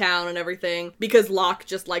Eggtown and everything because Locke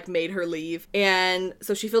just like made her leave. And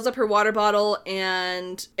so she fills up her water bottle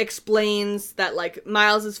and explains that like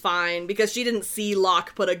Miles is fine because she didn't see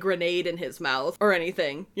Locke put a grenade in his mouth or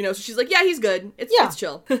anything, you know, so she's like, yeah, he's good. It's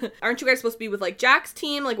chill. Aren't you guys supposed to be with like Jack's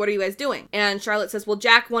team? Like, what are you guys doing? And Charlotte says, well,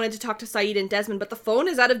 Jack wanted to talk to Saeed and Desmond, but the phone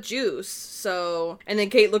is out of juice. So, and then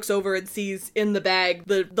Kate looks over and sees in the bag,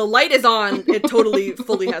 the light is on, it totally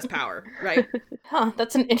fully has power, right? Huh,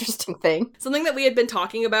 that's an interesting thing. Something that we had been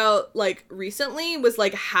talking about, like, recently was,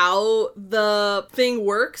 like, how the thing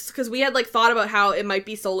works, because we had, like, thought about how it might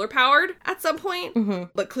be solar powered at some point,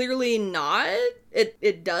 but clearly not.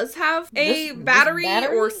 It does have a battery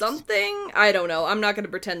or something. I don't know. I'm not going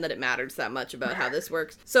to pretend that it matters that much about how this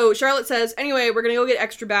works. So Charlotte says, anyway, we're going to go get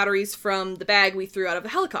extra batteries from the bag we threw out of the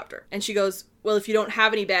helicopter. And she goes, well, if you don't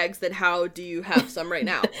have any bags, then how do you have some right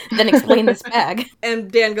now? Then explain this bag.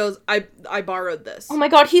 And Dan goes, I borrowed this. Oh my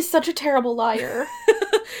god, he's such a terrible liar.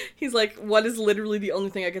 He's like, what is literally the only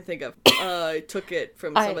thing I can think of? I took it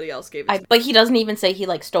from somebody else gave it to me. But he doesn't even say he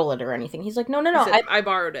like stole it or anything. He's like, no, said, I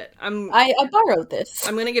borrowed it. I borrowed this.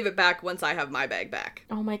 I'm gonna give it back once I have my bag back.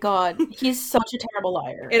 Oh my god, he's such a terrible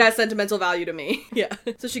liar. It has sentimental value to me. Yeah.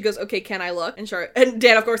 So she goes, okay, can I look? And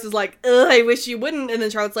Dan, of course, is like, I wish you wouldn't. And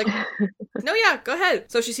then Charlotte's like, no, yeah, go ahead.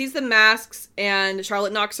 So she sees the masks and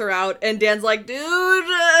Charlotte knocks her out and Dan's like,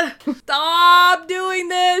 dude, stop doing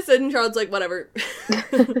this. And Charlotte's like, whatever.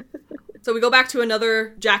 So we go back to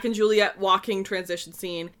another Jack and Juliet walking transition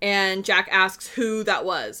scene, and Jack asks who that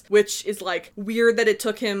was, which is, like, weird that it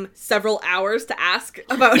took him several hours to ask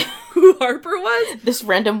about who Harper was. This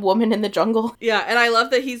random woman in the jungle. Yeah, and I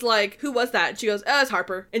love that he's like, who was that? And she goes, it's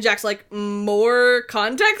Harper. And Jack's like, more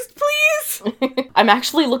context, please? I'm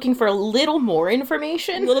actually looking for a little more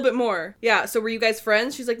information. A little bit more. Yeah, so were you guys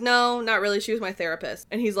friends? She's like, no, not really. She was my therapist.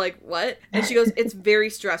 And he's like, what? And she goes, it's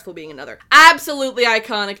very stressful being another. Absolutely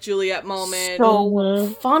iconic Juliet moment. So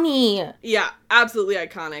funny. Yeah, absolutely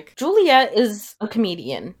iconic. Juliet is a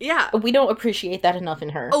comedian. Yeah. We don't appreciate that enough in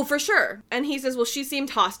her. Oh, for sure. And he says, well, she seemed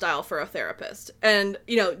hostile for a therapist. And,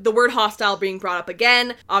 you know, the word hostile being brought up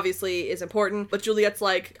again, obviously, is important. But Juliet's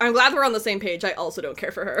like, I'm glad we're on the same page. I also don't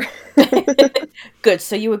care for her. Good,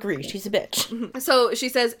 so you agree. She's a bitch. So she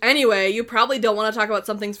says, anyway, you probably don't want to talk about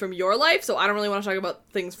some things from your life, so I don't really want to talk about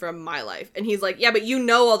things from my life. And he's like, yeah, but you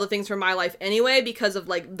know all the things from my life anyway because of,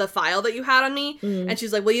 like, the file file that you had on me. And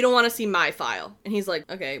she's like, well, you don't want to see my file. And he's like,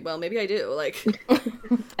 okay, well, maybe I do. Like,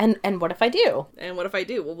 and what if I do? And what if I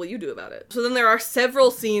do? What will you do about it? So then there are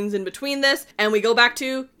several scenes in between this, and we go back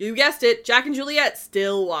to, you guessed it, Jack and Juliet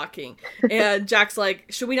still walking. And Jack's like,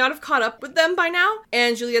 should we not have caught up with them by now?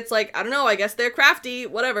 And Juliet's like, I don't know, I guess they're crafty,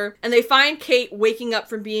 whatever. And they find Kate waking up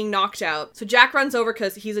from being knocked out. So Jack runs over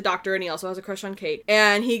because he's a doctor and he also has a crush on Kate.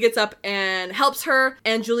 And he gets up and helps her,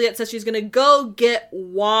 and Juliet says she's gonna go get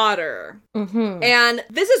water. And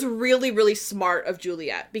this is really, really smart of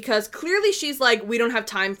Juliet, because clearly she's like, we don't have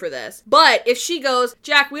time for this. But if she goes,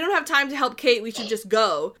 Jack, we don't have time to help Kate, we should just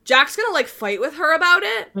go, Jack's gonna like fight with her about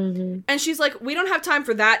it. And she's like, we don't have time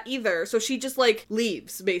for that either. So she just like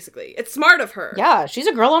leaves, basically. It's smart of her. Yeah, she's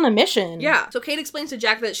a girl on a mission. Yeah. So Kate explains to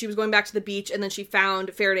Jack that she was going back to the beach, and then she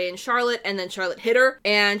found Faraday and Charlotte, and then Charlotte hit her.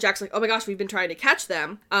 And Jack's like, oh my gosh, we've been trying to catch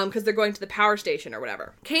them because they're going to the power station or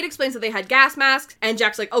whatever. Kate explains that they had gas masks, and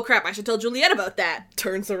Jack's like, oh crap, I should tell Juliet about that.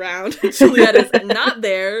 Turns around. Juliet is not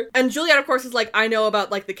there. And Juliet, of course, is like, I know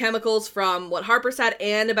about like the chemicals from what Harper said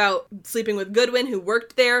and about sleeping with Goodwin, who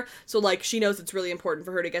worked there. So like, she knows it's really important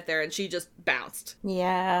for her to get there, and she just bounced.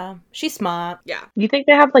 Yeah, she's smart. Yeah. You think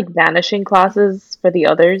they have like vanishing classes for the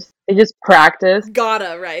others? They just practice.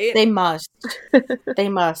 Gotta, right? They must. They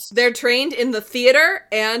must. They're trained in the theater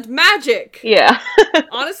and magic. Yeah.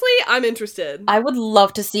 Honestly, I'm interested. I would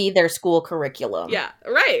love to see their school curriculum. Yeah,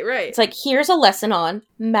 right. It's like, here's a lesson on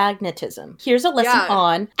magnetism. Here's a lesson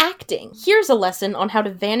on acting. Here's a lesson on how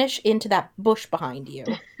to vanish into that bush behind you.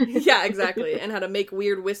 Yeah, exactly. And how to make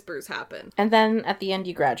weird whispers happen. And then at the end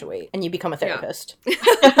you graduate and you become a therapist.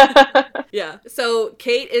 Yeah. So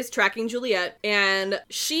Kate is tracking Juliet, and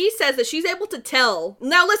she says that she's able to tell.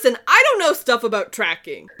 Now listen, I don't know stuff about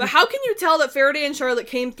tracking, but how can you tell that Faraday and Charlotte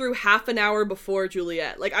came through half an hour before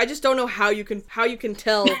Juliet? Like, I just don't know how you can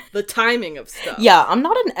tell the timing of stuff. Yeah, I'm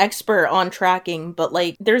not an expert on tracking, but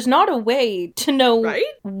like, there's not a way to know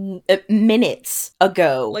minutes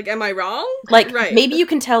ago. Like, am I wrong? Like, maybe you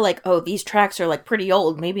can tell like, oh, these tracks are like pretty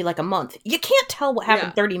old, maybe like a month. You can't tell what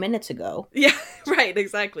happened 30 minutes ago. Yeah, right,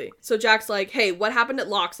 exactly. So Jack's like, hey, what happened at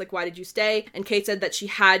Locke's? Like, why did you stay? And Kate said that she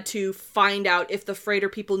had to find out if the freighter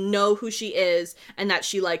people know who she is and that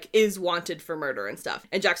she like is wanted for murder and stuff.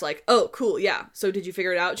 And Jack's like, oh, cool, yeah. So did you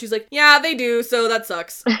figure it out? She's like, yeah, they do, so that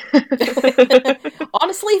sucks.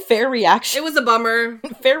 Honestly, fair reaction. It was a bummer.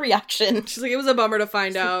 Fair reaction. She's like, it was a bummer to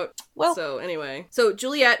find out. Well, so anyway, so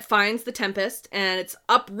Juliet finds the Tempest, and it's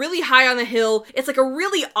up really high on the hill. It's like a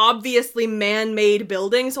really obviously man-made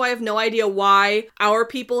building, so I have no idea why our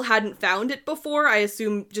people hadn't found it before. I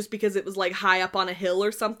assume just because it was like high up on a hill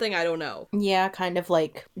or something. I don't know. Yeah, kind of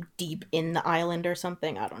like deep in the island or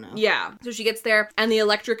something. I don't know. Yeah. So she gets there, and the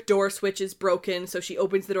electric door switch is broken, so she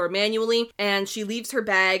opens the door manually, and she leaves her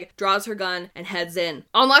bag, draws her gun, and heads in.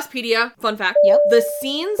 On Lostpedia, fun fact, the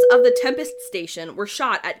scenes of the Tempest station were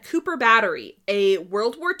shot at Cooper Battery, a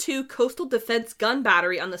World War II coastal defense gun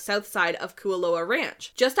battery on the south side of Kualoa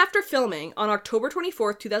Ranch. Just after filming, on October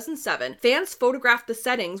 24th, 2007, fans photographed the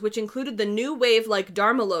settings, which included the new wave-like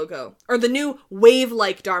Dharma logo, or the new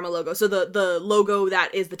wave-like Dharma logo, so the logo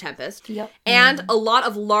that is the Tempest, and a lot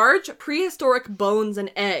of large prehistoric bones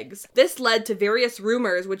and eggs. This led to various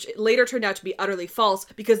rumors, which later turned out to be utterly false,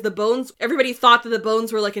 because the bones, everybody thought that the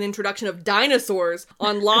bones were like an introduction of dinosaurs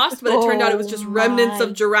on Lost, but it turned out it was just remnants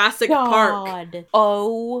of Jurassic Park.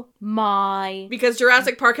 Oh my. Because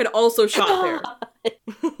Jurassic Park had also shot there.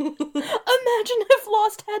 Imagine if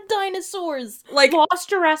Lost had dinosaurs. Like, Lost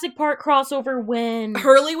Jurassic Park crossover win.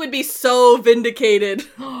 Hurley would be so vindicated.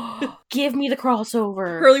 Give me the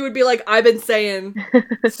crossover. Hurley would be like, I've been saying.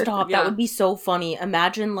 Stop, that would be so funny.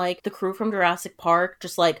 Imagine like the crew from Jurassic Park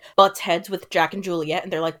just like butts heads with Jack and Juliet,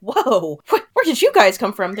 and they're like, whoa, where did you guys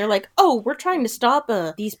come from? They're like, oh, we're trying to stop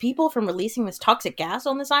these people from releasing this toxic gas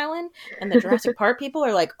on this island. And the Jurassic Park people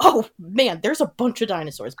are like, oh man, there's a bunch of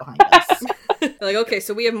dinosaurs behind us. Like, okay,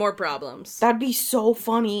 so we have more problems. That'd be so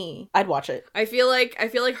funny. I'd watch it. I feel like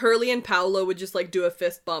Hurley and Paolo would just like do a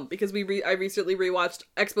fist bump, because I recently rewatched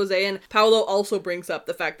Expose, and Paolo also brings up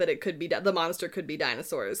the fact that it could be the monster could be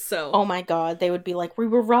dinosaurs. So oh my god, they would be like, we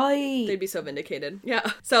were right. They'd be so vindicated.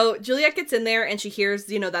 Yeah. So Juliet gets in there and she hears,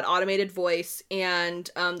 that automated voice, and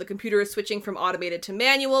the computer is switching from automated to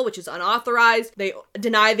manual, which is unauthorized. They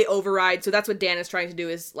deny the override, so that's what Dan is trying to do,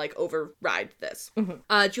 is like override this.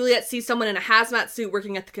 Juliet sees someone in a hazmat hazmat suit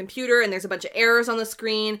working at the computer, and there's a bunch of errors on the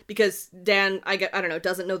screen because Dan, I don't know,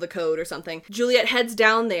 doesn't know the code or something. Juliet heads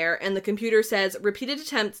down there, and the computer says repeated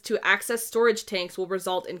attempts to access storage tanks will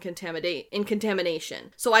result in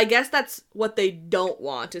contamination. So I guess that's what they don't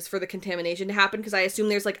want, is for the contamination to happen, because I assume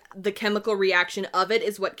there's like the chemical reaction of it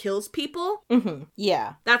is what kills people. Mm-hmm.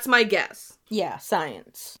 Yeah. That's my guess. Yeah,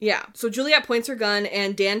 science. Yeah. So Juliet points her gun,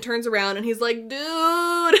 and Dan turns around, and he's like,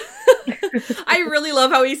 dude. I really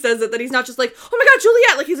love how he says it, that he's not just like, oh my god,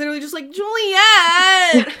 Juliet. Like, he's literally just like,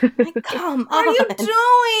 Juliet. Like, come on. What are you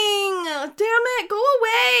doing? Damn it, go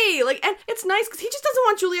away. Like, and it's nice because he just doesn't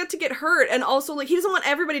want Juliet to get hurt. And also, like, he doesn't want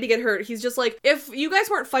everybody to get hurt. He's just like, if you guys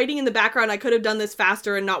weren't fighting in the background, I could have done this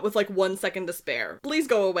faster and not with like 1 second to spare. Please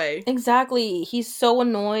go away. Exactly. He's so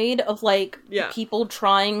annoyed of like people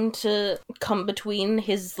trying to come between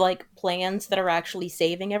his like plans that are actually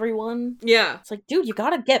saving everyone. Yeah. It's like, dude, you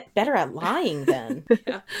gotta get better at lying then.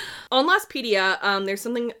 Yeah. On Lostpedia, there's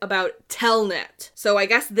something about Telnet. So I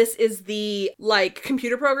guess this is the, like,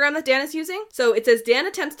 computer program that Dan is using. So it says Dan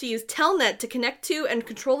attempts to use Telnet to connect to and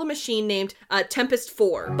control a machine named Tempest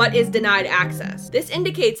 4, but is denied access. This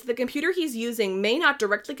indicates that the computer he's using may not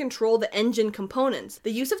directly control the engine components.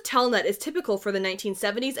 The use of Telnet is typical for the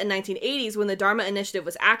 1970s and 1980s when the Dharma Initiative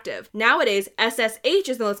was active. Nowadays, SSH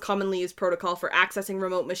is the most commonly used protocol for accessing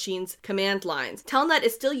remote machines' command lines. Telnet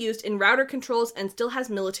is still used in router controls and still has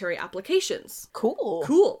military applications.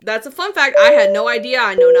 Cool. That's a fun fact. I had no idea.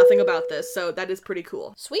 I know nothing about this, so that is pretty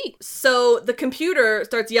cool. Sweet. So the computer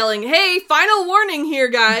starts yelling, hey, final warning here,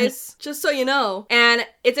 guys, just so you know. And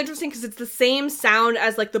it's interesting because it's the same sound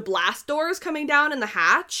as like the blast doors coming down in the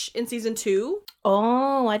hatch in season 2.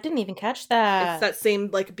 Oh, I didn't even catch that. It's that same,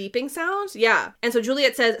 like, beeping sound. Yeah. And so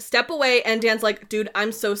Juliet says, step away, and Dan's like, dude,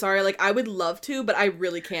 I'm so sorry. Like, I would love to, but I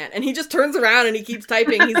really can't. And he just turns around and he keeps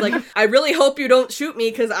typing. He's like, I really hope you don't shoot me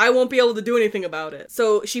because I won't be able to do anything about it.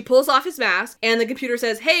 So she pulls off his mask, and the computer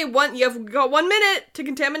says, hey, you've got 1 minute to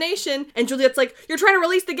contamination. And Juliet's like, you're trying to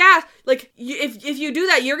release the gas. Like, if you do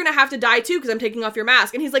that, you're gonna have to die too because I'm taking off your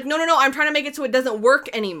mask. And he's like, no, I'm trying to make it so it doesn't work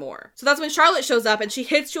anymore. So that's when Charlotte shows up, and she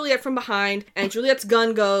hits Juliet from behind, and Juliet's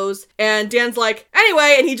gun goes, and Dan's like,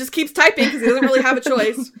 anyway, and he just keeps typing because he doesn't really have a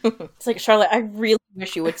choice. It's like, Charlotte, I really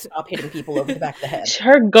wish you would stop hitting people over the back of the head.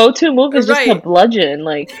 Her go-to move is just a bludgeon,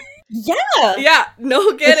 like... Yeah,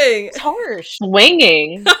 no kidding. It's harsh.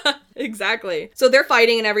 Swinging. Exactly. So they're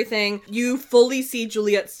fighting and everything. You fully see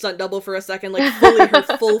Juliet's stunt double for a second, like fully her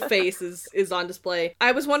full face is on display.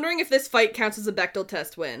 I was wondering if this fight counts as a Bechdel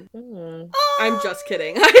test win. I'm just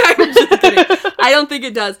kidding. I'm just kidding. I don't think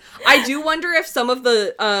it does. I do wonder if some of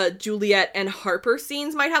the Juliet and Harper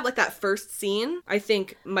scenes might have, like, that first scene, I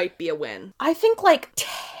think might be a win. I think, like,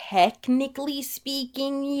 technically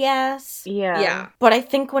speaking, yes. Yeah. But I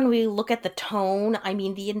think when we look at the tone, I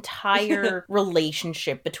mean, the entire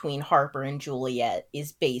relationship between Harper and Juliet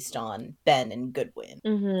is based on Ben and Goodwin.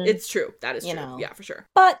 Mm-hmm. It's true. That is true. Know. Yeah, for sure.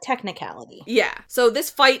 But technicality. Yeah. So this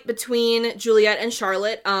fight between Juliet and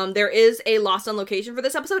Charlotte, there is a Lost on Location for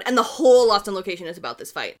this episode, and the whole Lost on Location is about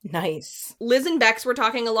this fight. Nice. Liz and Bex were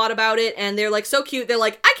talking a lot about it, and they're like so cute. They're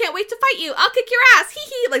like, I can't wait to fight you. I'll kick your ass. Hee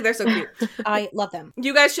hee. Like, they're so cute. I love them.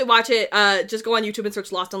 You guys should watch it. Just go on YouTube and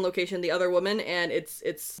search Lost on Location, The Other Woman, and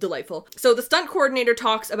it's delightful. So the stunt coordinator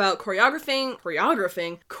talks about choreographing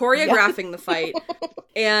the fight.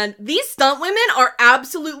 And these stunt women are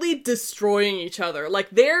absolutely destroying each other. Like,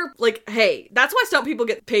 they're like, hey, that's why stunt people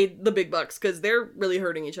get paid the big bucks, because they're really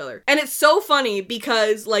hurting each other. And it's so funny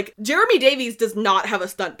because, like, Jeremy Davies does not have a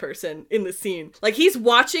stunt person in the scene. Like, he's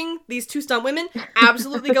watching these two stunt women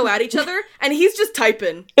absolutely go at each other, and he's just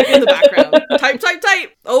typing in the background.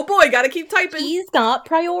 Type. Oh boy, gotta keep typing. He's got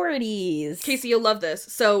priorities. Casey, you'll love this.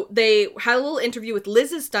 So they had a little interview with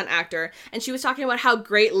Liz's stunt actor, and she was talking about how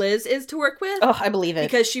great Liz is to work with. Oh, I believe it.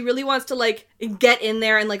 Because she really wants to, like, get in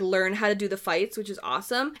there and, like, learn how to do the fights, which is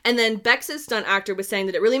awesome. And then Bex's stunt actor was saying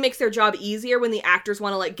that it really makes their job easier when the actors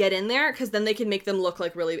want to, like, get in there, because then they can make them look,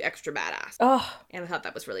 like, really extra badass. Oh. And I thought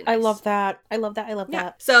that was really nice. I love that.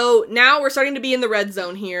 So now we're starting to be in the red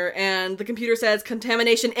zone here, and the computer says,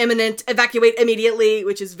 contamination imminent, evacuate immediately,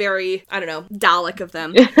 which is very, I don't know, Dalek of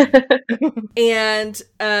them. And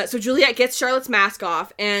so Juliet gets Charlotte's mask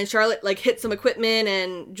off, and Charlotte, like, hits some equipment,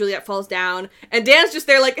 and Juliet falls down, and Dan's just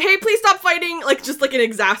there like, hey, please stop fighting, like, just like an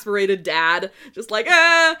exasperated dad, just like,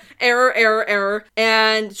 error.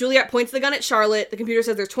 And Juliet points the gun at Charlotte. The computer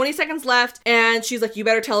says there's 20 seconds left, and she's like, you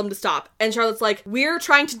better tell him to stop. And Charlotte's like, we're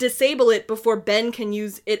trying to disable it before Ben can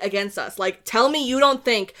use it against us. Like, tell me you don't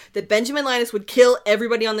think that Benjamin Linus would kill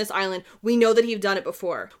everybody on this island. We know that he's done it before.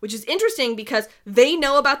 before, which is interesting because they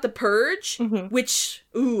know about the purge, which,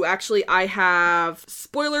 actually I have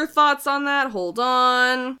spoiler thoughts on that. Hold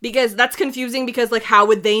on. Because that's confusing because, like, how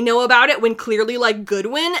would they know about it when clearly, like,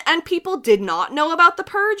 Goodwin and people did not know about the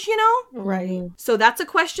purge, you know? Right. So that's a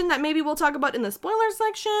question that maybe we'll talk about in the spoiler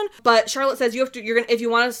section. But Charlotte says if you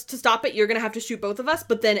want us to stop it, you're gonna have to shoot both of us,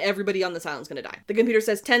 but then everybody on this island's gonna die. The computer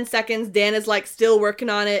says 10 seconds. Dan is, like, still working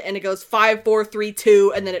on it, and it goes 5, 4, 3,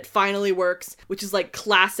 2, and then it finally works, which is, like,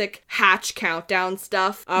 classic Hatch countdown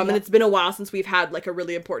stuff. And it's been a while since we've had, like, a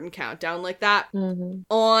really important countdown like that.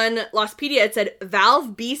 On Lostpedia, it said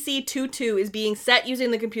Valve BC22 is being set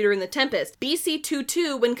using the computer in the Tempest.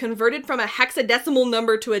 BC22, when converted from a hexadecimal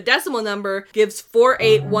number to a decimal number, gives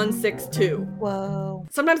 48162. Whoa.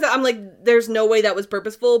 Sometimes I'm like, there's no way that was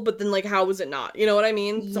purposeful, but then, like, how was it not? You know what I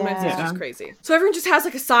mean? Sometimes it's just crazy. So everyone just has,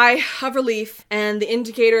 like, a sigh of relief, and the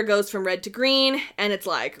indicator goes from red to green, and it's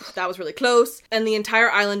like, that was really close. And the entire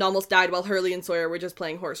island almost died while Hurley and Sawyer were just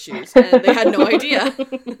playing horseshoes, and they had no idea.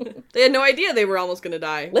 They had no idea they were almost gonna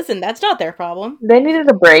die. Listen, that's not their problem. They needed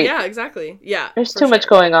a break. Yeah, exactly. Yeah. There's too much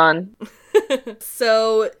going on.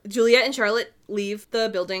 So Juliet and Charlotte leave the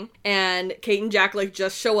building, and Kate and Jack, like,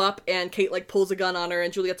 just show up, and Kate, like, pulls a gun on her,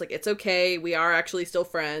 and Juliet's like, it's okay, we are actually still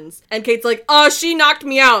friends. And Kate's like, oh, she knocked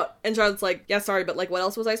me out. And Charlotte's like, yeah, sorry, but, like, what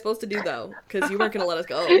else was I supposed to do, though? Because you weren't gonna let us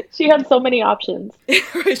go. She had so many options.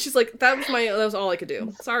 She's like, that was all I could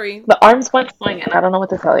do. Sorry. The arms went swinging. I don't know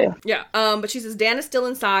what to tell you. Yeah. But she says, Dan is still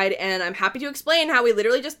inside, and I'm happy to explain how we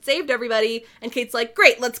literally just saved everybody. And Kate's like,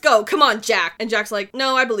 great, let's go. Come on, Jack. And Jack's like,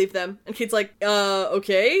 no, I believe them. And Kate's like,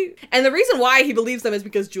 okay. And the reason why he believes them is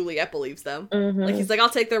because Juliet believes them. Like, he's like, I'll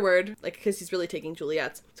take their word. Like, because he's really taking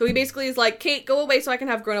Juliet's. So he basically is like, Kate, go away so I can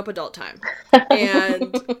have grown-up adult time.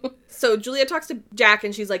 And so Juliet talks to Jack,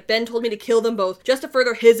 and she's like, Ben told me to kill them both just to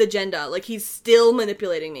further his agenda. Like, he's still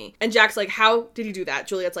manipulating me. And Jack's like, how did he do that?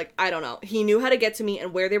 Juliet's like, I don't know. He knew how to get to me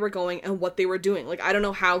and where they were going and what they were doing. Like, I don't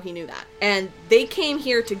know how he knew that. And they came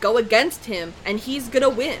here to go against him, and he's gonna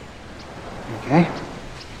win. Okay.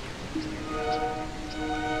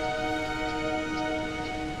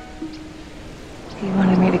 He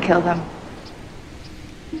wanted me to kill them.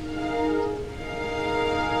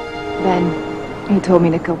 Then he told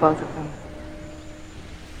me to kill both of them.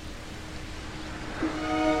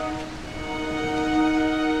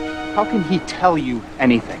 How can he tell you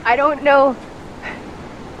anything? I don't know.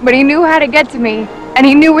 But he knew how to get to me, and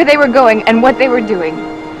he knew where they were going and what they were doing.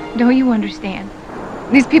 Don't you understand?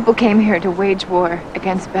 These people came here to wage war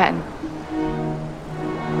against Ben.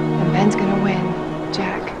 And Ben's gonna win,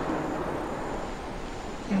 Jack.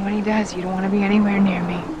 And when he does, you don't want to be anywhere near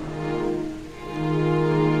me.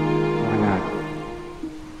 Why not?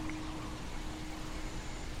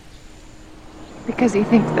 Because he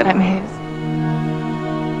thinks that I'm his.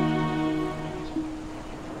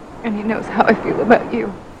 And he knows how I feel about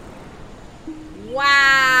you.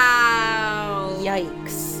 Wow.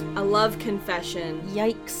 Yikes. A love confession.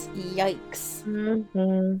 Yikes. Yikes.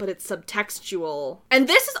 But it's subtextual. And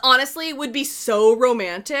this is honestly would be so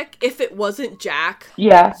romantic if it wasn't Jack.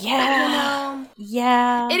 Yeah. Yeah. You know?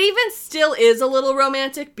 Yeah. It even still is a little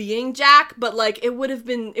romantic being Jack, but, like, it would have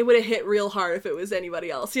hit real hard if it was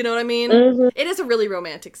anybody else. You know what I mean? It is a really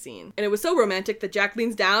romantic scene. And it was so romantic that Jack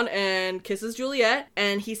leans down and kisses Juliet,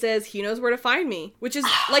 and he says he knows where to find me, which is,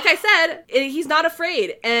 like I said, he's not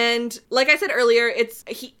afraid. And like I said earlier,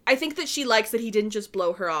 I think that she likes that he didn't just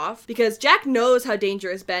blow her off, because Jack knows how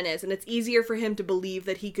dangerous Ben is, and it's easier for him to believe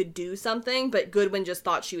that he could do something, but Goodwin just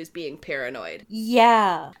thought she was being paranoid.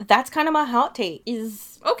 Yeah. That's kind of my hot take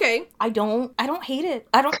is... Okay. I don't hate it.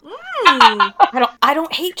 I don't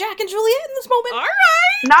hate Jack and Juliet in this moment. All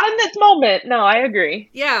right. Not in this moment. No, I agree.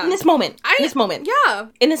 Yeah. In this moment. Yeah.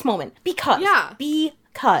 In this moment.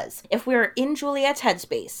 Because if we're in Juliet's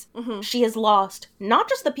headspace, she has lost not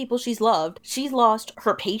just the people she's loved, she's lost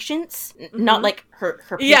her patience, not like her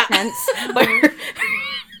patience, but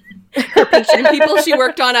her patient people she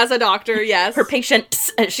worked on as a doctor, yes. Her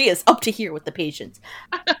patience, she is up to here with the patients.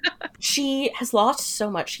 She has lost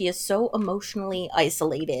so much. She is so emotionally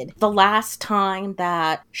isolated. The last time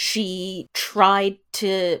that she tried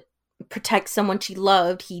to protect someone she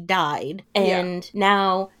loved, he died. And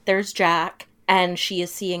now there's Jack. And she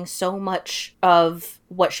is seeing so much of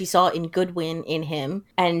what she saw in Goodwin in him.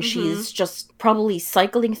 And she's just probably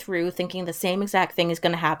cycling through thinking the same exact thing is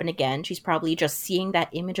going to happen again. She's probably just seeing that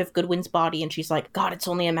image of Goodwin's body. And she's like, God, it's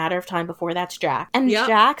only a matter of time before that's Jack. And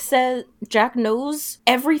Jack knows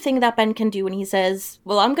everything that Ben can do. And he says,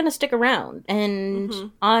 well, I'm going to stick around.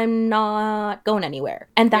 And I'm not going anywhere.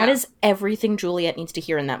 And that is everything Juliet needs to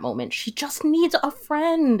hear in that moment. She just needs a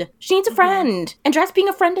friend. She needs a friend. And Jack's being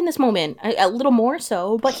a friend in this moment. At little more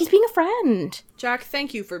so, but he's being a friend. Jack,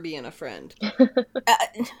 thank you for being a friend.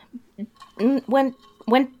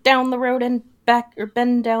 Went down the road and back, or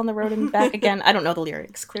been down the road and back again. I don't know the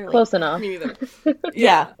lyrics, clearly. Close enough. Me neither.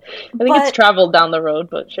 Yeah. I think it's traveled down the road,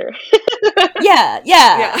 but sure. Yeah.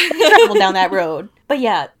 He traveled down that road. But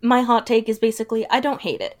yeah, my hot take is basically, I don't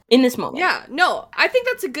hate it in this moment. Yeah, no, I think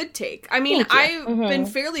that's a good take. I mean, Thank you. I've been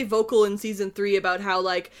fairly vocal in season 3 about how,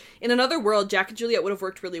 like, in another world, Jack and Juliet would have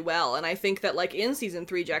worked really well. And I think that, like, in season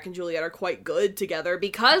 3, Jack and Juliet are quite good together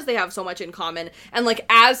because they have so much in common. And, like,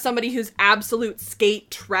 as somebody who's absolute skate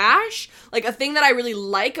trash, like, a thing that I really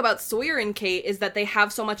like about Sawyer and Kate is that they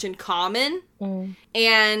have so much in common.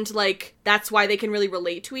 And, like, that's why they can really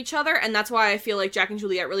relate to each other. And that's why I feel like Jack and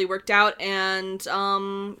Juliet really worked out. And,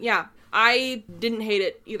 yeah, I didn't hate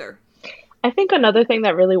it either. I think another thing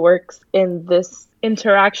that really works in this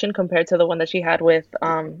interaction compared to the one that she had with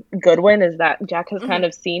Goodwin is that Jack has kind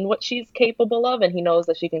of seen what she's capable of, and he knows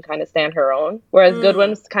that she can kind of stand her own. Whereas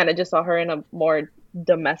Goodwin's kind of just saw her in a more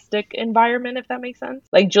domestic environment, if that makes sense.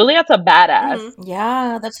 Like, Juliet's a badass.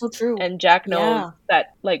 Yeah, that's so true. And Jack knows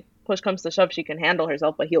that, like, push comes to shove, she can handle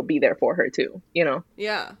herself, but he'll be there for her too, you know?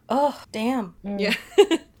 Yeah. Oh, damn. Yeah.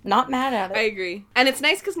 Not mad at it. I agree. And it's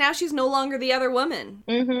nice because now she's no longer the other woman.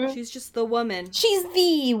 She's just the woman. She's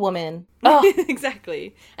the woman. Oh.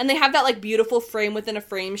 Exactly. And they have that, like, beautiful frame within a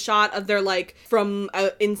frame shot of their, like, from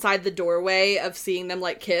inside the doorway of seeing them,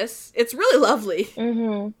 like, kiss. It's really lovely.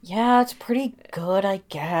 Yeah, it's pretty good, I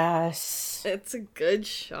guess. It's a good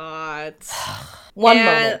shot. One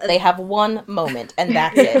moment. They have one moment, and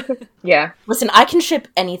that's it. Yeah. Listen, I can ship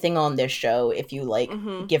anything on this show if you, like,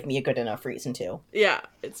 give me a good enough reason to. Yeah,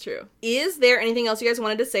 it's true. Is there anything else you guys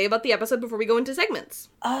wanted to say about the episode before we go into segments?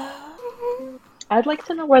 I'd like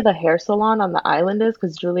to know where the hair salon on the island is,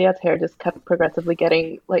 because Juliet's hair just kept progressively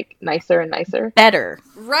getting, like, nicer and nicer. Better.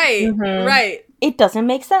 Right, right. It doesn't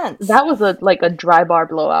make sense. That was a dry bar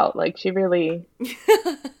blowout. Like, she really...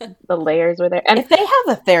 the layers were there. And if they have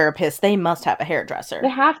a therapist, they must have a hairdresser. They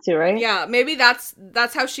have to, right? Yeah, maybe that's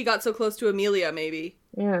how she got so close to Amelia, maybe.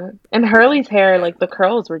 Yeah. And Hurley's hair, like, the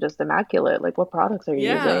curls were just immaculate. Like, what products are you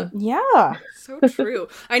using? Yeah. So true.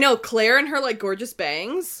 I know, Claire and her, like, gorgeous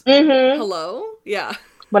bangs. Hello? Yeah.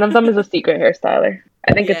 One of them is a secret hairstyler.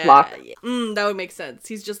 I think it's Locke. Yeah. That would make sense.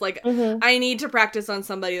 He's just like, I need to practice on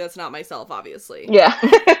somebody that's not myself, obviously. Yeah.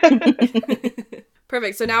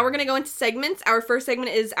 Perfect. So now we're going to go into segments. Our first segment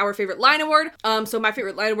is our favorite line award. So my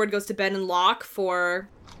favorite line award goes to Ben and Locke for...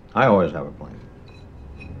 I always have a plan.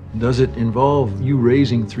 Does it involve you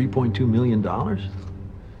raising $3.2 million?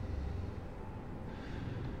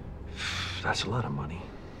 That's a lot of money.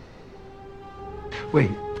 Wait.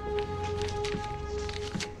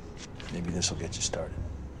 Maybe this will get you started.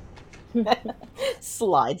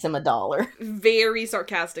 Slides him $1. Very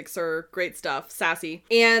sarcastic, sir. Great stuff. Sassy.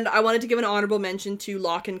 And I wanted to give an honorable mention to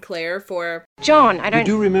Locke and Claire for... John, I don't... You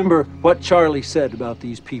do remember what Charlie said about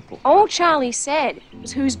these people? All Charlie said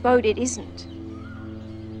was whose boat it isn't.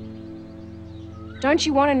 Don't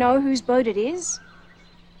you want to know whose boat it is?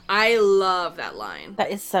 I love that line.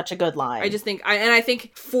 That is such a good line. I just think, I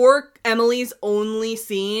think for Emily's only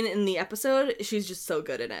scene in the episode, she's just so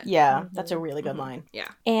good in it. Yeah, that's a really good line. Yeah.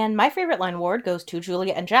 And my favorite line award goes to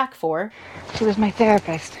Julia and Jack for... She was my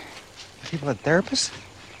therapist. People had therapists?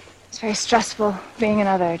 It's very stressful being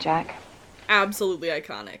another, Jack. Absolutely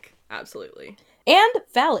iconic. Absolutely. And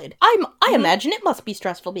valid. I imagine it must be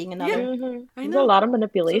stressful being another. Yeah. There's a lot of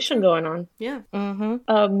manipulation going on. Yeah.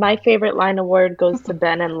 My favorite line award goes to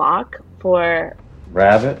Ben and Locke for...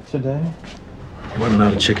 Rabbit today? Running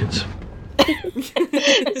out of chickens.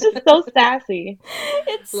 It's just so sassy.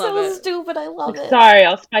 It's so stupid. I love it. Sorry,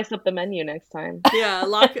 I'll spice up the menu next time. Yeah,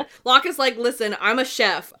 Locke is like, listen, I'm a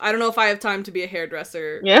chef. I don't know if I have time to be a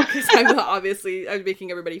hairdresser. Yeah. Because I'm making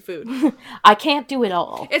everybody food. I can't do it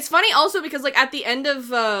all. It's funny also because, like, at the end of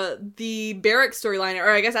the Barrack storyline, or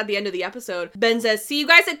I guess at the end of the episode, Ben says, see you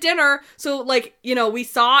guys at dinner. So, like, you know, we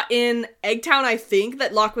saw in Eggtown, I think,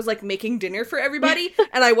 that Locke was, like, making dinner for everybody.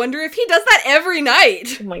 And I wonder if he does that every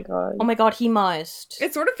night. Oh my god. Oh my god, he must.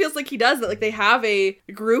 It sort of feels like he does that. Like, they have a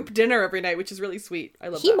group dinner every night, which is really sweet. I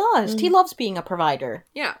love that. He must. He loves being a provider.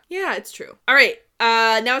 Yeah, it's true. All right.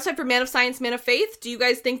 Now it's time for Man of Science, Man of Faith. Do you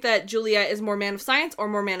guys think that Julia is more Man of Science or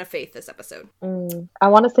more Man of Faith this episode? I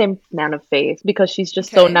want to say Man of Faith because she's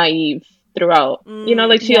just so naive throughout. You know,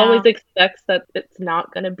 like she always expects that it's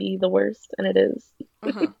not going to be the worst, and it is.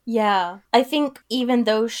 Yeah. I think even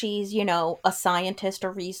though she's, you know, a scientist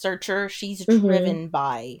or researcher, she's driven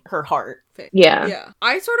by her heart. Yeah.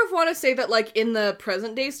 I sort of want to say that, like, in the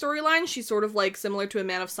present day storyline, she's sort of, like, similar to a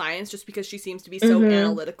man of science just because she seems to be so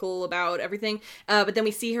analytical about everything. But then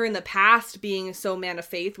we see her in the past being so man of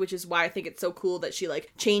faith, which is why I think it's so cool that she,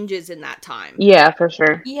 like, changes in that time. Yeah, for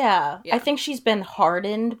sure. Yeah. I think she's been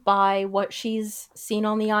hardened by what she's seen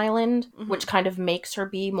on the island, which kind of makes her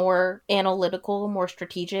be more analytical, more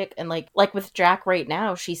strategic. And, like with Jack right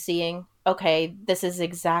now, she's seeing, okay, this is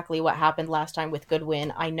exactly what happened last time with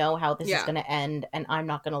Goodwin. I know how this is going to end, and I'm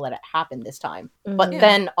not going to let it happen this time. But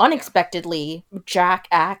then, unexpectedly, Jack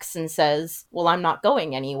acts and says, well, I'm not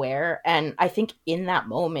going anywhere. And I think in that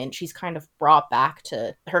moment, she's kind of brought back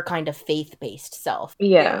to her kind of faith-based self.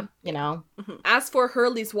 Yeah. You know? As for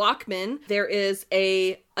Hurley's Walkman, there is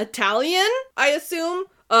a Italian, I assume,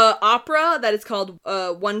 opera that is called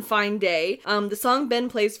One Fine Day. The song Ben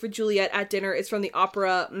plays for Juliet at dinner is from the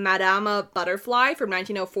opera Madama Butterfly from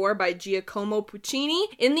 1904 by Giacomo Puccini.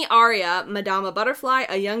 In the aria, Madama Butterfly,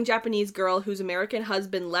 a young Japanese girl whose American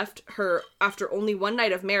husband left her after only one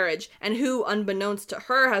night of marriage, and who, unbeknownst to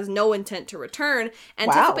her, has no intent to return,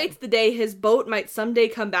 anticipates the day his boat might someday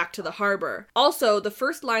come back to the harbor. Also, the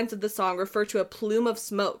first lines of the song refer to a plume of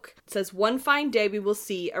smoke. It says, one fine day we will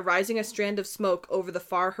see, arising a strand of smoke over the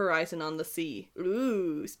far horizon on the sea.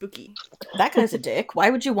 Ooh, spooky. That guy's a dick. Why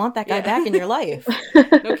would you want that guy back in your life?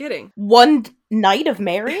 No kidding. One night of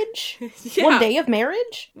marriage? One day of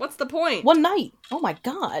marriage? What's the point? One night. Oh my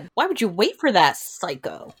god. Why would you wait for that,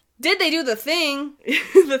 psycho? Did they do the thing?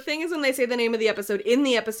 The thing is when they say the name of the episode in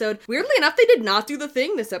the episode. Weirdly enough, they did not do the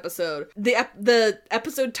thing this episode. The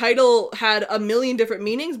episode title had a million different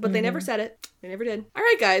meanings, but they never said it. They never did. All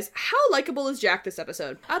right, guys. How likable is Jack this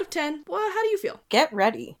episode? Out of 10, well, how do you feel? Get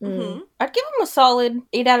ready. I'd give him a solid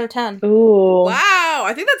 8 out of 10. Ooh. Wow.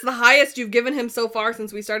 I think that's the highest you've given him so far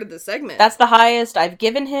since we started this segment. That's the highest I've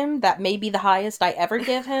given him. That may be the highest I ever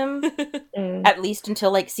give him. At least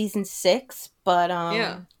until, like, season 6. But,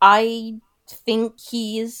 I think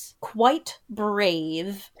he's quite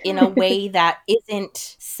brave in a way that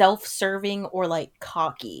isn't self-serving or, like,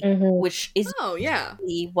 cocky, which is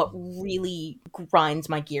what really grinds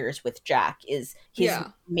my gears with Jack, is his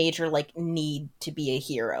major, like, need to be a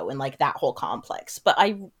hero and, like, that whole complex. But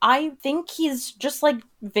I think he's just, like,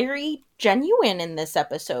 very genuine in this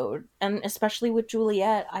episode, and especially with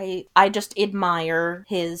Juliet, I just admire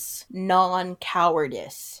his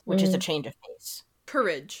non-cowardice, which is a change of pace.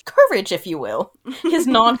 Courage, if you will. His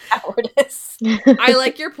non-cowardice. I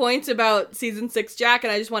like your point about season 6, Jack,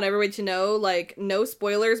 and I just want everybody to know, like, no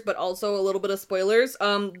spoilers, but also a little bit of spoilers.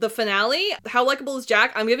 The finale, how likable is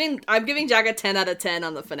Jack? I'm giving Jack a 10 out of 10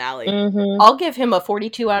 on the finale. I'll give him a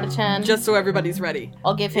 42 out of 10. Just so everybody's ready.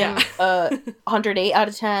 I'll give him a 108 out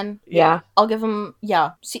of 10. Yeah. I'll give him,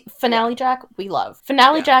 See, finale Jack, we love.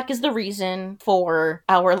 Finale Jack is the reason for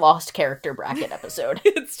our lost character bracket episode.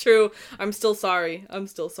 It's true. I'm still sorry.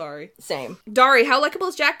 Same. Dari, how likable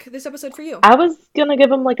is Jack this episode for you? I was gonna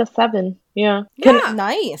give him like a 7. Yeah.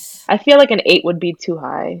 Nice. I feel like an 8 would be too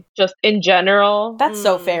high. Just in general. That's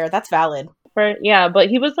so fair. That's valid. But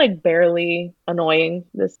he was like barely annoying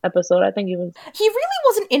this episode. I think he really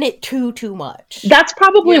wasn't in it too much. That's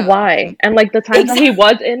probably why. And like the time that he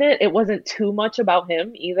was in it, it wasn't too much about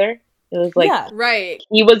him either. It was like,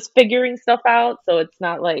 he was figuring stuff out, so it's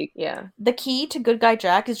not like, The key to Good Guy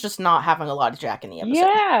Jack is just not having a lot of Jack in the episode.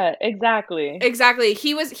 Yeah, exactly.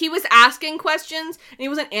 He was asking questions, and he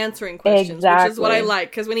wasn't answering questions, which is what I like.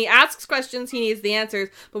 Because when he asks questions, he needs the answers,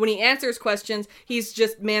 but when he answers questions, he's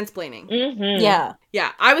just mansplaining.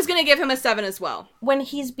 Yeah, I was gonna give him a 7 as well. When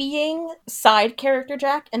he's being side character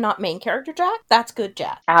Jack and not main character Jack, that's good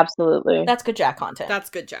Jack. Absolutely. That's good Jack content. That's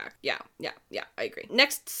good Jack. Yeah, I agree.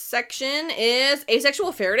 Next section is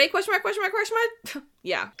Asexual Faraday, question mark?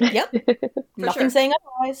 Yeah. Yep. Nothing saying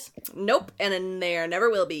otherwise. Nope, and there never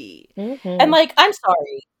will be. And like, I'm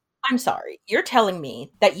sorry. You're telling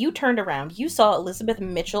me that you turned around, you saw Elizabeth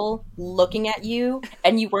Mitchell looking at you,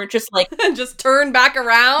 and you weren't just like... just turned back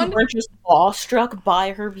around? You weren't just awestruck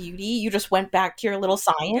by her beauty? You just went back to your little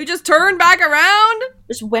science? You just turned back around?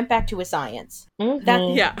 Just went back to a science.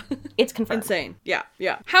 It's confirmed. Insane. Yeah.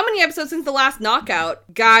 How many episodes since the last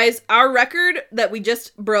knockout? Guys, our record that we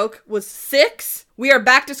just broke was 6. We are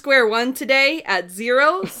back to square one today at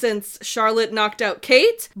 0 since Charlotte knocked out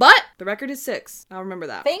Kate, but the record is 6. I'll remember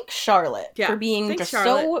that. Thank Charlotte for being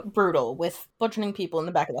so brutal with bludgeoning people in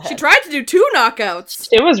the back of the head. She tried to do 2 knockouts.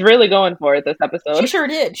 It was really going for it this episode. She sure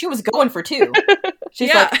did. She was going for 2.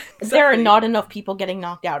 She's like, there are not enough people getting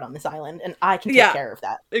knocked out on this island, and I can take care of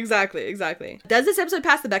that. Exactly. Does this episode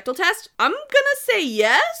pass the Bechdel test? I'm gonna say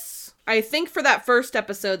yes. I think for that first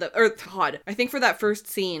episode, I think for that first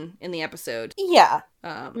scene in the episode. Yeah.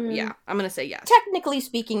 Yeah, I'm gonna say yes. Technically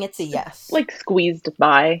speaking, it's a yes. Like squeezed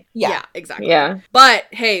by. Yeah, exactly. Yeah. But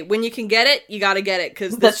hey, when you can get it, you gotta get it,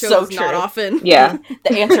 because this show is not often. Yeah.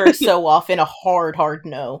 The answer is so often a hard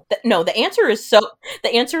no. The answer is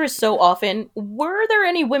so often, were there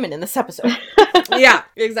any women in this episode? Yeah,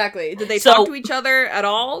 exactly. Did they talk to each other at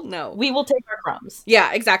all? No. We will take our crumbs.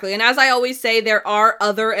 Yeah, exactly. And as I always say, there are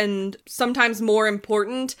other and sometimes more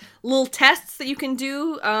important little tests that you can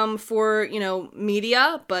do for, media,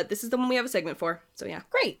 but this is the one we have a segment for. So yeah.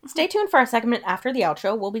 Great. Stay tuned for our segment after the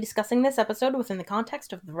outro. We'll be discussing this episode within the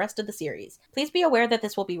context of the rest of the series. Please be aware that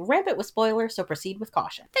this will be rampant with spoilers, so proceed with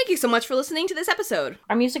caution. Thank you so much for listening to this episode.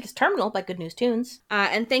 Our music is Terminal by Good News Tunes.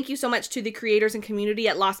 And thank you so much to the creators and community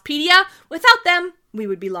at Lostpedia. Without them, we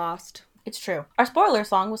would be lost. It's true. Our spoiler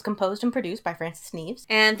song was composed and produced by Francis Neves.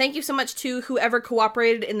 And thank you so much to whoever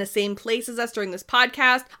cooperated in the same place as us during this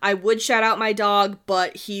podcast. I would shout out my dog,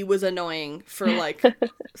 but he was annoying for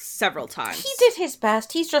several times. He did his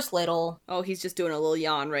best. He's just little. Oh, he's just doing a little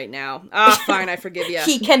yawn right now. Fine, I forgive you.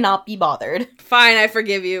 He cannot be bothered. Fine, I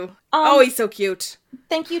forgive you. He's so cute.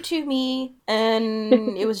 Thank you to me,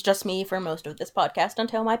 and it was just me for most of this podcast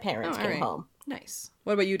until my parents came home. Nice.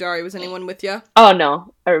 What about you, Dari? Was anyone with you? Oh,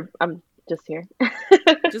 no. I'm just here.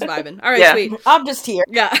 Just vibing. All right, sweet. I'm just here.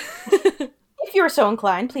 Yeah. If you are so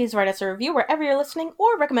inclined, please write us a review wherever you're listening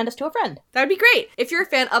or recommend us to a friend. That would be great. If you're a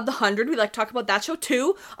fan of The 100, we like to talk about that show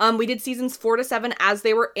too. We did seasons 4 to 7 as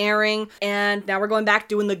they were airing, and now we're going back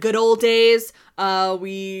doing the good old days.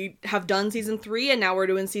 We have done season 3, and now we're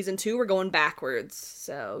doing season 2. We're going backwards.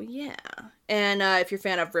 So, yeah. And if you're a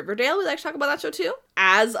fan of Riverdale, we like to talk about that show too.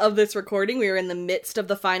 As of this recording, we are in the midst of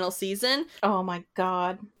the final season. Oh my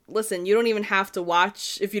god. Listen, you don't even have to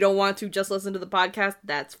watch. If you don't want to just listen to the podcast,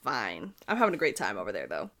 that's fine. I'm having a great time over there,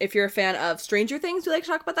 though. If you're a fan of Stranger Things, we like to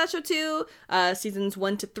talk about that show, too. Seasons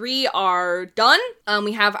 1 to 3 are done.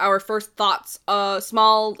 We have our first thoughts,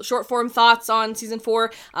 small, short-form thoughts on Season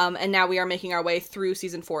 4, and now we are making our way through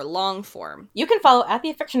Season 4 long-form. You can follow at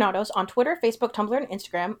The Afictionados on Twitter, Facebook, Tumblr, and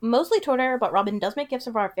Instagram. Mostly Twitter, but Robin does make gifs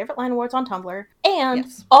of our favorite line awards on Tumblr. And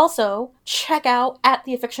also, check out at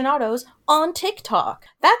The Afictionados on TikTok.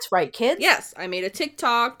 That's right, kids. Yes, I made a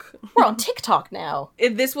TikTok. We're on TikTok now.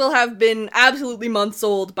 This will have been absolutely months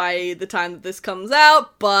old by the time that this comes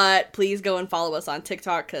out, but please go and follow us on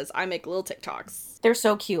TikTok because I make little TikToks. They're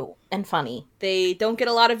so cute and funny. They don't get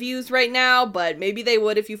a lot of views right now, but maybe they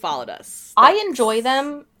would if you followed us. I enjoy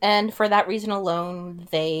them, and for that reason alone,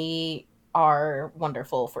 they are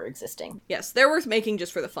wonderful for existing. Yes, they're worth making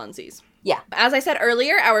just for the funsies. Yeah. As I said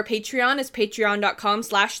earlier, our Patreon is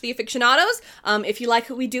patreon.com/theafictionados. If you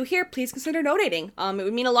like what we do here, please consider donating. It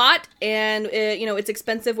would mean a lot, and it's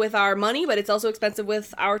expensive with our money, but it's also expensive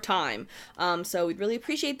with our time. So we'd really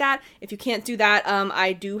appreciate that. If you can't do that,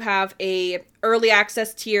 I do have a early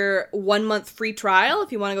access tier 1 month free trial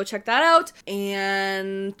if you want to go check that out,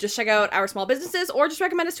 and just check out our small businesses or just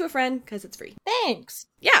recommend us to a friend because it's free. Thanks.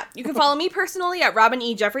 Yeah, you can follow me personally at Robin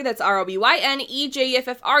E. Jeffrey. That's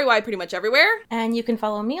ROBYNEJEFFREY pretty much everywhere. And you can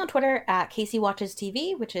follow me on Twitter at Casey Watches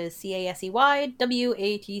TV, which is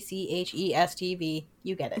CASEYWATCHESTV.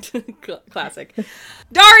 You get it. Classic.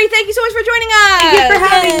 Dari, thank you so much for joining us. Thank you for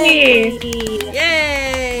having me.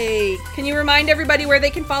 Yay! Can you remind everybody where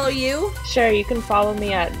they can follow you? Sure, you can follow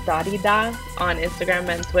me at Darida on Instagram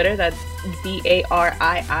and Twitter. That's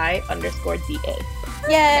DARII_DA.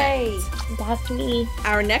 Yay! That's me.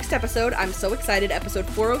 Our next episode, I'm so excited, episode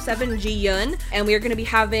 407, Ji-Yun, and we are going to be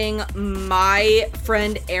having my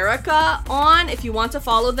friend Erica on. If you want to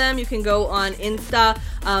follow them, you can go on Insta,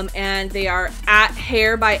 and they are at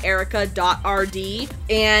hairbyerica.rd,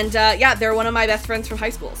 and they're one of my best friends from high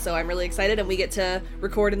school, so I'm really excited, and we get to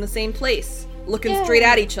record in the same place, looking straight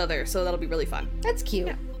at each other, so that'll be really fun. That's cute.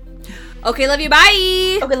 Yeah. Okay, love you,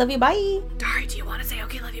 bye! Okay, love you, bye! Dari, do you want to say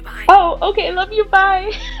okay, love you, bye? Oh, okay, love you,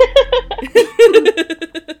 bye!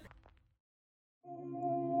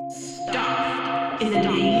 Stop in the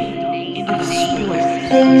name of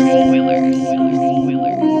spoilers.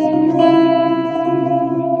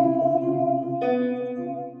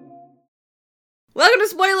 Welcome to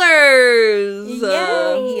Spoilers!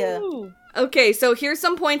 Yay! Okay, so here's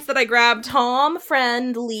some points that I grabbed. Tom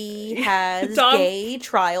Friendly has gay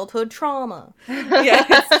childhood trauma. Yeah,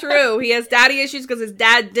 it's true. He has daddy issues because his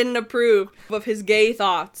dad didn't approve of his gay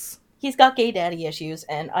thoughts. He's got gay daddy issues,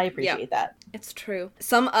 and I appreciate that. It's true.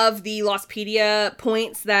 Some of the Lostpedia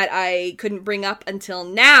points that I couldn't bring up until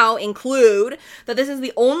now include that this is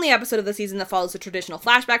the only episode of the season that follows the traditional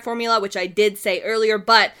flashback formula, which I did say earlier,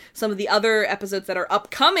 but some of the other episodes that are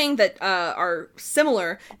upcoming that are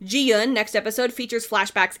similar. Ji-Yoon, next episode, features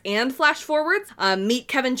flashbacks and flash forwards. Meet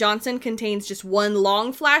Kevin Johnson contains just one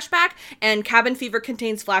long flashback, and Cabin Fever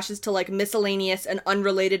contains flashes to like miscellaneous and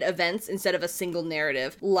unrelated events instead of a single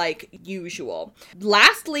narrative like usual.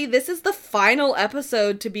 Lastly, this is the final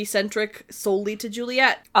episode to be centric solely to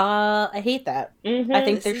Juliet. I hate that. I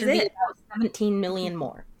think there should be about 17 million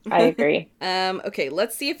more. I agree. Okay,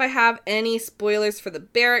 let's see if I have any spoilers for the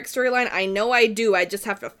Barrack storyline. I know I do. I just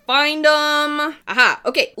have to find them. Aha.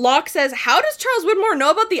 Okay, Locke says, how does Charles Widmore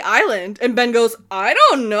know about the island? And Ben goes, I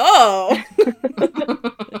don't know.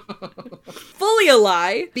 Fully a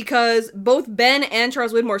lie, because both Ben and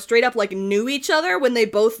Charles Widmore straight up like knew each other when they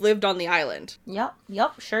both lived on the island.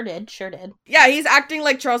 Yep, sure did. Yeah, he's acting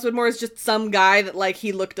like Charles Widmore is just some guy that like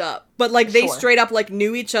he looked up. But like they straight up like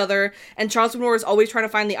knew each other, and Charles Widmore is always trying to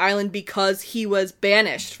find the island because he was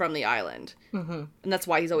banished from the island. And that's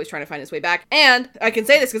why he's always trying to find his way back. And I can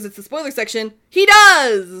say this because it's the spoiler section. He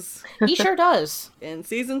does! He sure does. In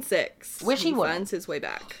season 6. Wish he would. Finds his way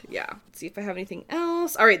back. Yeah. Let's see if I have anything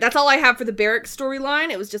else. All right, that's all I have for the Barrack storyline.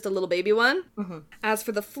 It was just a little baby one. As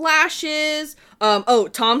for the flashes,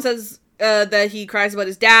 Tom says that he cries about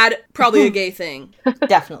his dad. Probably a gay thing.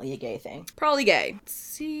 Definitely a gay thing. Probably gay. Let's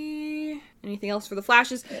see. Anything else for the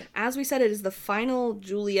flashes? As we said, it is the final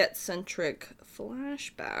Juliet-centric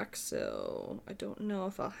flashback, so I don't know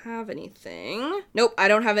if I'll have anything. Nope, I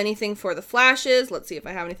don't have anything for the flashes. Let's see if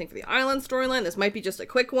I have anything for the island storyline. This might be just a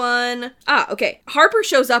quick one. Okay. Harper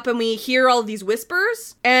shows up and we hear all these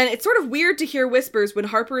whispers, and it's sort of weird to hear whispers when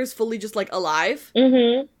Harper is fully just, like, alive.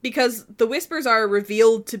 Because the whispers are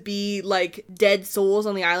revealed to be, like, dead souls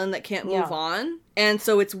on the island that can't move on. And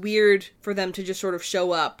so it's weird for them to just sort of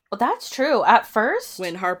show up. Well, that's true. At first,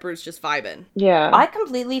 when Harper's just vibing. Yeah. I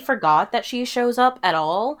completely forgot that she shows up at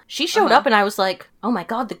all. She showed up and I was like, oh my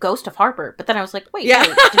god, the ghost of Harper. But then I was like, wait,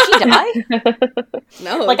 did she die?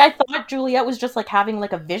 No. Like, I thought Juliet was just, like, having,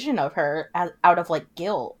 like, a vision of her out of, like,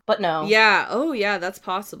 guilt. But no. Yeah. Oh, yeah, that's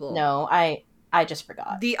possible. No, I just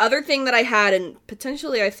forgot. The other thing that I had, and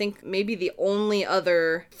potentially I think maybe the only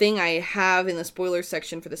other thing I have in the spoiler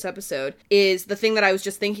section for this episode, is the thing that I was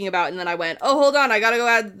just thinking about, and then I went, oh, hold on, I gotta go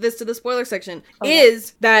add this to the spoiler section,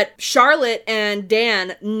 is that Charlotte and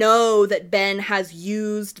Dan know that Ben has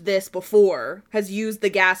used this before, has used the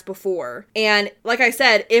gas before. And like I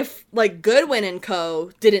said, if, like, Goodwin and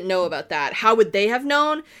co. didn't know about that, how would they have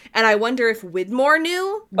known? And I wonder if Widmore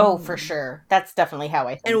knew? Oh, for sure. That's definitely how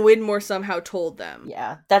I think. And Widmore somehow told them.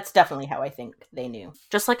 Yeah, that's definitely how I think they knew.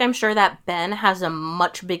 Just like I'm sure that Ben has a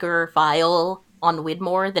much bigger file on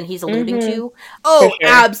Widmore than he's alluding to. Oh, sure.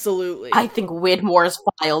 Absolutely. I think Widmore's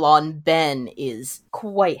file on Ben is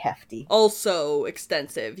quite hefty. Also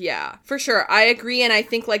extensive, yeah. For sure, I agree, and I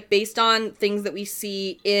think, like, based on things that we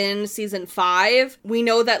see in season 5, we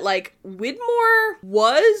know that, like, Widmore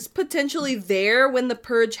was potentially there when the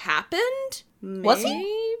purge happened. Was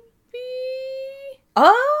he?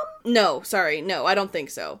 No, sorry. No, I don't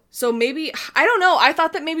think so. So maybe, I don't know. I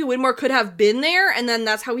thought that maybe Widmore could have been there and then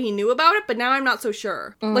that's how he knew about it, but now I'm not so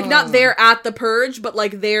sure. Like, not there at the purge, but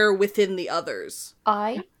like there within the others.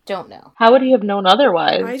 I don't know. How would he have known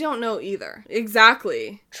otherwise? I don't know either.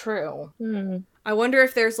 Exactly. True. I wonder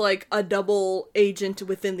if there's like a double agent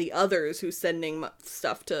within the others who's sending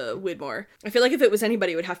stuff to Widmore. I feel like if it was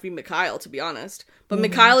anybody, it would have to be Mikhail, to be honest. But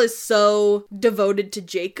Mikhail is so devoted to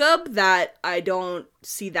Jacob that I don't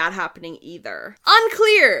see that happening either.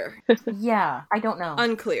 Unclear! Yeah, I don't know.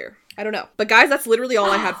 Unclear. I don't know. But guys, that's literally all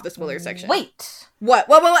I had for the spoiler section. Wait. What?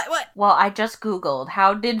 Well, I just Googled,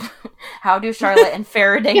 how do Charlotte and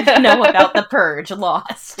Faraday know about the purge?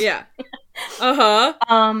 Lost. Yeah.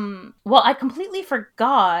 Well, I completely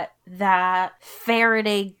forgot that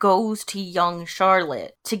Faraday goes to young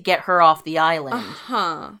Charlotte to get her off the island.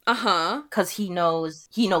 Because he knows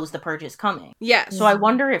the purge is coming. Yes. So I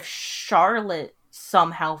wonder if Charlotte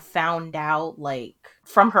somehow found out, like,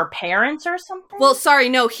 from her parents or something? Well, sorry,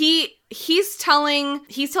 no, he's telling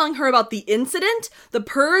her about the incident. The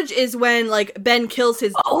purge is when, like, Ben kills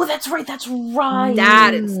his that's right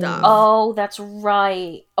dad and stuff. Oh, that's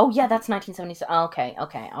right. Oh yeah, that's 1977. Okay.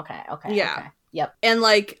 Yeah. Okay. Yep. And,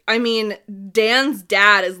 like, I mean, Dan's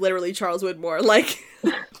dad is literally Charles Widmore, like...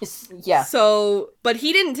 Yeah. So, but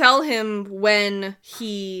he didn't tell him when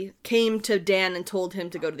he came to Dan and told him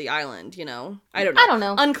to go to the island, you know? I don't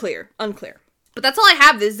know. Unclear. But that's all I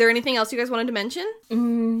have. Is there anything else you guys wanted to mention?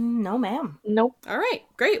 No, ma'am. Nope. All right,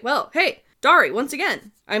 great. Well, hey, Dari, once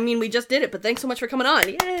again. I mean, we just did it, but thanks so much for coming on.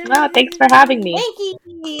 Yay! Thanks for having me. Thank you.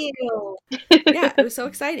 Yeah, it was so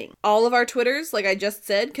exciting. All of our Twitters, like I just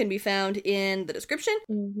said, can be found in the description,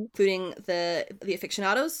 including the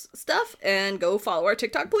Afictionados stuff. And go follow our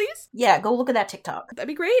TikTok, please. Yeah, go look at that TikTok. That'd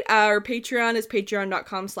be great. Our Patreon is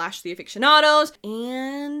patreon.com/theafictionados.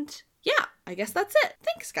 And yeah, I guess that's it.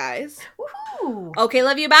 Thanks, guys. Woohoo! Okay,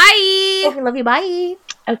 love you. Bye. Okay, love you. Bye.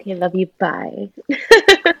 Okay, love you. Bye.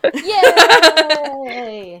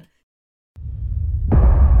 Yay!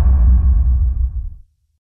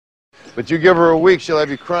 But you give her a week, she'll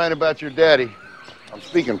have you crying about your daddy. I'm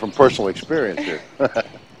speaking from personal experience here.